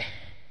snake there.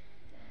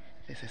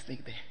 There's a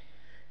snake there.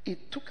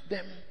 It took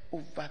them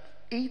over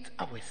 8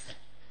 hours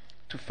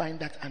to find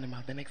that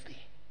animal the next day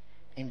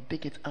and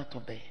dig it out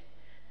of the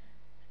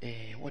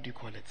what do you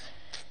call it?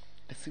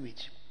 The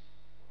sewage.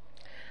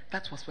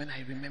 That was when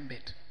I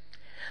remembered.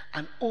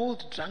 An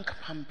old drunk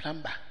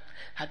plumber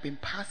had been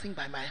passing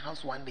by my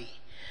house one day,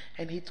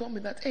 and he told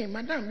me that, hey,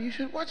 madam, you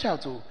should watch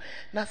out. Oh,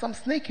 now some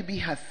snake bee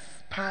has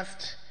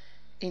passed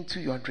into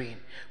your drain.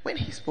 When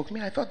he spoke to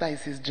me, I thought that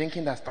is his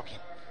drinking that's talking.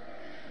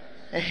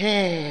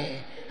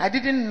 I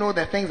didn't know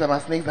the things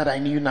about snakes that I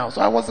knew now,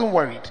 so I wasn't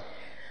worried.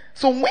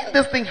 So when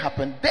this thing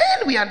happened,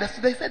 then we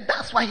understood. They said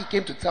that's why he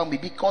came to tell me,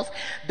 because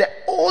the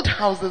old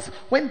houses,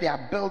 when they are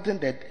building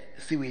the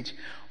sewage,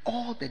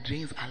 all the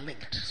drains are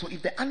linked. So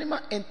if the animal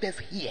enters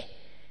here,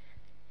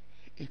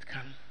 it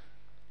can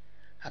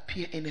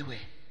appear anywhere.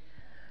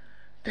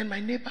 Then my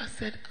neighbor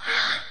said,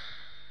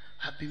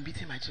 I've been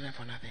beating my children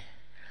for nothing.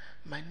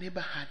 My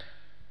neighbor had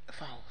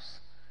fowls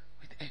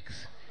with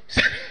eggs.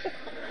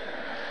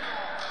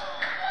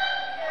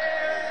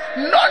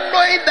 Not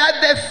knowing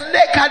that the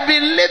snake had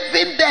been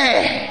living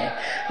there,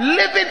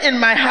 living in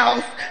my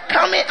house,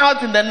 coming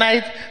out in the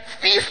night,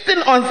 feasting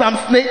on some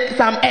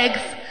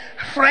eggs,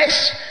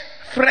 fresh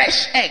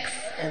eggs,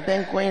 and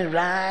then going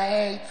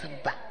right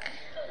back,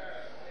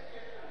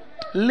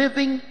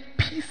 living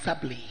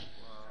peaceably.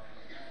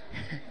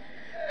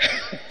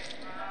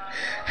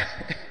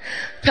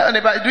 Tell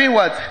anybody, doing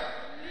what?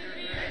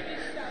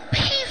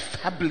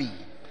 Peaceably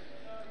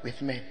with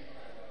men.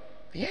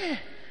 Yeah.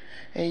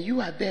 And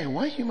you are there,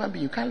 one human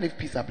being, you can't live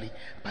peaceably.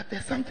 But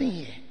there's something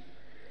here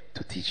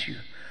to teach you.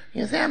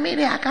 You say,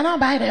 Amelia, I cannot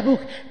buy the book.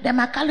 The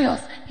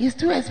Macalios is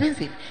too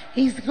expensive.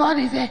 God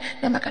is the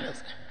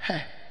Macalios.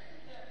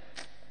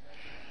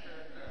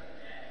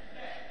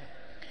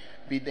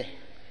 Be there.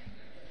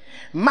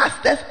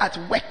 Masters at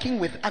working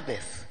with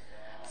others.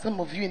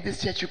 Some of you in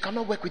this church, you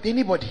cannot work with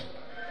anybody.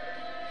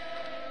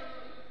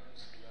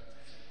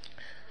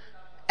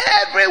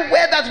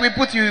 Everywhere that we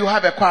put you, you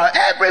have a quarrel.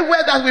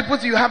 Everywhere that we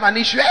put you, you have an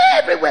issue.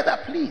 Everywhere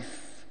that, please,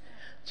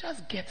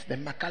 just get the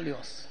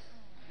Macalios.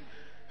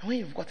 And when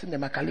you've gotten the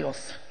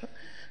Macalios,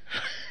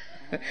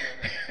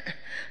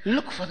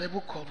 look for the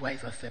book called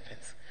Wise as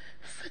Serpents.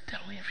 Sit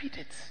down and read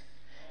it.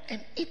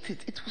 And eat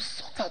it. It will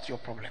sort out your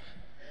problem.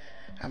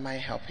 Am I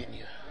helping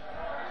you?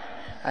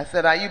 I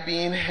said, are you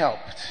being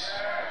helped?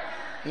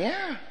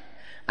 Yeah.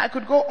 I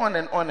could go on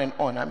and on and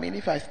on. I mean,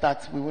 if I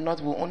start, we'll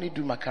only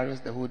do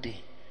Macarios the whole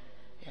day.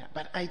 Yeah,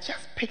 but I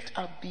just picked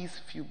up these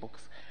few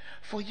books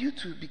for you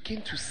to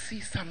begin to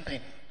see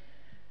something.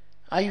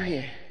 Are you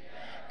here?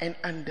 And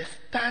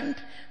understand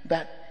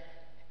that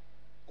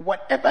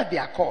whatever they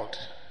are called,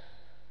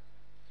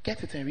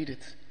 get it and read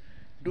it.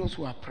 Those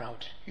who are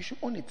proud, you should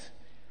own it.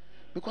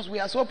 Because we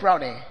are so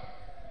proud, eh?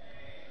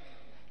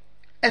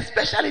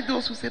 Especially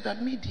those who say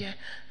that media,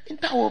 we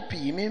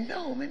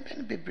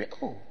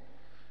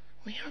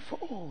have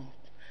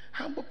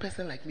humble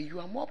person like me, you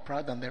are more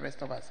proud than the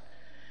rest of us.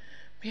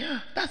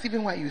 Yeah, that's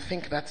even why you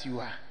think that you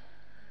are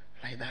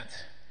like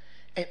that.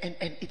 And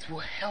it will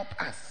help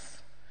us.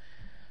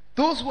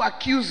 Those who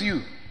accuse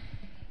you.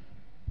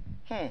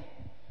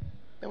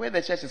 The way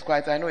the church is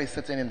quiet, I know he's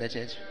sitting in the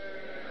church.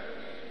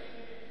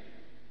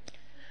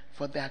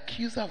 For the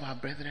accuser of our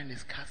brethren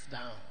is cast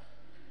down.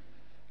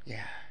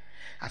 Yeah.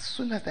 As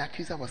soon as the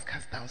accuser was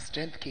cast down,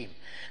 strength came.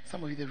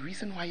 Some of you, the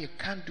reason why you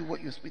can't do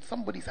what you're supposed to,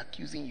 somebody's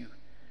accusing you.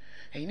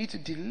 And you need to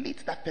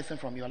delete that person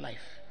from your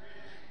life.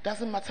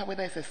 Doesn't matter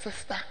whether it's a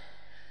sister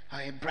or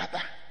a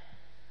brother.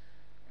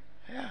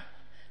 Yeah.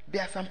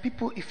 There are some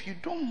people, if you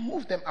don't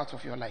move them out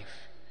of your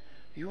life,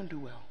 you won't do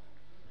well.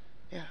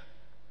 Yeah.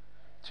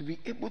 To be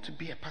able to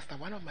be a pastor,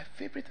 one of my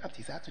favorite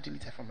aunties, I had to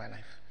delete her from my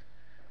life.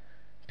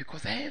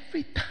 Because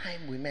every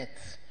time we met,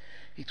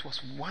 it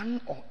was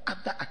one or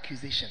other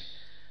accusation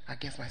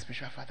against my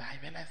spiritual father. I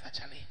realized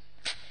actually,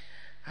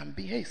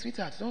 hey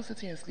sweetheart, don't sit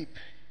here and sleep.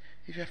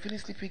 If you're feeling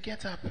sleepy,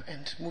 get up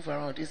and move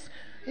around.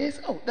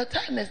 The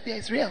tiredness there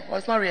is real, or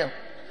it's not real?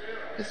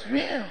 It's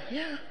real,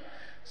 yeah.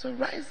 So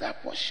rise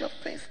up, wash your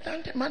face,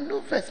 stand,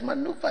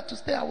 maneuver to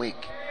stay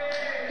awake.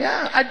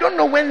 Yeah, I don't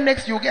know when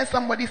next you get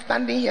somebody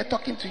standing here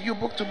talking to you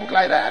book to book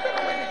like that.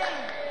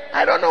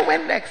 I don't know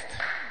when next.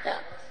 Yeah.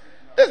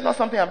 This is not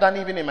something I've done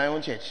even in my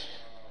own church.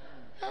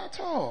 Not at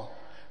all.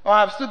 Or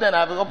I've stood there and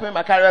I've opened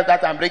my career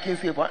that I'm breaking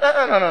sleep. No,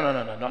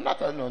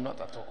 not at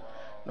all.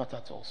 Not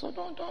at all. So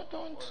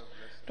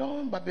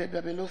don't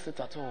babylose it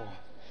at all.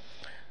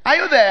 Are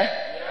you there?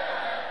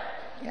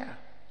 Yeah.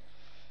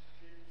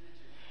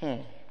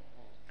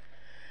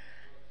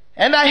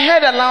 And I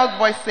heard a loud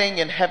voice saying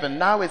in heaven,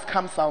 now is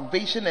come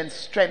salvation and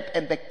strength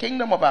and the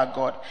kingdom of our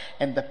God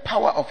and the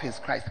power of his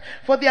Christ.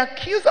 For the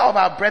accuser of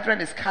our brethren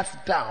is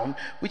cast down,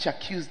 which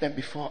accused them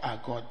before our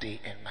God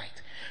day and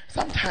night.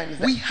 Sometimes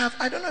we have,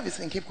 I don't know if it's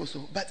in Cape Coast,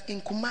 but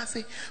in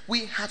Kumasi,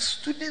 we have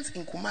students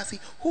in Kumasi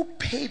who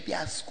pay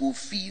their school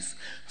fees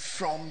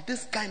from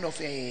this kind of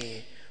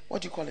a,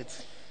 what do you call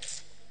it?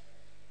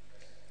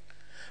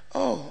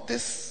 Oh,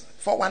 this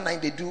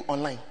 419 they do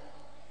online.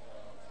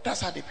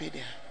 That's how they pay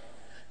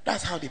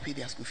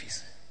their school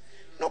fees.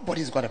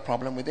 Nobody's got a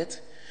problem with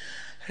it.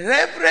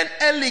 Reverend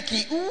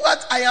Eliki,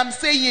 what I am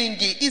saying,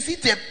 is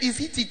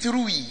it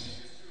true?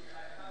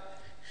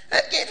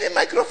 Give him a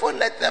microphone,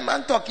 let the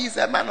man talk. He's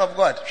a man of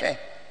God.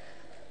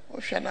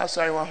 Now,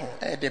 sorry,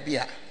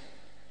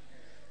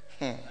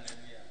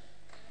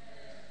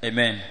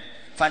 Amen.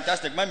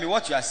 Fantastic. Mommy,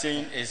 what you are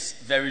saying is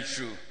very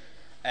true.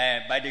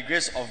 By the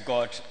grace of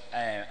God,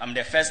 I'm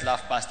the First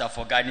Love pastor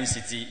for Garden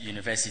City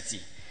University.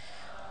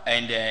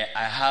 And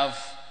I have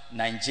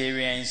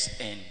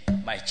Nigerians in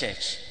my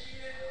church.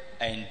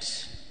 And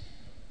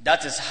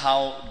that is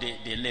how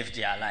they live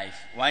their life.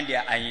 One day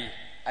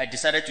I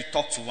decided to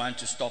talk to one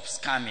to stop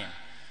scamming.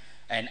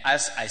 And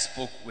as I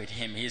spoke with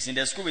him, he's in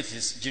the school with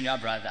his junior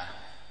brother.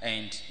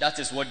 And that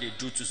is what they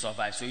do to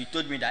survive. So he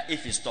told me that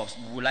if he stops,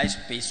 will I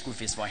pay school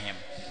fees for him?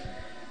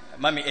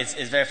 Mommy,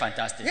 it's very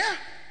fantastic. Yeah.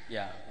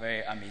 Yeah,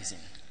 very amazing.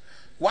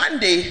 One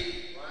day,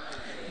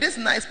 this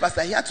nice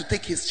pastor, he had to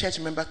take his church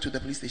member to the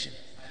police station.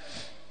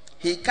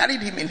 He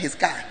carried him in his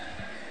car.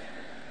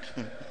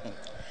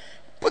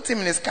 Put him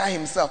in his car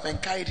himself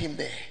and carried him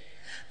there.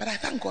 But I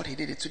thank God he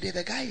did it. Today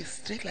the guy is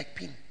straight like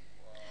pin.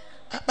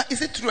 But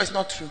is it true or it's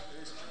not true?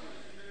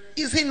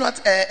 Is he not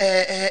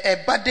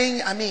a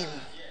budding? I mean,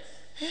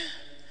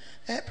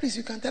 yeah. Please,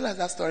 you can tell us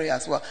that story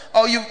as well.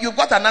 Oh, you've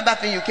got another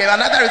thing you came.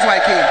 Another reason why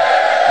I came.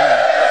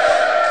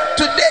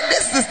 Today,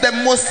 this is the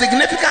most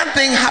significant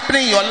thing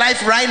happening in your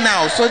life right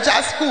now. So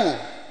just cool.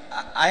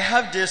 I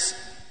have this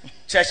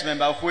church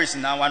member who is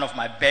now one of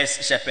my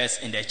best shepherds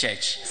in the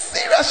church.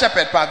 Serious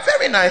shepherd, Pat.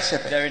 Very nice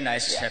shepherd. Very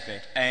nice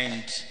shepherd.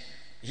 And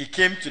he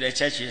came to the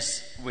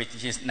churches with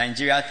his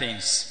Nigeria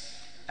things.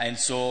 And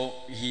so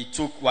he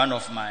took one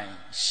of my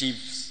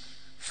sheep's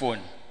phone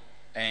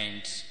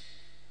and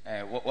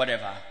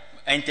whatever,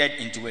 entered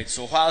into it.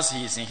 So whilst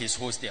he is in his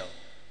hostel,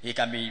 he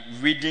can be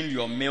reading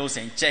your mails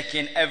and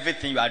checking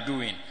everything you are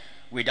doing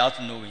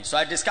without knowing. So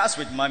I discussed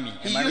with mommy.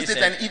 He used it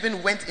and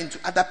even went into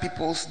other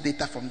people's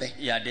data from there.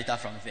 Yeah, data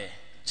from there,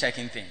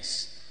 checking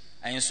things.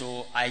 And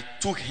so I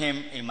took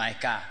him in my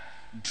car,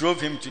 drove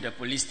him to the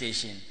police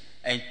station,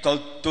 and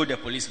told the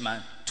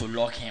policeman to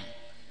lock him.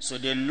 So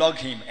they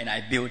locked him and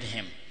I billed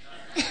him.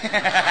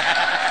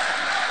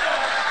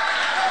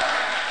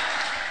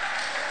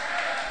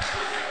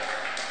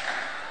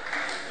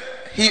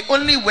 He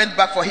only went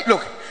back for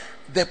look,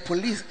 the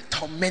police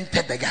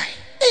tormented the guy.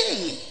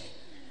 Hey!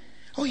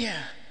 Oh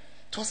yeah,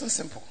 it wasn't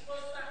simple.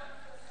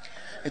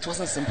 It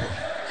wasn't simple.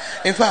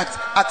 In fact,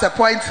 at a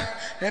point,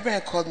 the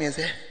Reverend called me and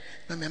said,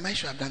 "Mama, am I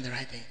sure I've done the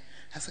right thing?"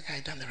 I said, "Okay,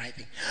 I've done the right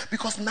thing."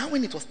 Because now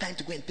when it was time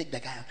to go and take the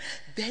guy out,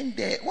 then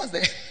there was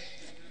the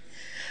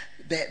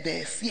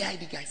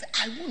CID guy said,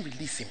 "I won't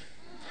release him.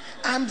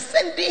 I'm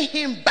sending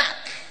him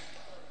back."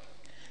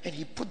 And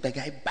he put the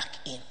guy back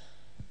in.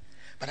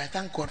 But I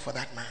thank God for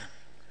that man.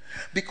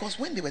 Because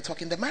when they were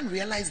talking, the man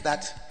realized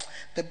that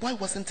the boy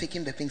wasn't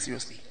taking the thing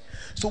seriously.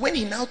 So when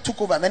he now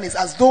took over, then it's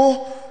as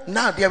though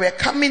now they were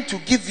coming to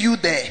give you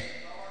the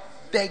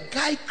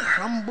guy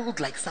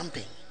crumbled like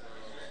something.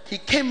 he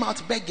came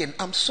out begging,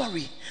 I'm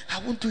sorry, I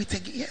won't do it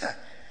again.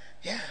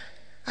 Yeah.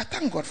 I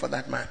thank God for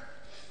that man.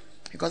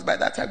 Because by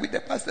that time, with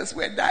the pastors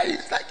were dying,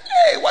 it's like,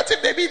 hey, what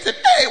if they beat him?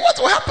 Hey, what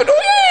will happen?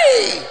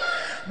 Hey!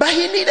 But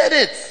he needed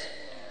it.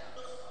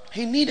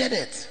 He needed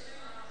it.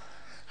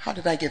 How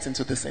did I get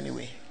into this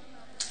anyway?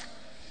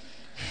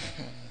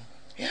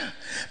 Yeah.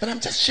 But I'm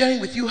just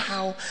sharing with you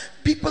how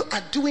people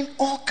are doing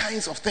all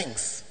kinds of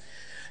things.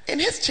 In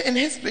his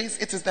place,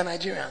 it is the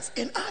Nigerians.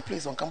 In our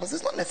place on campus,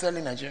 it's not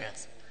necessarily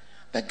Nigerians.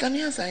 The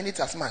Ghanaians are in it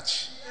as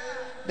much.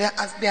 They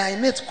are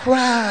in it.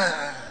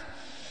 Cry.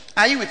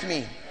 Are you with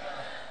me?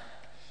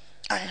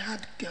 I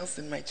had girls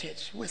in my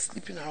church who were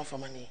sleeping around for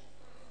money.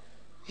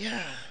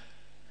 Yeah.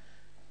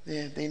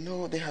 They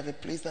know they have a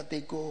place that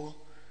they go.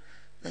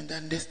 And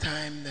then this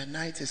time, the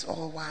night is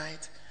all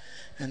white.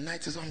 The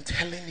night is, I'm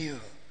telling you.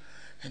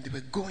 And they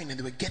were going and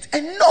they were getting,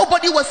 and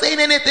nobody was saying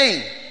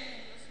anything.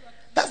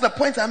 That's the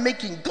point I'm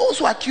making. Those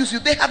who accuse you,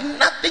 they have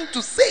nothing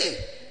to say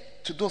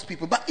to those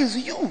people. But it's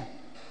you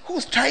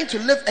who's trying to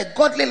live a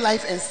godly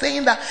life and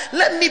saying that,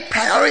 let me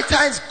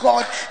prioritize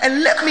God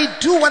and let me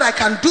do what I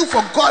can do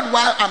for God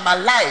while I'm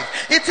alive.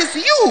 It is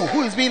you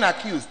who is being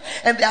accused.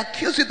 And they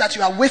accuse you that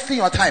you are wasting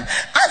your time.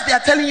 As they are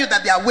telling you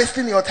that they are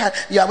wasting your time,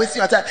 you are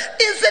wasting your time.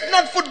 Is it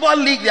not football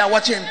league they are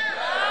watching?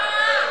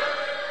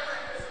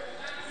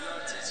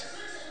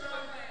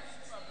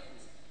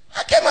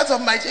 I came out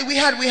of my, we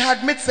had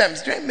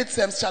midterms. During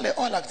midterms, Charlie,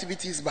 all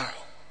activities bow.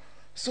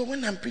 So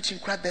when I'm preaching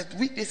crowd, that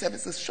weekday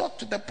service is short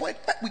to the point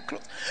that we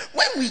close.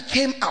 When we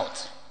came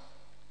out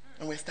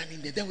and we're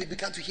standing there, then we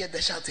began to hear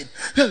the shouting.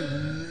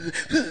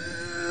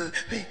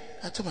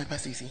 I told my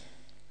pastor, I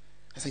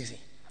said,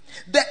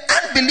 the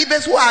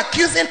unbelievers who are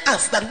accusing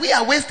us that we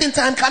are wasting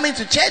time coming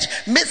to church,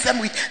 midterm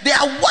week, they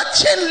are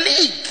watching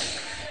league,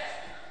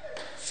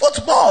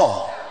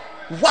 football.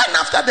 One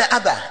after the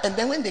other. And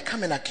then when they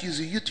come and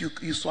accuse you,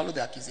 you swallow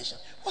the accusation.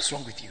 What's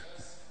wrong with you?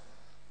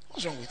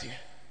 What's wrong with you?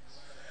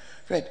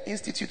 Fred,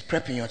 institute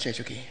prep in your church,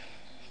 okay?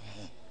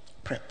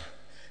 Prep.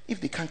 If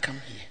they can't come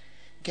here,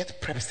 get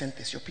prep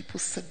centers. Your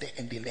people sit there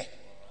and they learn.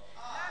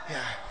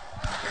 Yeah.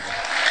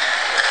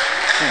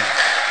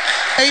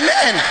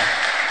 Amen.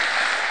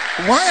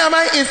 Why am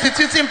I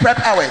instituting prep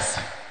hours?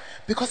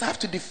 Because I have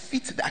to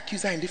defeat the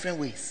accuser in different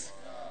ways.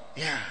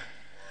 Yeah.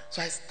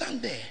 So I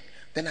stand there.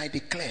 Then I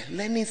declare,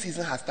 learning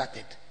season has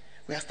started.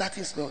 We are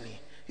starting slowly.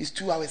 It's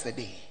 2 hours a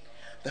day.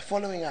 The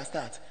following I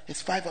start,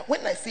 it's 5 hours.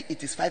 When I say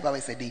it is 5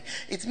 hours a day,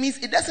 it means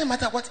it doesn't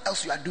matter what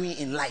else you are doing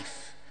in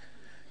life.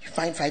 You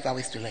find 5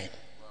 hours to learn.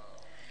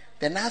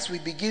 Then as we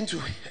begin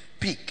to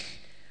peak,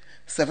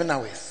 7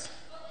 hours.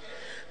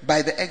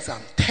 By the exam,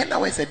 10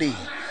 hours a day.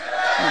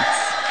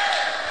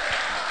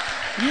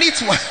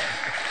 Neat one.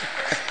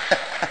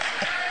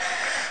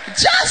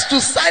 Just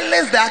to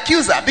silence the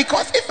accuser.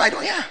 Because if I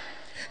don't,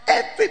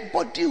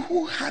 everybody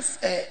who has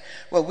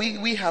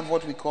we have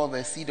what we call the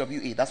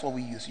CWA. That's what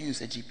we use. You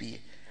use a GPA.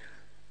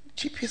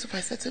 GPA, so if I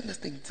said this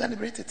thing,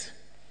 celebrate it.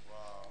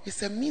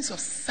 It's a means of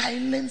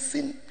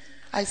silencing.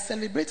 I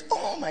celebrate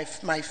all my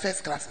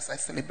first classes. I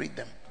celebrate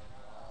them.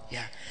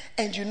 Yeah.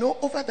 And you know,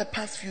 over the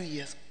past few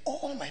years,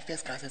 all my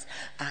first classes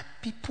are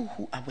people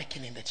who are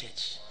working in the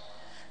church.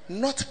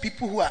 Not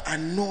people who are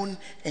unknown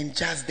and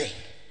just there.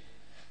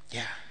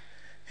 Yeah.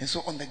 And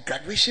so on the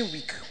graduation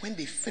week, when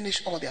they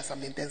finish all their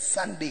something, then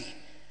Sunday,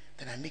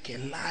 then I make a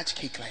large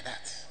cake like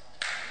that.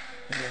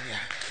 And then,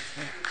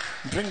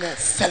 bring them,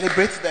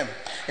 celebrate them.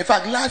 In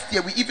fact, last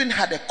year we even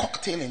had a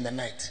cocktail in the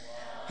night.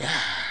 Yeah.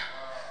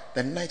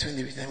 The night when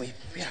they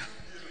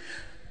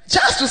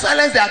just to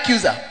silence the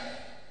accuser.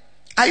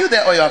 Are you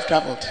there or you have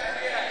traveled?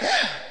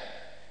 Yeah.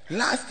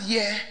 Last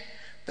year,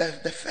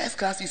 the first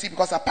class, you see,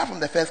 because apart from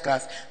the first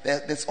class,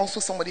 there's also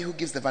somebody who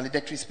gives the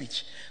valedictory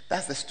speech.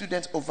 That's the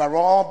student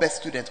overall, best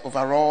student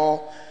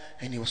overall,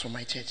 and he was from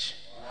my church.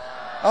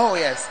 Oh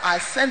yes, I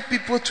sent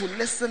people to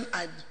listen.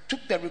 I took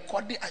the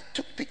recording, I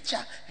took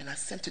picture, and I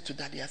sent it to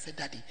Daddy. I said,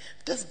 Daddy,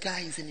 this guy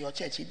is in your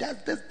church. He does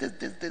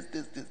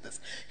this.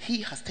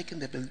 He has taken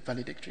the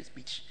valedictory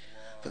speech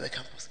for the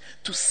campus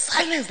to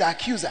silence the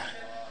accuser.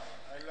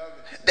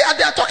 They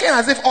are talking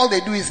as if all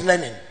they do is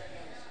learning.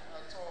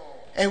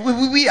 And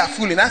we are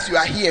fooling. As you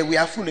are here, we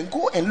are fooling.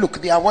 Go and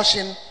look. They are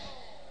washing.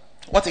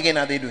 What again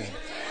are they doing?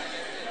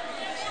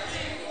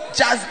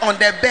 Just on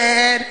the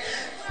bed,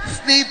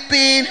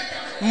 sleeping,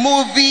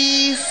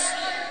 movies,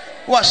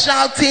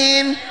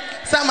 shouting.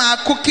 Some are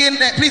cooking.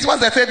 Please,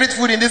 what's the favorite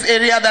food in this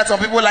area that some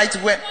people like to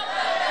wear?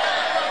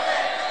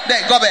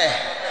 There, gobe.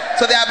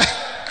 So they are.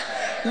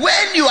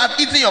 When you have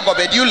eaten your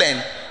gobe, do you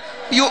learn?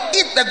 You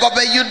eat the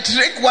gobe, you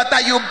drink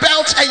water, you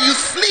belch, and you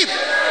sleep.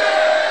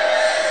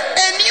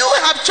 And you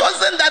have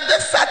chosen that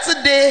this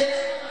Saturday,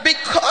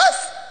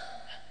 because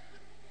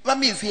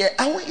Mommy is here,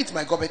 I won't eat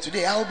my gobe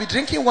today. I will be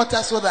drinking water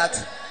so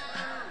that.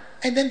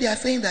 And then they are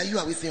saying that you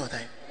are wasting your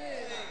time.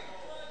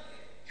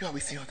 You are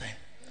wasting your time.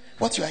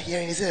 What you are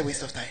hearing is a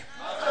waste of time.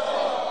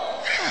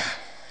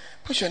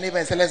 Push your neighbor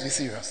and say, let's be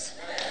serious.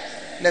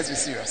 Let's be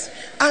serious.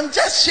 I'm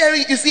just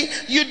sharing. You see,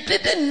 you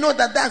didn't know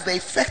that that's the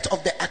effect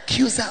of the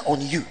accuser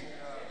on you.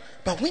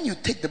 But when you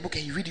take the book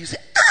and you read, you say,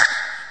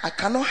 I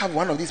cannot have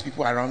one of these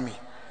people around me.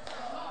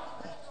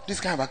 This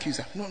kind of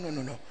accuser. No.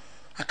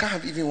 I can't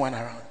have even one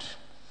around.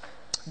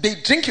 They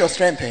drink your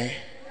strength, eh?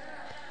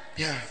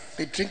 Yeah,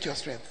 they drink your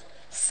strength.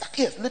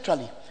 Yes,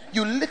 literally.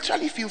 You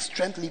literally feel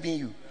strength leaving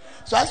you.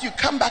 So as you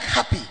come back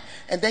happy,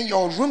 and then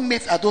your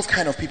roommates are those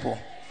kind of people,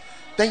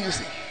 then you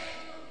see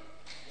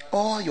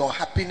all your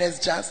happiness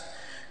just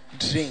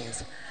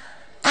drains.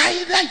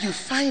 Either you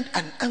find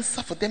an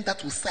answer for them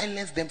that will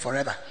silence them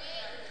forever,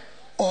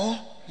 or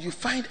you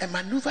find a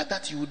maneuver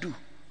that you will do.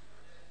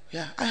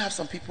 Yeah, I have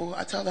some people,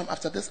 I tell them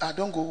after this,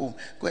 don't go home,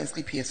 go and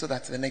sleep here so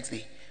that the next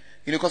day.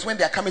 Because when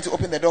they are coming to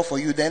open the door for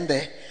you, then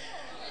the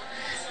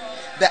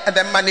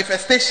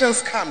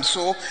manifestations come.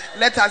 So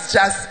let us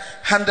just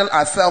handle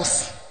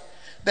ourselves.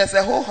 There's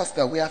a whole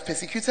hostel. We have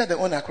persecuted the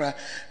owner.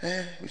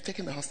 We've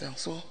taken the hostel.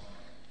 So,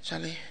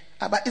 Charlie,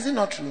 but is it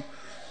not true?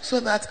 So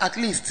that at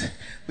least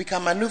we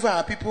can maneuver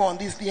our people on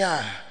this.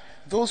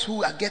 Those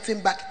who are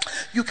getting back,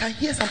 you can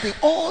hear something.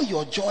 All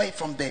your joy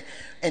from there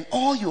and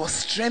all your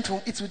strength,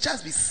 it will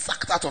just be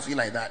sucked out of you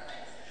like that.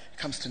 It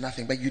comes to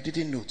nothing. But you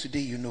didn't know. Today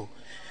you know.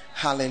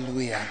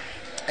 Hallelujah.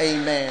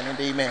 Amen and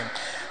amen.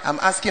 I'm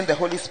asking the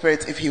Holy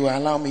Spirit if He will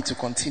allow me to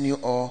continue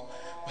or.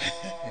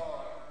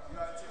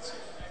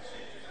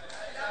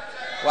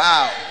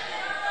 Wow.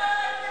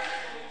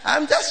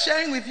 I'm just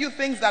sharing with you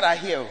things that are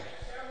here.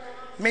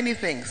 Many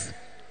things.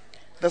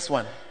 This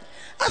one.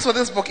 As for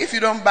this book, if you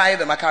don't buy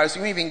the Macaros,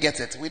 you won't even get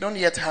it. We don't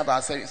yet have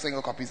our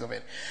single copies of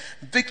it.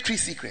 Victory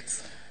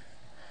Secrets.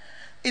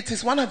 It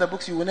is one of the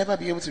books you will never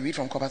be able to read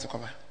from cover to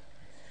cover.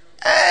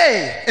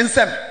 Hey!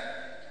 Insem.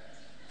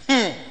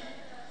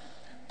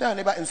 Tell your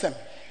neighbor Insem.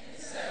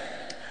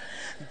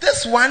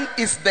 This one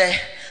is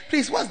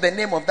please, what's the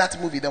name of that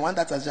movie? The one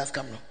that has just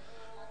come now.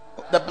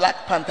 The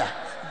Black Panther.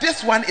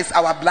 This one is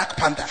our Black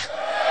Panther.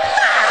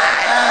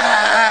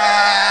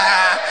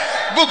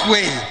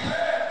 Bookway.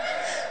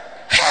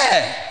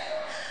 Hey.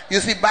 You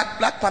see,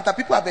 Black Panther,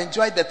 people have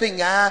enjoyed the thing.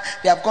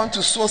 They have gone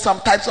to sew some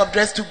types of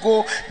dress to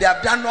go. They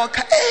have done all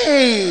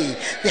hey,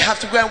 they have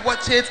to go and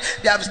watch it.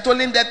 They have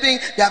stolen the thing.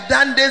 They have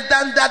done this,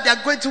 done that. They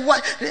are going to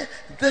watch.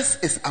 This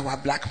is our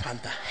Black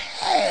Panther.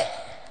 Hey.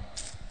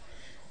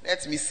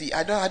 Let me see.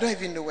 I don't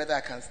even know whether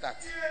I can start.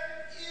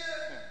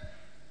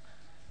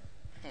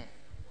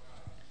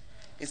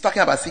 It's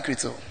talking about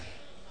secrets. So.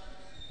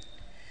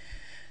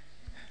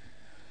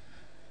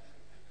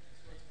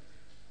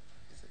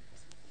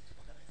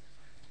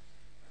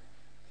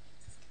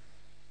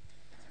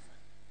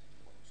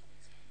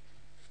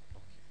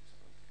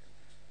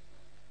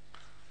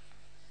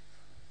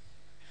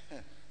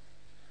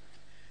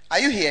 Are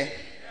you here?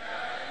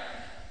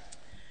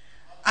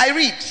 I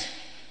read.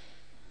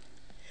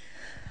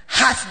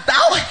 Hast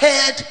thou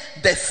heard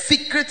the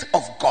secret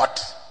of God?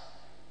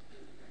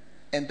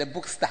 And the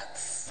book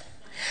starts.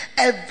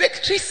 A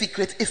victory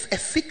secret is a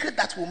secret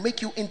that will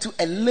make you into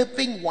a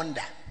living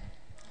wonder.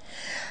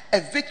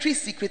 A victory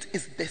secret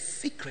is the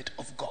secret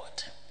of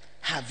God.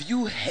 Have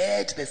you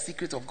heard the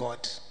secret of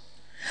God?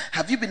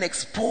 Have you been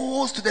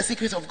exposed to the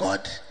secret of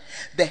God?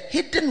 The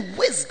hidden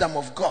wisdom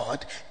of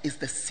God is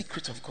the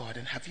secret of God.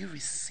 And have you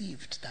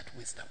received that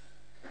wisdom?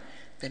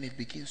 Then it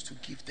begins to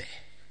give there.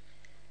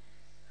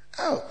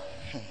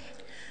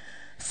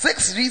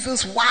 6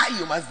 reasons why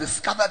you must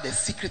discover the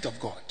secret of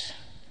God.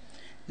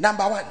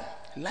 Number 1,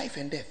 life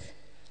and death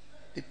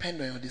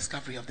depend on your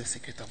discovery of the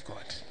secret of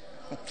God.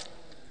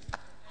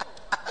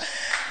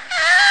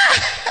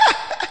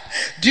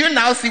 Do you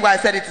now see why I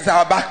said it is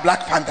our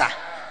Black Panther?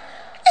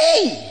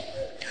 Hey,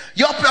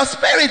 your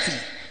prosperity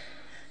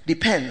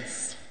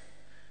depends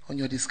on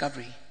your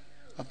discovery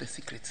of the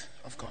secret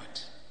of God.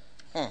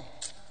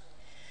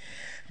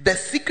 The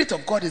secret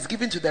of God is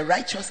given to the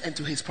righteous and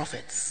to his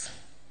prophets.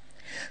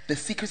 The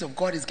secret of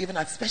God is given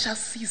at special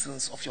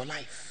seasons of your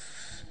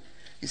life.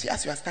 You see,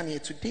 as you are standing here,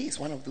 today is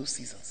one of those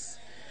seasons.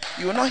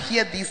 You will not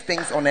hear these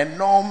things on a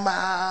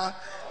normal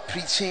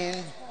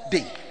preaching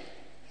day.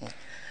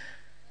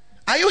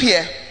 Are you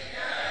here?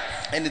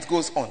 And it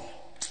goes on.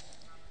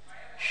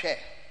 Share.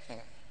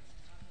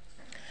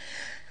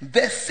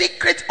 The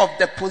secret of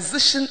the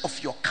position of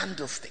your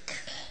candlestick.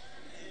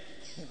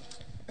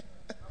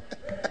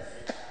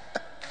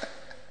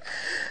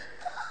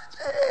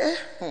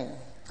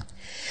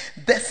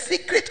 The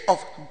secret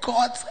of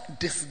God's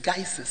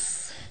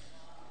disguises.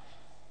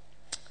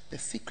 The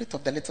secret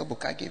of the little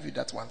book. I gave you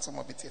that one, some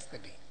of it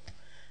yesterday.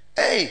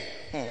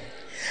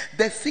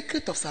 The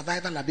secret of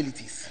survival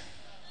abilities.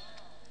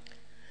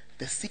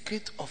 The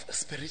secret of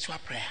spiritual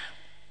prayer.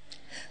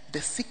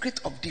 The secret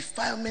of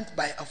defilement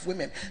of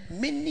women.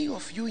 Many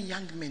of you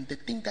young men, the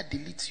thing that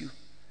deletes you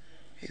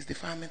is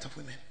defilement of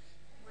women.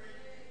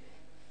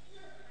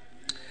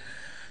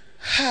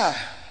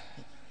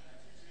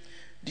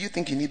 Do you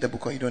think you need the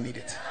book or you don't need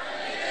it?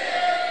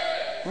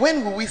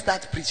 When will we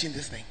start preaching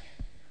this thing?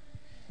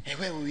 And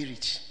where will we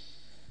reach?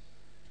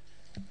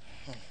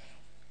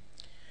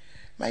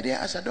 My dear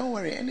Asha, don't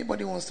worry.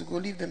 Anybody wants to go,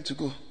 leave them to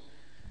go.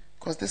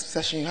 Because this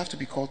session you have to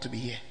be called to be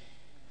here.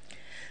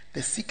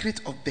 The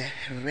secret of the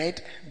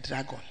red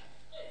dragon.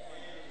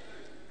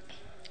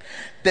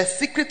 The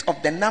secret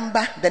of the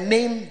number, the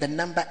name, the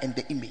number, and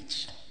the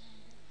image.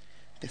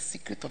 The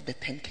secret of the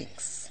 10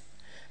 kings.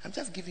 I'm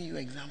just giving you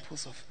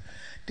examples of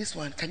this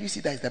one. Can you see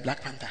that is the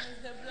Black Panther?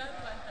 It's the Black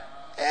Panther.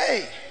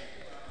 Hey!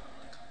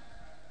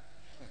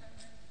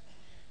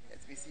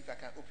 Let me see if I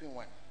can open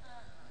one.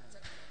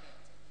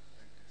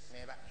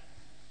 Never.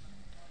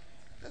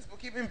 This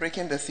book even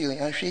breaking the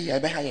ceiling. I'll show you.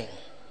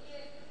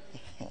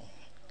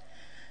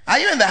 Are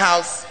you in the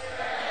house?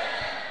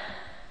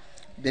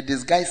 The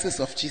disguises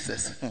of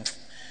Jesus.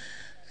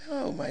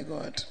 Oh my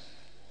God.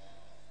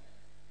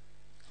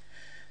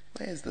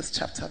 Where is this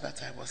chapter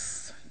that I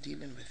was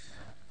dealing with?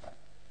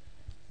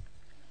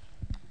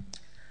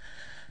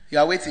 You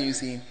are waiting, you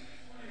see.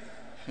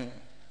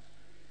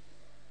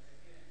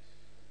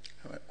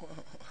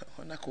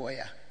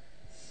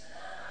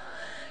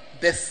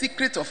 The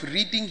secret of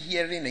reading,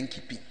 hearing, and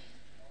keeping.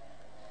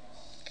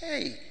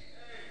 Hey.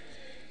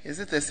 Is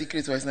it a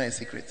secret or is it not a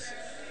secret?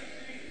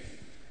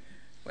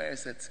 Where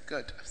is it?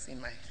 Good. I've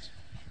seen mine.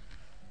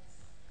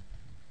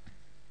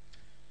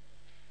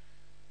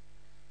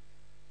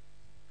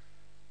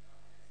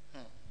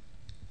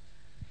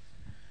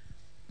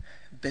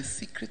 The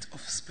secret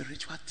of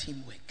spiritual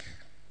teamwork.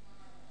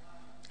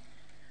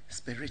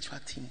 Spiritual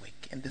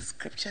teamwork. And the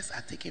scriptures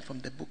are taken from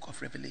the book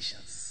of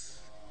Revelations.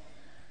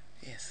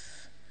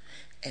 Yes.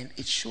 And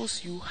it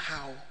shows you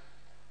how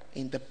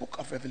in the book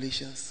of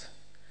Revelations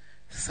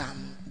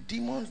some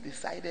demons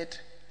decided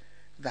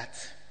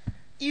that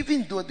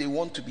even though they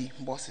want to be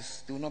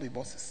bosses, they will not be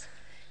bosses.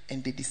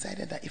 And they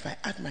decided that if I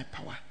add my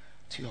power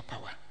to your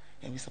power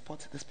and we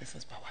support this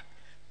person's power,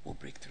 we'll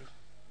break through.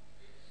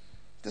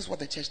 This is what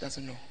the church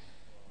doesn't know.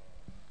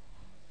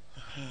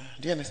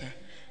 Do you understand?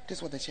 This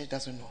is what the church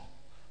doesn't know.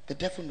 The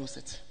devil knows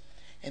it.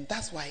 And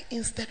that's why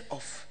instead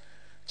of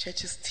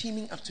churches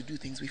teaming up to do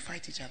things, we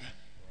fight each other.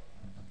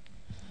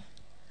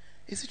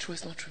 Is it true?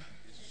 It's not true.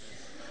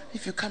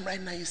 If you come right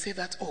now, you say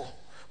that, oh,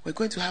 we're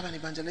going to have an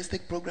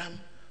evangelistic program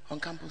on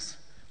campus.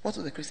 What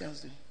will the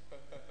Christians do?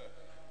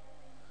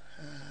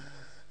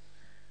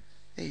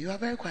 Hey, you are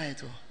very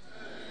quiet. Oh.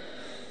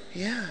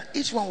 Yeah,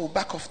 each one will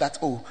back off that,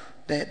 oh,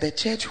 the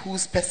church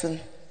whose person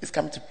is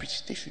coming to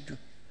preach, they should do.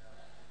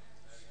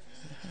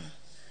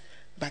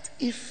 But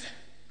if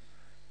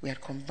we had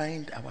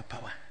combined our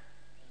power,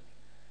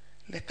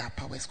 let our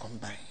powers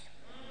combine.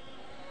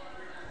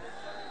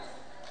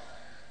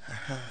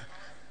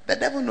 The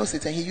devil knows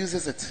it and he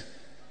uses it.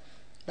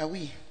 But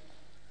we,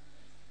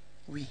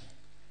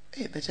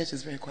 hey, the church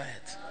is very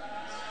quiet.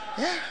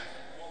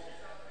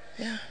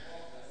 Yeah.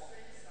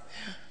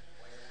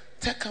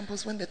 Tech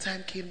campus, when the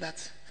time came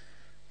that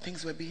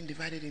things were being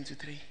divided into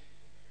 3,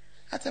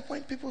 at a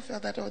point people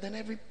felt that, oh, then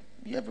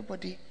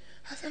everybody.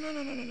 I said,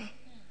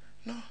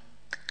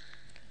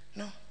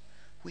 no.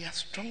 We are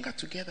stronger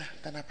together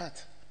than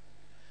apart.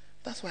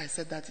 That's why I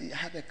said that I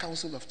have a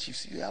council of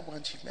chiefs. You have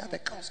one chief, I have a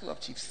council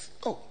of chiefs.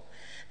 Oh,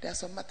 there are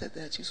some matters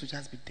the chiefs will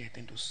just be dead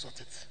and they'll sort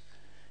it.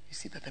 You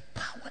see that the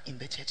power in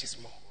the church is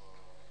more.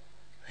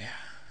 Yeah.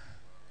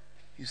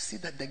 You see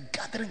that the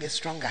gathering is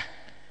stronger.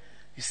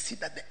 You see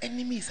that the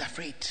enemy is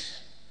afraid.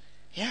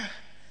 Yeah.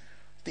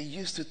 They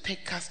used to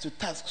take us to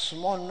task.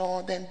 Small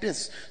no, then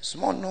this.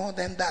 Small no,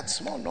 then that.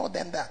 Small no,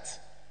 then that.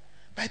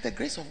 By the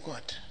grace of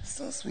God,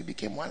 since we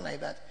became one like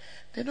that,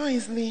 they don't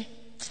easily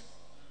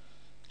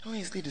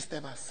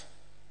disturb us.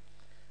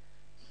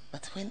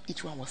 But when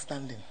each one was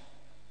standing,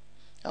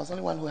 I was the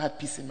only one who had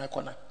peace in my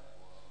corner.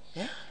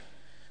 Yeah.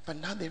 But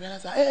now they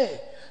realize that,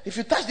 hey, if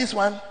you touch this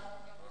one,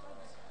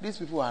 these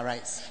people are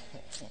right.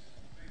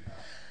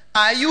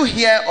 Are you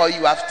here or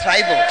you have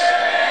traveled?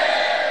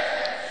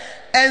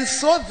 And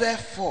so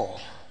therefore,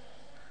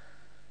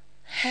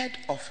 head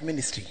of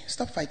ministry.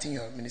 Stop fighting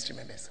your ministry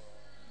members.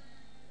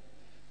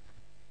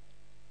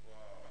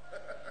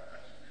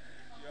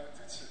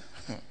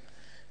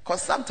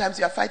 Because sometimes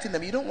you are fighting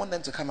them, you don't want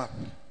them to come up.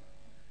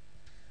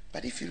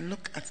 But if you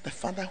look at the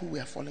father who we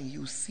are following,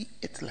 you see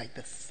it like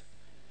this.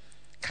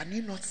 Can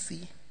you not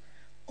see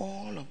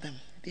all of them?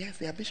 Yes,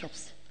 they are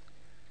bishops,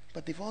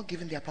 but they've all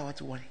given their power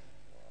to one.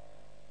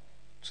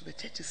 So the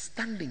church is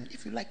standing.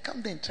 If you like,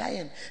 come there and try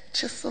and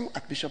chisel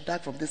at Bishop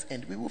Dad from this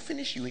end. We will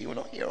finish you. He will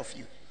not hear of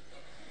you.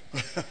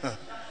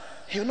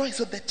 He will not.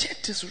 So the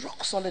church is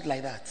rock solid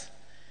like that.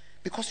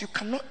 Because you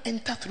cannot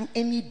enter through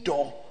any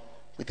door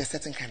with a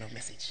certain kind of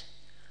message.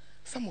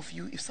 Some of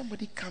you, if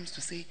somebody comes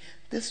to say,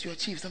 this is your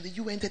chief, something,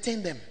 you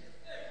entertain them.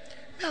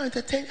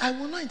 I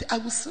will not. I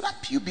will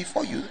slap you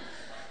before you.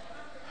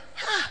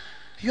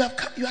 You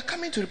are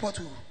coming to report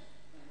who?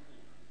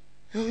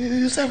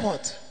 You said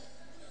what?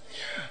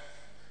 Yeah.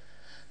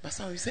 But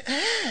some of you say,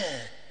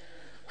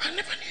 I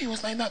never knew he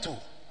was like that.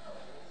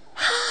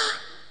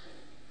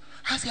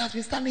 As he has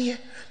been standing here.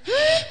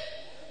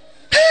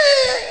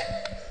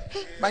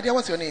 My dear,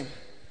 what's your name?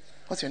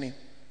 What's your name?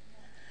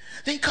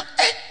 Then you come,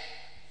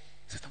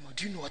 Sister Mo,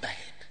 do you know what I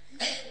heard?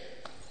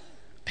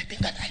 The thing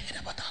that I heard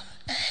about her.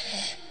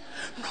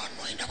 No,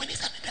 when he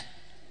started that.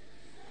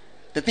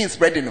 The thing is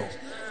spreading now.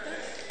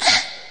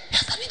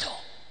 Yes, I mean,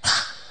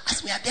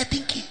 as we are there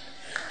thinking,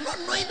 not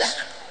knowing that.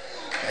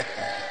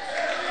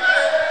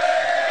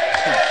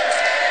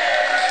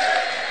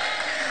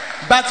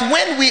 But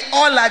when we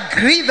all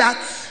agree that,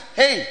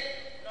 hey,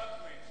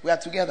 we are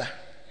together.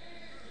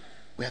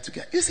 We are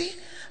together. You see,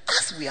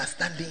 as we are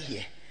standing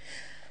here,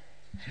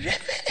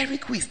 Reverend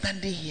Eric, who is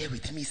standing here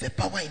with me, is a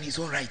power in his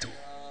own right.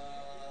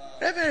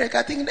 Reverend Eric,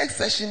 I think next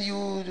session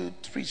you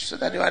preach so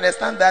that you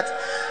understand that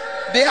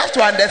they have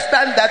to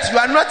understand that you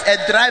are not a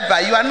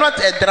driver. You are not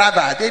a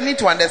driver. They need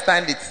to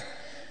understand it.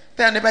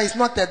 Tell your neighbor, it's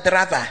not a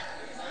driver.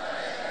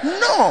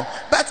 No,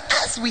 but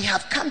as we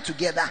have come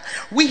together,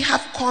 we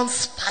have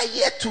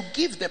conspired to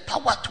give the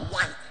power to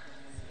one.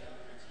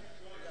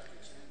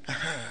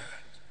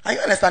 Are you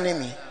understanding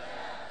me?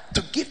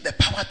 To give the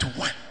power to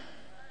one.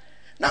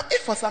 Now,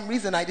 if for some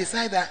reason I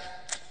decide that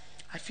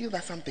I feel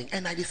that something,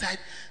 and I decide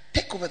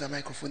take over the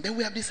microphone, then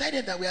we have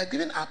decided that we are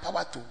giving our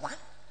power to one.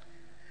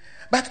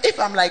 But if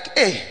I'm like,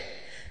 hey,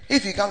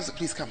 if he comes,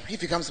 please come.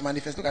 If he comes to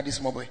manifest, look at this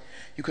small boy.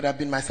 You could have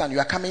been my son. You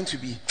are coming to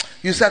be.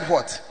 You said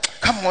what?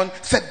 Come on,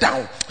 sit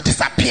down,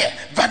 disappear,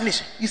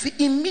 vanish. You see,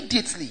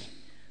 immediately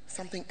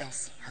something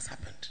else has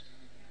happened.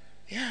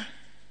 Yeah.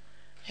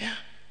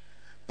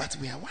 But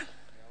we are one.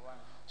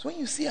 So when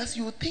you see us,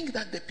 you think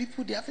that the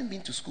people, they haven't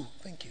been to school.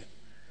 Thank you.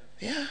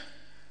 Yeah.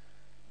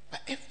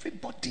 But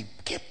everybody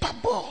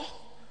capable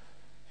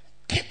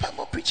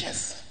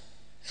preachers.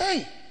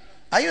 Hey,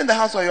 are you in the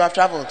house or you have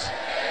traveled?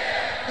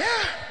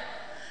 Yeah.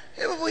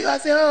 You are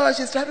saying, oh,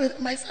 she's traveling.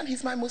 My son,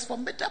 he's my most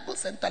formidable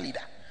center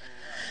leader.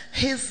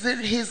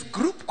 His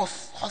group of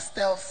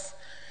hostels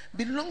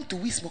belong to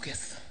we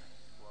smokers.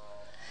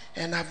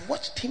 And I've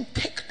watched him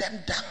take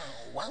them down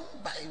one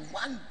by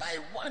one by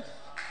one.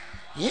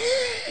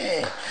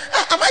 Yeah.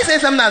 Am I saying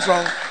something that's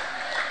wrong?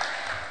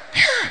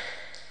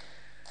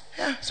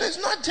 Yeah. So it's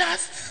not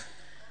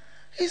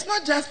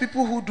just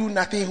people who do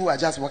nothing, who are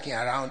just walking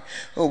around.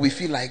 Oh, we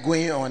feel like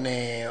going on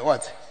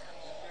what?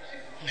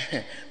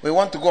 We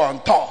want to go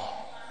on tour.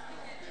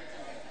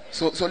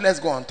 So let's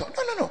go on tour.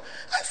 No.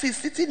 As he's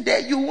sitting there,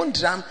 you won't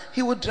drum,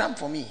 he will drum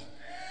for me.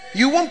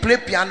 You won't play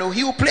piano,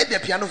 he will play the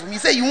piano for me.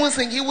 Say you won't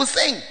sing, he will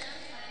sing.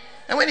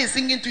 And when he's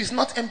singing too, it's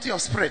not empty of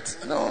spirit.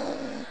 No.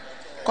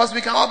 Because we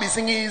can all be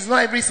singing, it's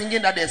not every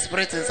singing that there's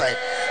spirit inside.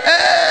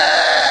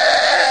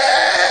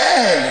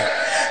 Hey!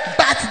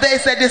 But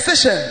there's a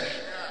decision.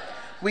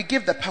 We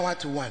give the power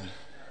to one.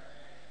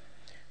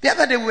 The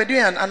other day we were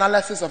doing an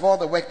analysis of all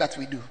the work that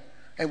we do.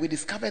 And we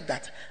discovered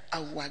that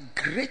our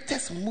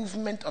greatest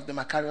movement of the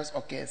Macarius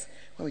occurs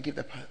when we give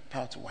the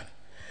power to one.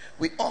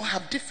 We all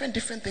have different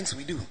things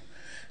we do.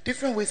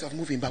 Different ways of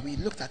moving. But we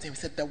looked at it and we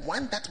said the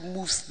one that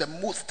moves the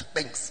most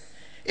things.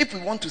 If we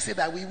want to say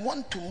that we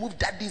want to move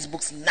Daddy's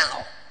books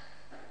now,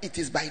 it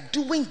is by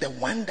doing the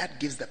one that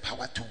gives the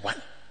power to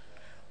one.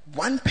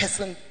 One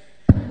person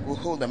will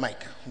hold the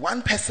mic.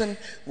 One person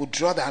will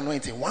draw the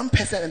anointing. One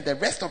person, and the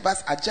rest of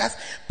us are just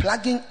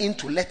plugging in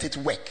to let it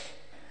work.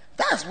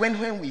 That's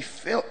when we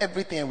fail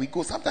everything and we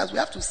go. Sometimes we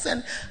have to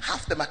send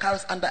half the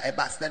Macarius under a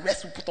bus. The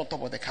rest we put on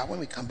top of the car. When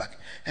we come back,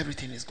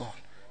 everything is gone.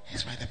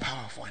 It's by the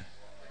power of one.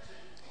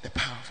 The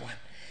power of one.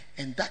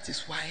 And that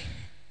is why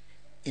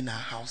in our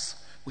house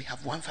we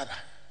have one father.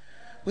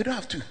 We don't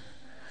have two.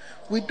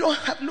 We don't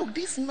have, look,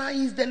 this man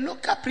is the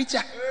local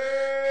preacher.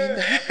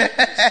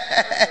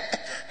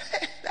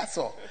 That's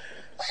all.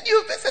 When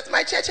you visit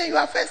my church and you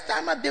are first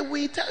timer, they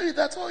will tell you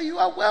that, oh, you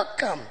are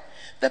welcome.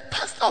 The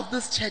pastor of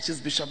this church is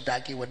Bishop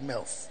Dagi with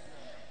Mills.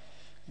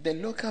 The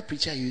local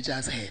preacher you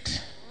just heard.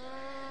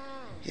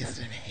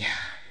 Yes, yeah.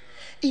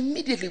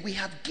 Immediately we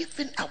have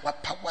given our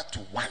power to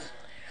one.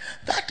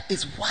 That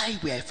is why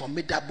we are a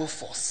formidable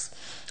force.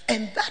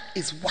 And that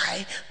is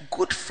why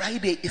Good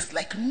Friday is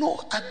like no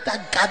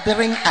other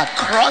gathering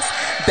across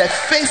the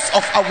face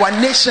of our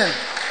nation.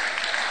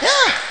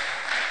 Yeah.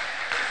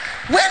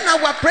 When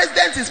our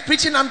president is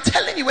preaching, I'm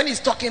telling you, when he's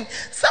talking,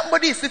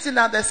 somebody is sitting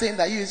down there saying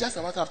that it's just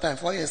a matter of time,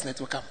 4 years, and it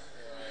will come.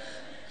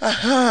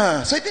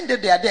 So even though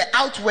they are there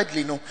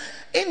outwardly, no,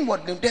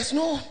 inwardly, there's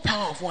no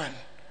power of one.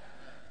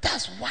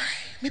 That's why,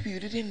 maybe you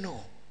didn't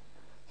know,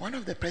 one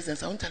of the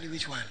presidents, I won't tell you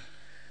which one,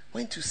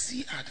 went to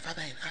see our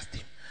father and asked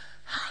him,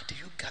 how do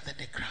you gather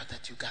the crowd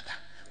that you gather?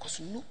 Because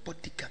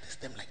nobody gathers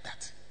them like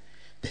that.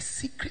 The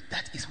secret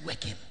that is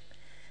working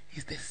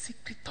is the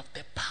secret of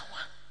the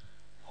power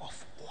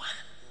of one.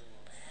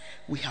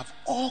 We have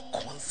all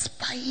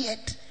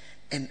conspired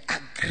and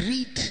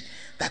agreed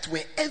that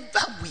wherever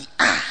we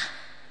are,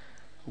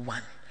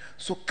 one.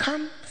 So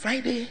come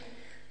Friday,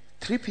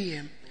 3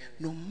 p.m.,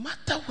 no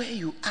matter where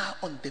you are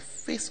on the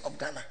face of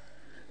Ghana,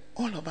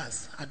 all of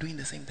us are doing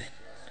the same thing.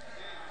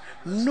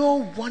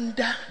 No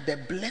wonder the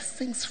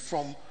blessings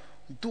from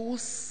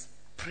those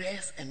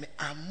prayers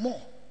are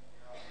more.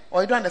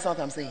 Or you don't understand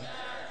what I'm saying?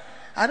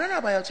 I don't know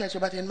about your church,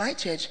 but in my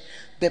church,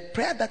 the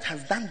prayer that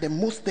has done the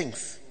most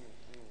things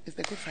is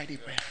the Good Friday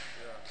prayer.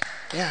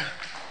 Yeah.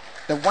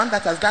 The one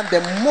that has done the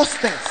most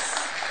things.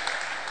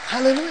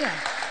 Hallelujah.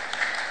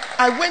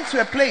 I went to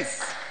a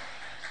place.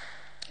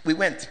 We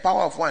went,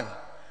 Power of One.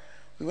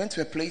 We went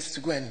to a place to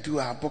go and do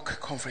our book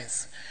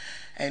conference.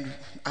 And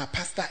our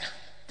pastor,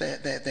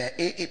 the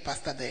AA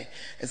pastor there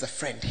is a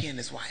friend, he and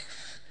his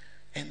wife.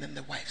 And then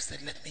the wife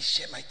said, let me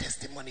share my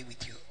testimony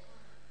with you.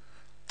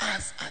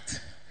 us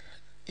at,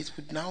 it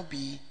would now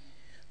be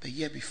the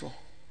year before.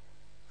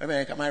 Am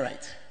I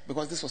right?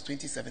 Because this was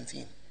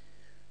 2017.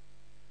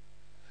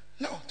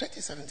 No,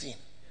 2017.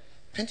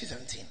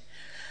 2017.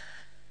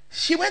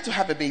 She went to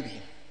have a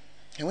baby.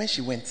 And when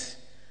she went,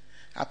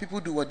 our people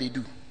do what they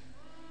do.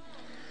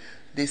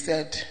 They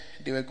said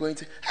they were going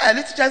to, hey,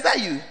 little child, is that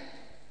you?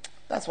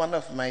 That's one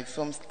of my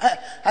films.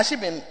 Has she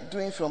been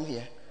doing film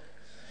here?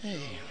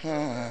 Hey.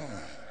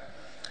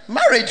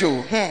 Marriage,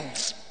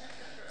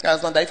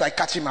 That's not that if I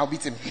catch him, I'll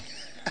beat him.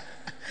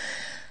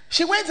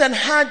 She went and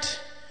had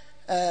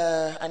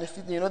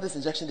anesthesia, you know this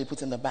injection they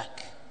put in the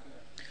back.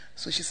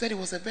 So she said it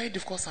was a very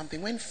difficult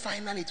something. When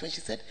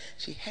she said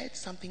she heard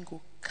something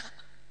go ka,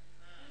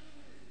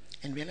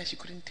 and realized she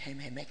couldn't turn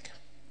her neck.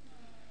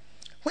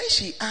 When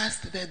she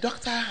asked, the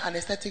doctor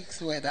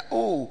anesthetics were that,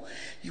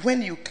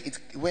 when it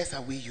wears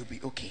away, you'll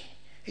be okay.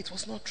 It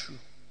was not true.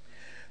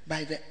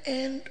 By the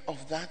end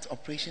of that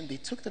operation, they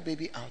took the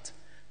baby out,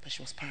 but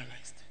she was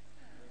paralyzed.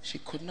 She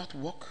could not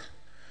walk.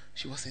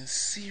 She was in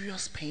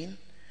serious pain.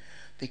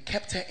 They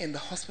kept her in the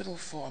hospital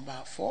for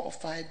about 4 or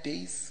 5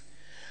 days.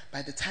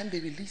 By the time they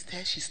released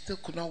her, she still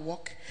could not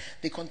walk.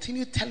 They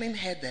continued telling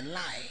her the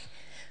lie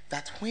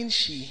that when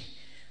she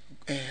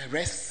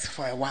rests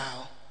for a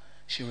while,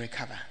 she'll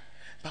recover.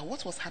 But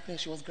what was happening,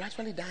 she was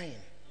gradually dying.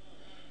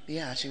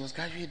 Yeah, she was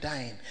gradually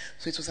dying.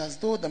 So it was as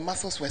though the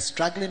muscles were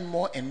struggling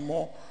more and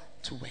more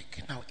to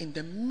work. Now, in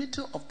the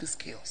middle of this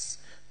chaos,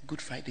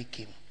 Good Friday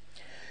came.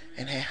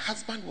 And her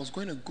husband was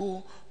going to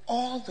go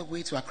all the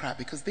way to Accra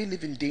because they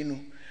live in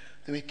Denu.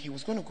 He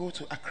was going to go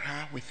to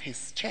Accra with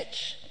his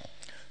church.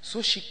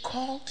 So she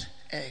called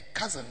a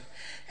cousin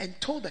and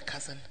told the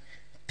cousin,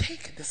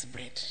 take this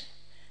bread.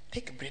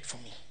 Take a bread for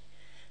me.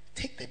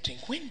 Take the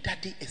drink. When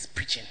daddy is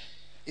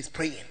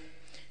praying,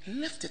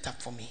 lift it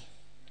up for me.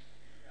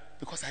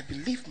 Because I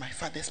believe my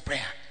father's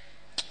prayer.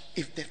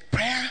 If the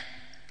prayer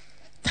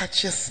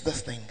touches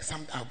this thing,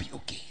 I'll be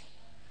okay.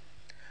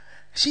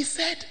 She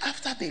said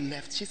after they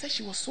left, she said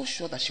she was so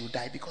sure that she would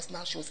die because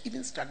now she was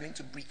even struggling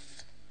to breathe.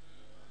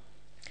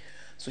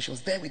 So she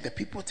was there with the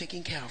people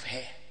taking care of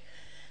her.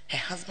 Her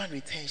husband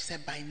returned. She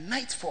said by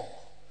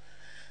nightfall,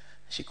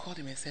 she called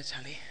him and said,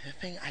 Charlie, the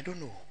thing, I don't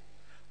know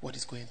what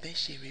is going on. Then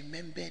she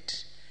remembered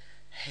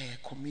her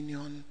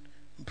communion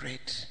bread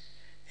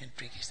and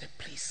drink. She said,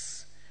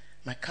 please,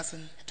 my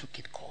cousin took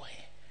it, call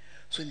her.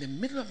 So in the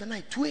middle of the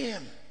night, 2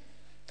 a.m.,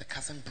 the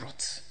cousin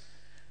brought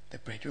the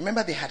bread.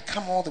 Remember, they had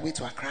come all the way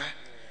to Accra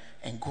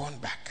and gone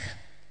back.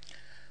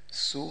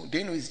 So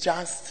Deno is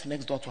just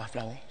next door to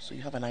Aflao, so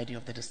you have an idea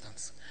of the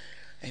distance.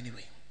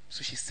 Anyway,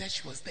 so she said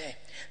she was there.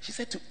 She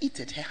said to eat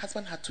it, her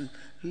husband had to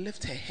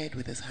lift her head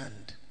with his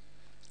hand,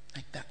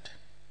 like that,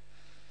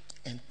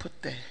 and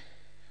put the,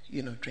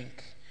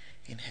 drink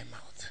in her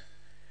mouth.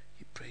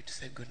 He prayed,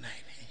 said good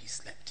night, and he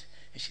slept,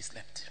 and she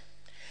slept.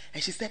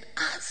 And she said,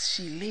 as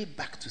she lay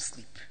back to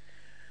sleep,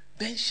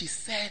 then she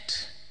said,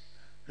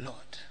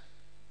 Lord,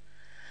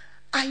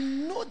 I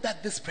know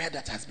that this prayer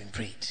that has been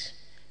prayed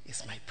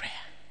is my prayer.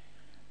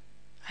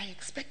 I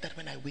expect that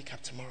when I wake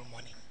up tomorrow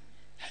morning,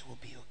 I will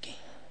be okay.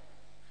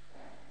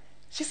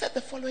 She said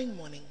the following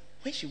morning,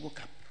 when she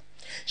woke up,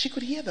 she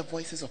could hear the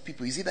voices of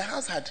people. You see, the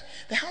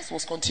house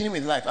was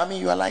continuing with life. I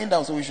mean, you are lying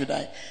down, so we should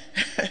die.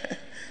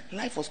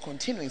 Life was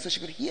continuing, so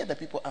she could hear the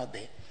people out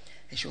there.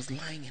 And she was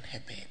lying in her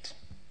bed.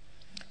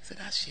 So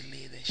as she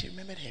lay there, she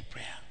remembered her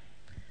prayer.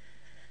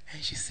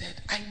 And she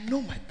said, I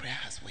know my prayer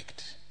has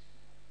worked.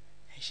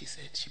 And she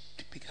said, she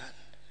began,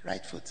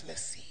 right foot,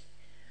 let's see.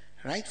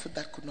 Right foot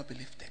that could not be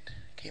lifted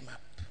came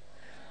up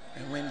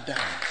and went down.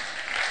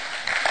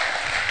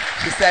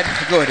 She said,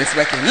 good, it's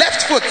working.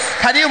 Left foot,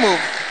 can you move?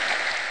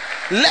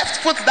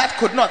 Left foot that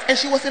could not. And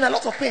she was in a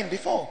lot of pain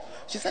before.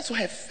 She said, so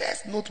her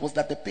first note was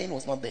that the pain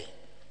was not there.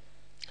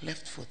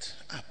 Left foot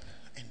up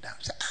and down.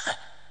 She said,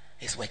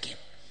 it's working.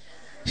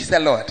 She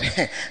said, Lord,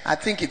 I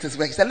think it is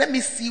working. She said, let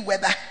me see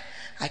whether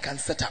I can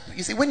sit up.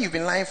 You see, when you've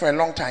been lying for a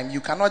long time,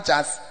 you cannot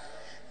just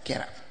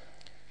get up.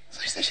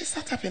 So she said, she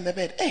sat up in the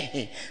bed.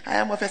 Hey, I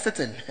am of a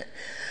sitting.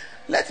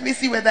 Let me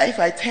see whether if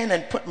I turn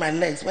and put my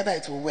legs, whether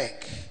it will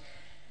work.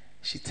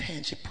 She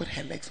turned, she put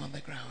her legs on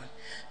the ground.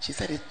 She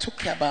said it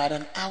took her about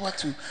an hour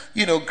to,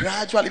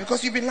 gradually,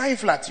 because you've been lying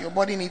flat, your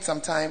body needs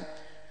some time.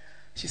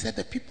 She said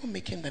the people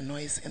making the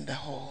noise in the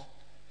hall,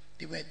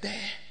 they were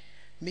there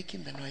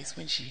making the noise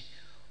when she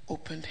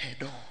opened her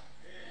door.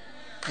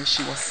 And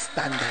she was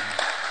standing.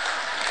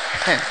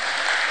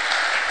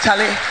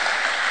 Charlie,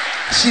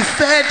 she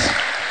said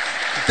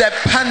the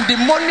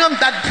pandemonium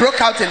that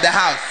broke out in the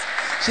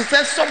house. She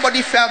said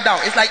somebody fell down.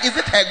 It's like, is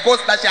it her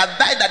ghost that she has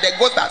died that the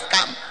ghost has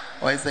come?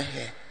 Or is it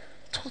her?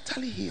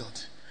 Totally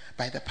healed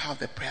by the power of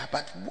the prayer.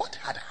 But what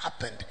had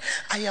happened?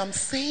 I am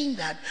saying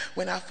that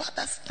when our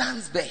Father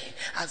stands there,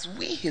 as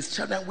we his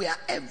children, we are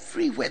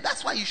everywhere.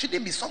 That's why you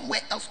shouldn't be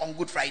somewhere else on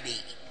Good Friday.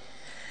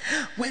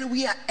 When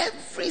we are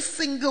every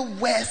single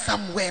where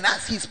somewhere, and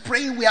as he's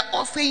praying, we are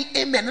all saying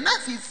amen. And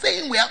as he's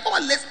saying, we are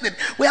all listening.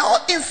 We are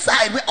all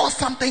inside. We're all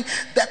something.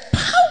 The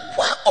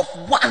power of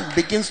one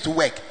begins to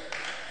work.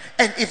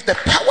 And if the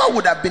power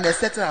would have been a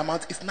certain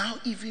amount, it's now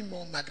even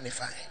more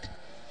magnified.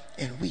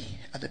 And we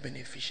are the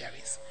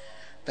beneficiaries.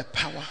 The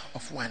power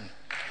of one.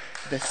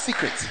 The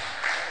secret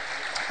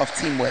of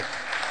teamwork.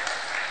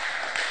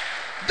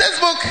 This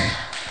book,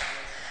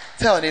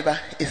 tell your neighbor,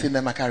 is in the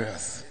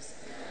Macarius.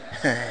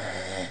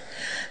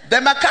 The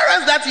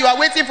Macarius that you are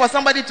waiting for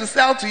somebody to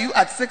sell to you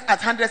at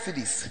 100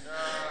 cedis.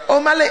 Oh,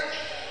 Malay.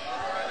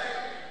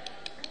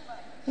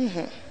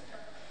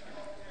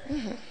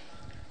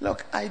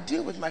 Look, I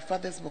deal with my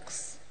father's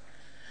books.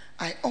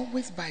 I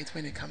always buy it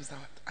when it comes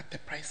out at the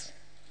price.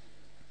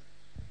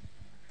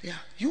 Yeah,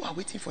 you are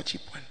waiting for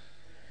cheap one.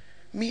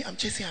 Me, I'm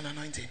chasing an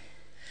anointing.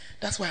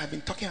 That's why I've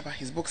been talking about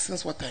his books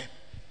since what time?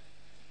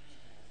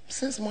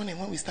 Since morning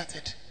when we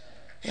started.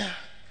 Yeah,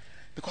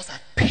 because I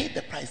paid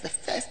the price. The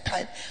first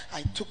time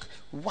I took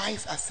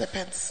Wise as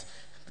Serpents,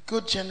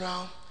 Good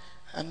General,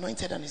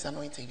 Anointed and His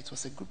Anointing, it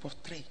was a group of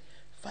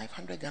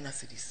 500 Ghana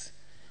cedis.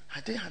 I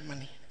didn't have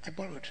money. I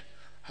borrowed.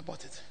 I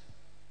bought it.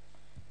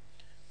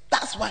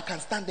 That's why I can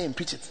stand there and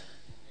preach it.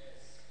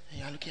 And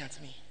you are looking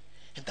at me.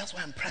 And that's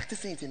why I'm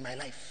practicing it in my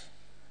life.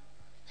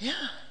 Yeah.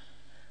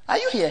 Are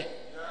you here?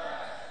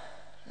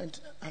 Yeah. And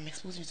I'm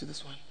exposing you to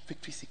this one.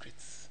 Victory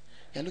secrets.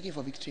 You're looking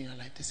for victory in your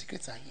life. The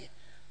secrets are here.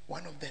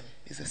 One of them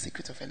is the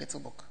secret of a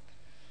little book.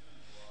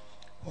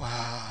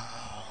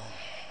 Wow.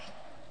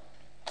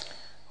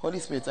 Holy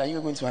Spirit, are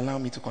you going to allow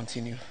me to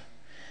continue?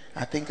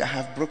 I think I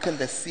have broken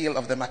the seal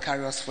of the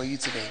Macarius for you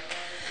today.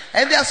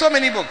 And there are so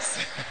many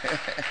books.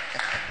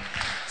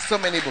 So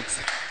many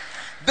books.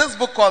 This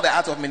book called The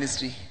Art of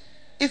Ministry,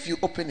 if you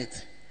open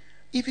it,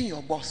 even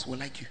your boss will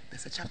like you.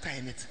 There's a chapter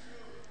in it.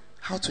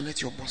 How to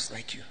let your boss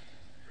like you.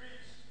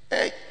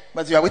 Hey,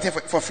 but you are waiting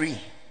for free.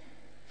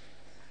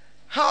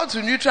 How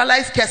to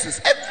neutralize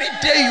curses. Every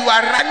day you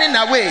are running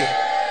away.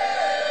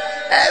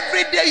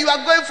 Every day you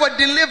are going for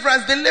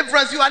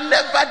deliverance. You are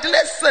never,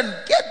 listen,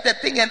 get the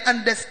thing and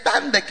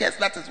understand the curse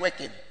that is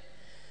working.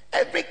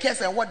 Every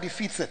curse and what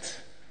defeats it.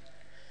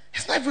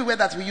 It's not everywhere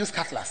that we use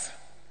cutlass.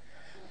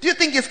 Do you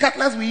think it's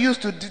cutlass we use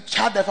to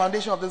chart the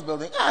foundation of this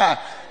building?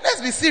 Let's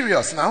be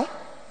serious now.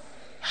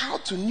 How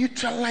to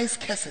neutralize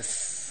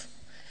curses.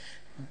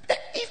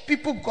 If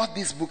people got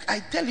this book,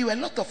 I tell you, a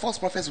lot of false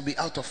prophets will be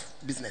out of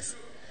business.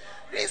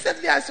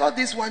 Recently, I saw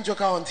this one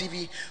joker on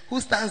TV who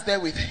stands there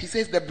with, he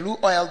says the blue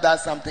oil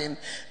does something,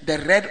 the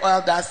red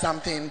oil does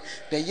something,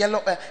 the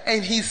yellow oil,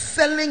 and he's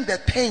selling the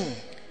thing.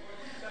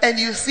 And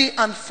you see,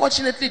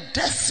 unfortunately,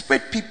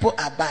 desperate people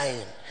are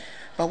buying.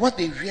 But what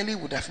they really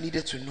would have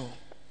needed to know,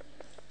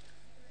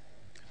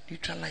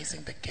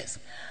 neutralizing the curse.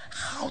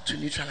 How to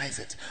neutralize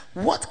it.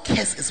 What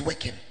curse is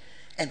working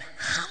and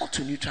how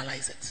to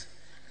neutralize it.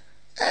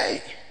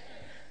 Hey,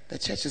 the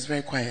church is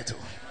very quiet.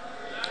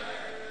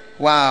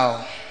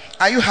 Wow.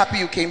 Are you happy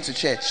you came to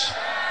church?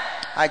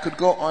 I could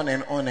go on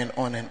and on and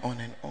on and on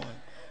and on.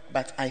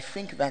 But I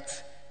think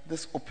that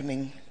this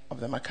opening of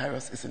the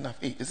Macarius is enough.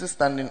 Hey, is it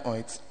standing or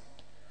it's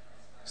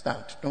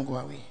stand? Don't go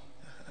away.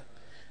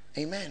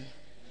 Amen.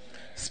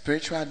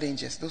 Spiritual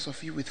dangers. Those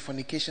of you with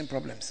fornication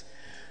problems,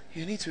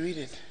 you need to read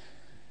it.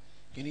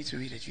 You need to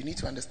read it. You need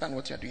to understand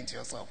what you're doing to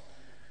yourself.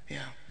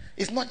 Yeah.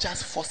 It's not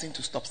just forcing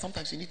to stop.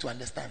 Sometimes you need to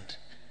understand.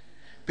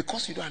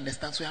 Because you don't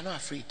understand, so you're not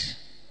afraid.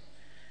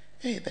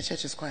 Hey, the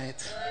church is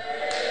quiet.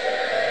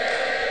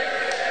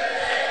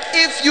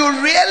 If you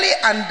really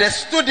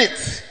understood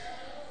it,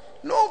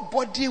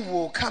 nobody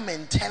will come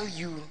and tell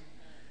you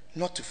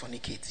not to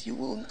fornicate. You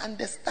will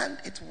understand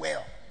it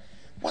well.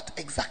 What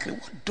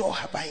door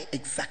have I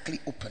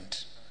exactly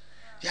opened?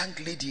 Young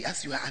lady,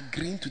 as you are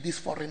agreeing to this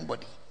foreign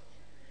body,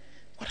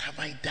 what have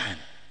I done?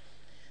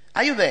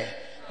 Are you there?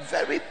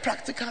 Very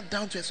practical,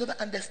 down to it. So that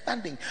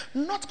understanding,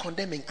 not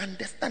condemning,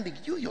 understanding,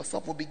 you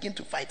yourself will begin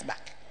to fight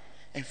back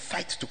and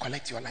fight to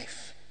collect your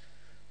life.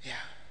 Yeah,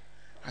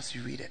 as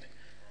you read it.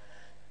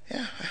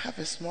 Yeah, I have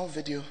a small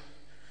video.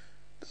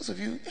 Those of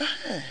you,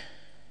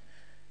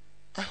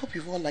 I hope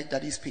you've all liked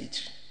Daddy's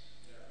page.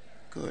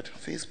 Good.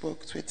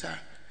 Facebook, Twitter,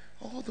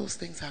 all those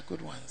things are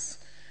good ones.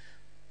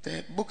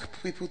 The book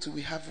people too,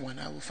 we have one.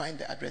 I will find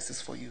the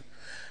addresses for you.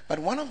 But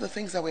one of the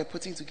things that we're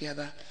putting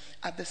together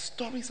are the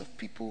stories of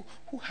people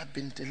who have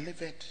been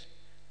delivered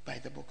by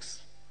the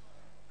books.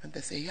 And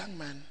there's a young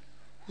man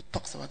who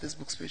talks about this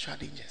book, Spiritual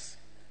Dangers.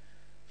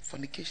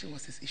 Fornication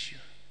was his issue.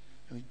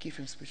 And we gave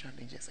him spiritual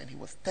dangers. And he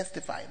was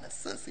testifying that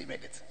since he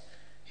read it,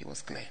 he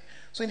was clear.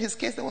 So in his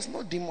case, there was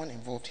no demon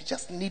involved. He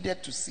just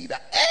needed to see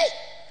that, hey,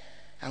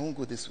 I won't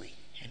go this way.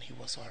 And he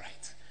was all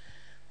right.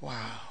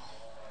 Wow.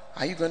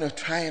 Are you going to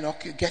try and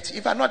get,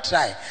 if I not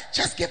try,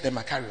 just get the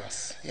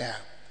Macarius. Yeah.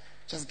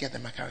 Just get the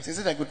Macarius. Is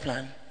it a good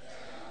plan?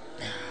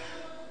 Yeah.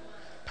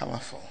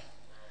 Powerful.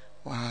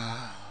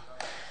 Wow.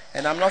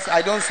 And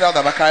I don't sell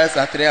the Macarius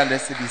at 300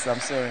 cedis. I'm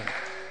sorry.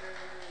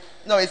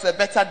 No, it's a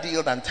better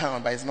deal than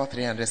town, but it's not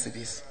 300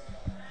 cedis.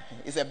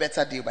 It's a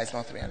better deal, but it's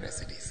not 300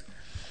 cedis.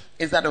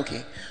 Is that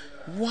okay?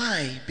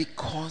 Why?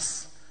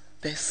 Because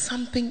there's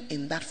something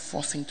in that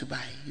forcing to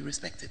buy. You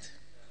respect it.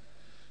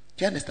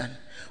 Do you understand?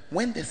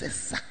 When there's a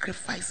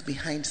sacrifice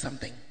behind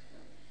something,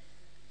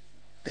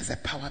 there's a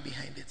power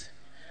behind it.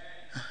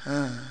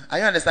 Are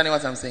you understanding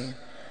what I'm saying?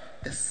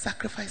 The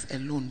sacrifice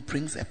alone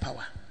brings a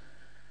power.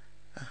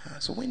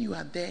 So when you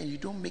are there and you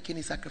don't make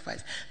any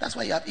sacrifice, that's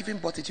why you have even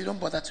bought it, you don't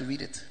bother to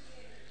read it.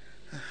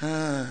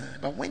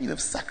 But when you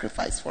have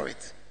sacrificed for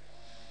it,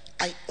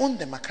 I own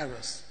the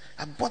macaros.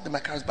 I bought the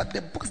macaros, but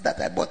the books that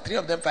I bought, 3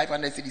 of them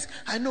 500 CDs,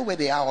 I know where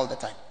they are all the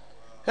time.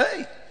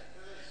 Hey.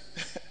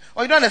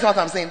 Or you don't understand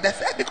what I'm saying?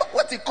 Because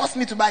what it cost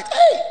me to buy it.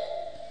 Hey,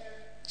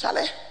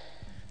 Charlie,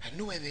 I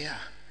know where they are.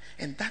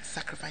 And that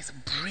sacrifice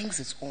brings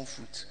its own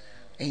fruit.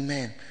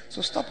 Amen.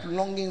 So stop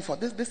longing for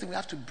this. This thing, we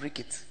have to break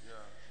it.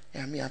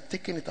 I mean, I've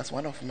taken it as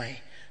one of my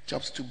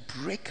jobs to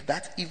break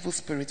that evil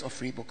spirit of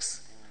free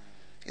books.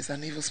 It's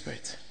an evil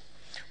spirit.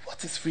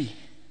 What is free?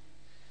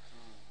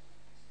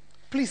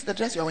 Please, the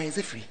dress you're wearing, is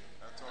it free?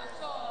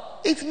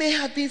 It may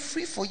have been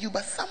free for you,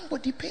 but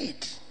somebody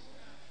paid.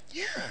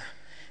 Yeah.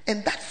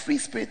 And that free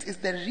spirit is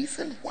the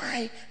reason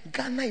why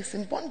Ghana is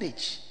in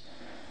bondage.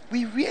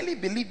 We really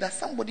believe that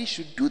somebody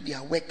should do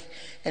their work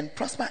and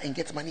prosper and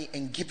get money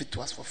and give it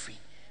to us for free.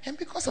 And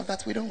because of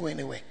that, we don't go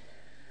anywhere.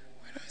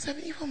 It's an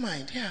evil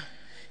mind, yeah.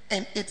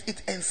 And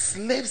it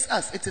enslaves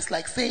us. It is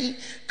like saying,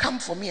 come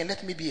for me and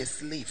let me be a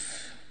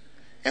slave.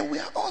 And we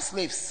are all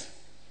slaves.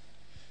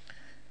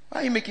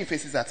 Why are you making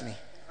faces at me?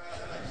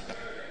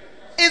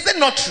 Is it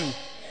not true?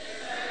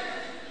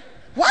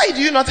 Why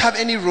do you not have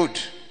any road?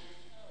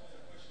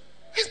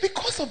 It's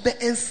because of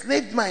the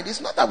enslaved mind.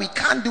 It's not that we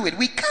can't do it.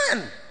 We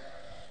can.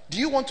 Do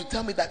you want to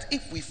tell me that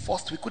if we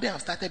forced, we couldn't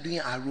have started doing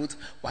our roads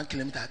 1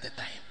 kilometer at a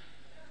time?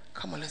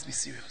 Come on, let's be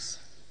serious.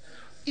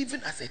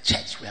 Even as a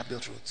church, we have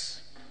built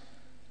roads.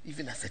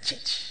 Even as a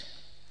church.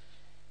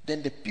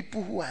 Then the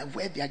people who are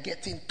where they are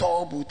getting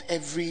toll booth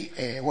every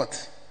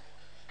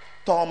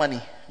toll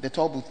money. The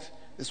toll booth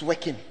is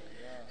working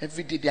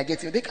every day. They are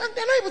getting. They're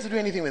not able to do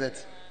anything with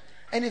it.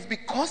 And it's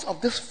because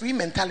of this free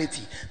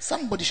mentality.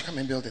 Somebody should come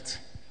and build it.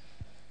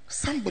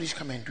 Somebody should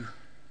come and do.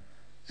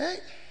 Hey,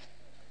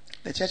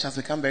 the church has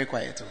become very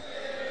quiet too.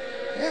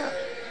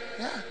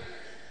 Yeah.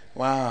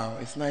 Wow,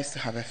 it's nice to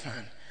have a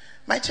fan.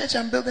 My church,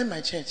 I'm building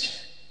my church.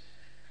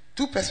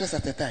 2 persons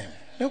at a time.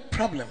 No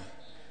problem.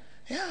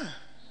 Yeah.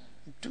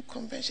 Do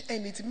convention.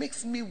 And it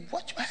makes me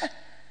watch.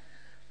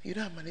 You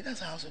don't have money.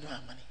 That's how I also don't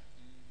have money.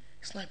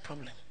 It's not a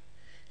problem.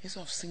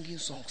 Instead of singing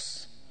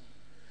songs,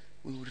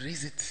 we will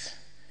raise it.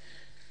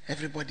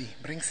 Everybody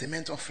bring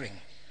cement offering.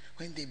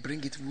 When they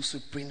bring it, we'll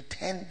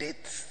superintend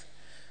it.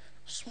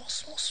 Small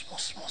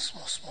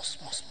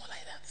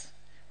like that.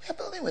 We are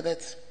building with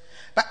it.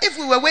 But if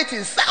we were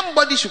waiting,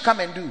 somebody should come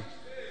and do.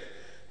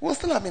 We'll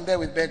still have been there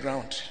with bare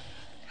ground.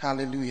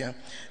 Hallelujah.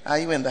 Are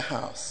you in the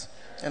house?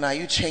 And are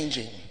you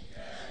changing?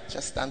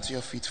 Just stand to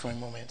your feet for a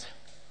moment.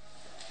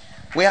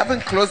 We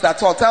haven't closed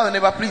at all. Tell the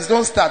neighbor, please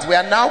don't start. We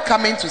are now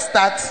coming to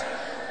start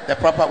the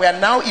proper. We are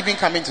now even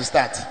coming to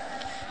start.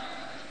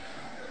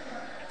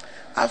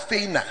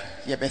 Afeina,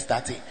 you best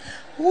start it.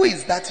 Who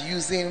is that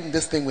using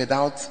this thing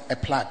without a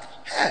plug?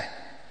 Hey.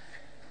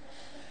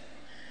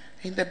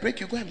 In the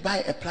break, you go and buy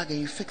a plug and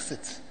you fix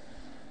it.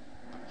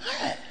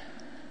 Hey.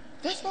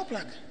 There's no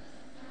plug.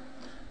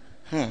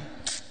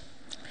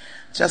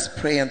 Just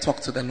pray and talk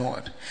to the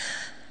Lord.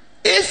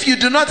 If you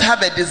do not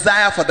have a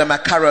desire for the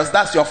macaros,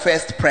 that's your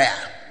first prayer.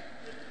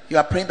 You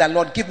are praying that,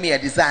 Lord, give me a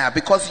desire,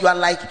 because you are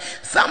like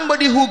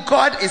somebody who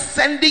God is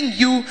sending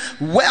you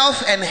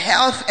wealth and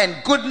health and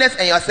goodness,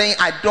 and you are saying,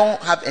 I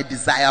don't have a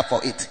desire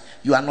for it.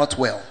 You are not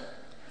well.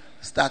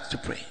 Start to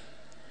pray.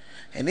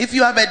 And if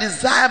you have a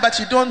desire but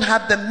you don't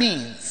have the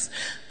means,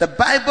 the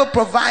Bible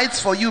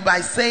provides for you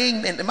by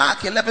saying in Mark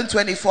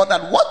 11:24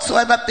 that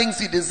whatsoever things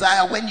you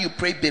desire, when you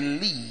pray,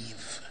 believe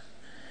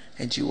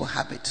and you will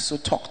have it. So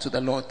talk to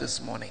the Lord this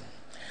morning.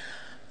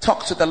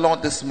 Talk to the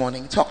Lord this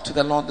morning. Talk to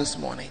the Lord this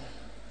morning.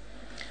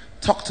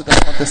 Talk to the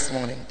Lord this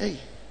morning. Hey.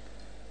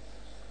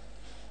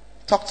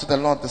 Talk to the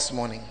Lord this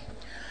morning.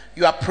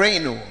 You are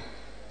praying, oh.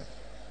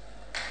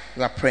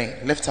 You are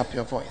praying. Lift up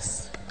your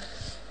voice.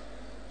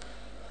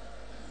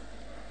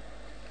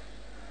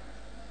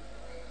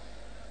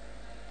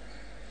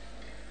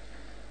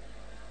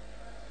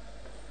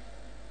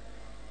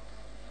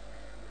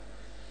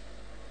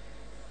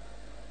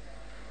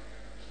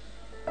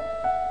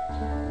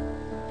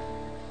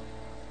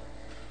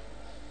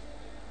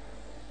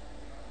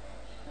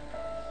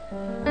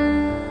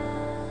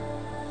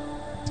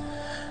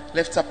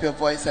 Lift up your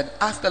voice and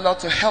ask the Lord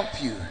to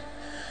help you,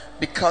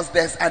 because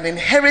there's an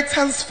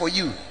inheritance for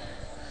you.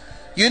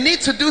 You need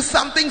to do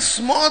something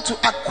small to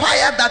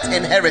acquire that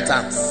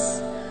inheritance.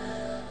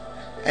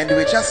 And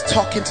we're just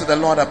talking to the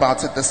Lord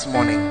about it this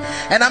morning.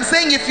 And I'm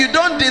saying, if you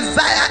don't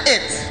desire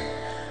it,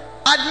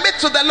 admit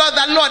to the Lord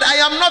that, Lord, I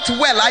am not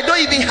well. I don't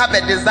even have a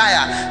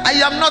desire. I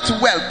am not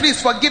well.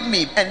 Please forgive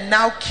me and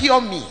now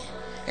cure me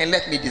and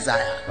let me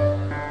desire.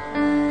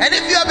 And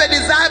if you have a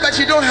desire but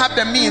you don't have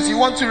the means, you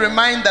want to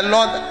remind the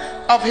Lord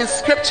of his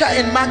scripture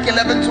in Mark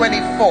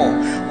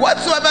 11:24.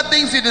 Whatsoever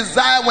things you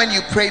desire when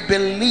you pray,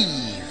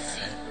 believe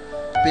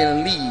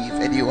believe,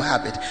 and you will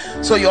have it.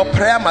 So your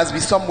prayer must be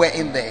somewhere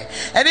in there.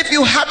 And if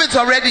you have it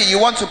already, you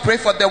want to pray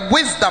for the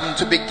wisdom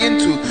to begin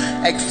to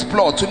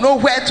explore, to know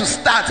where to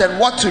start and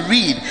what to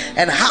read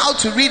and how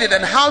to read it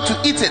and how to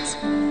eat it.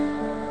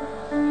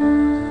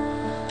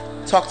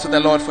 Talk to the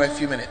Lord for a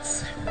few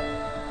minutes.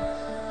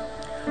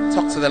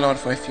 Talk to the Lord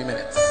for a few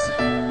minutes.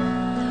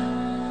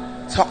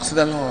 Talk to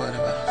the Lord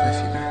for a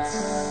few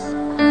minutes.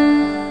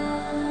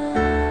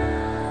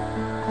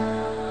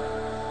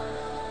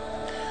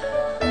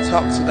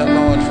 Talk to the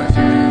Lord for a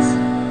few minutes.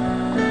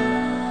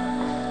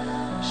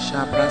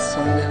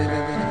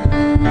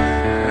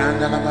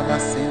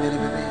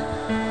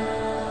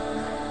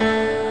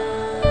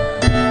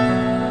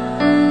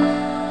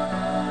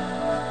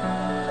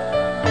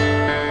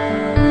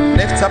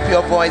 Lift up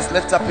your voice,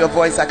 lift up your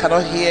voice. I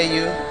cannot hear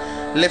you.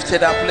 Lift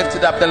it up, lift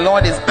it up. The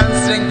Lord is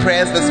answering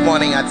prayers this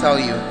morning, I tell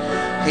you.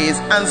 He is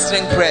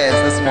answering prayers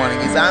this morning.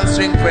 He's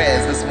answering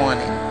prayers this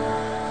morning.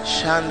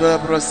 Shandola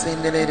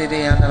brosindele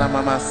de andala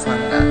mama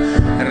sanda.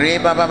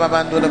 Reba baba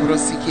bandola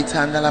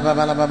brosikita andala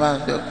baba la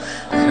babando.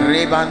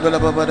 Reba andola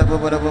baba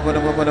baba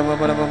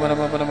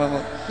baba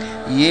baba.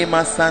 Ye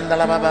masanda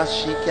la baba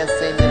shika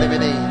sendele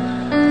bede.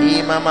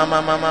 Ye mama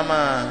mama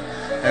mama.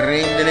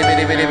 Rendele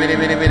bede bede bede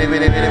bede bede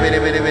bede bede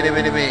bede bede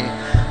bede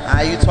bede.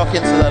 Are you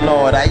talking to the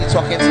Lord? Are you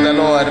talking to the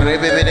Lord?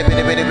 Rebe bede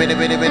bede bede bede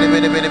bede bede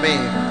bede bede bede.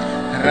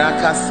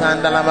 Raka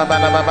sanda la baba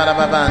la baba la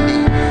babandi.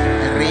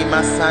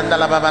 Rima sanda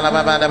la baba la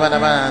baba la baba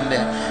bande.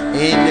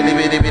 Endele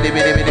bede bede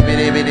bede bede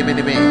bede bede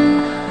bede bede.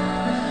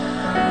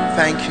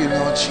 Thank you,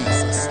 Lord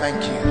Jesus.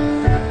 Thank you.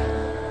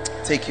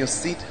 Take your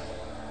seat.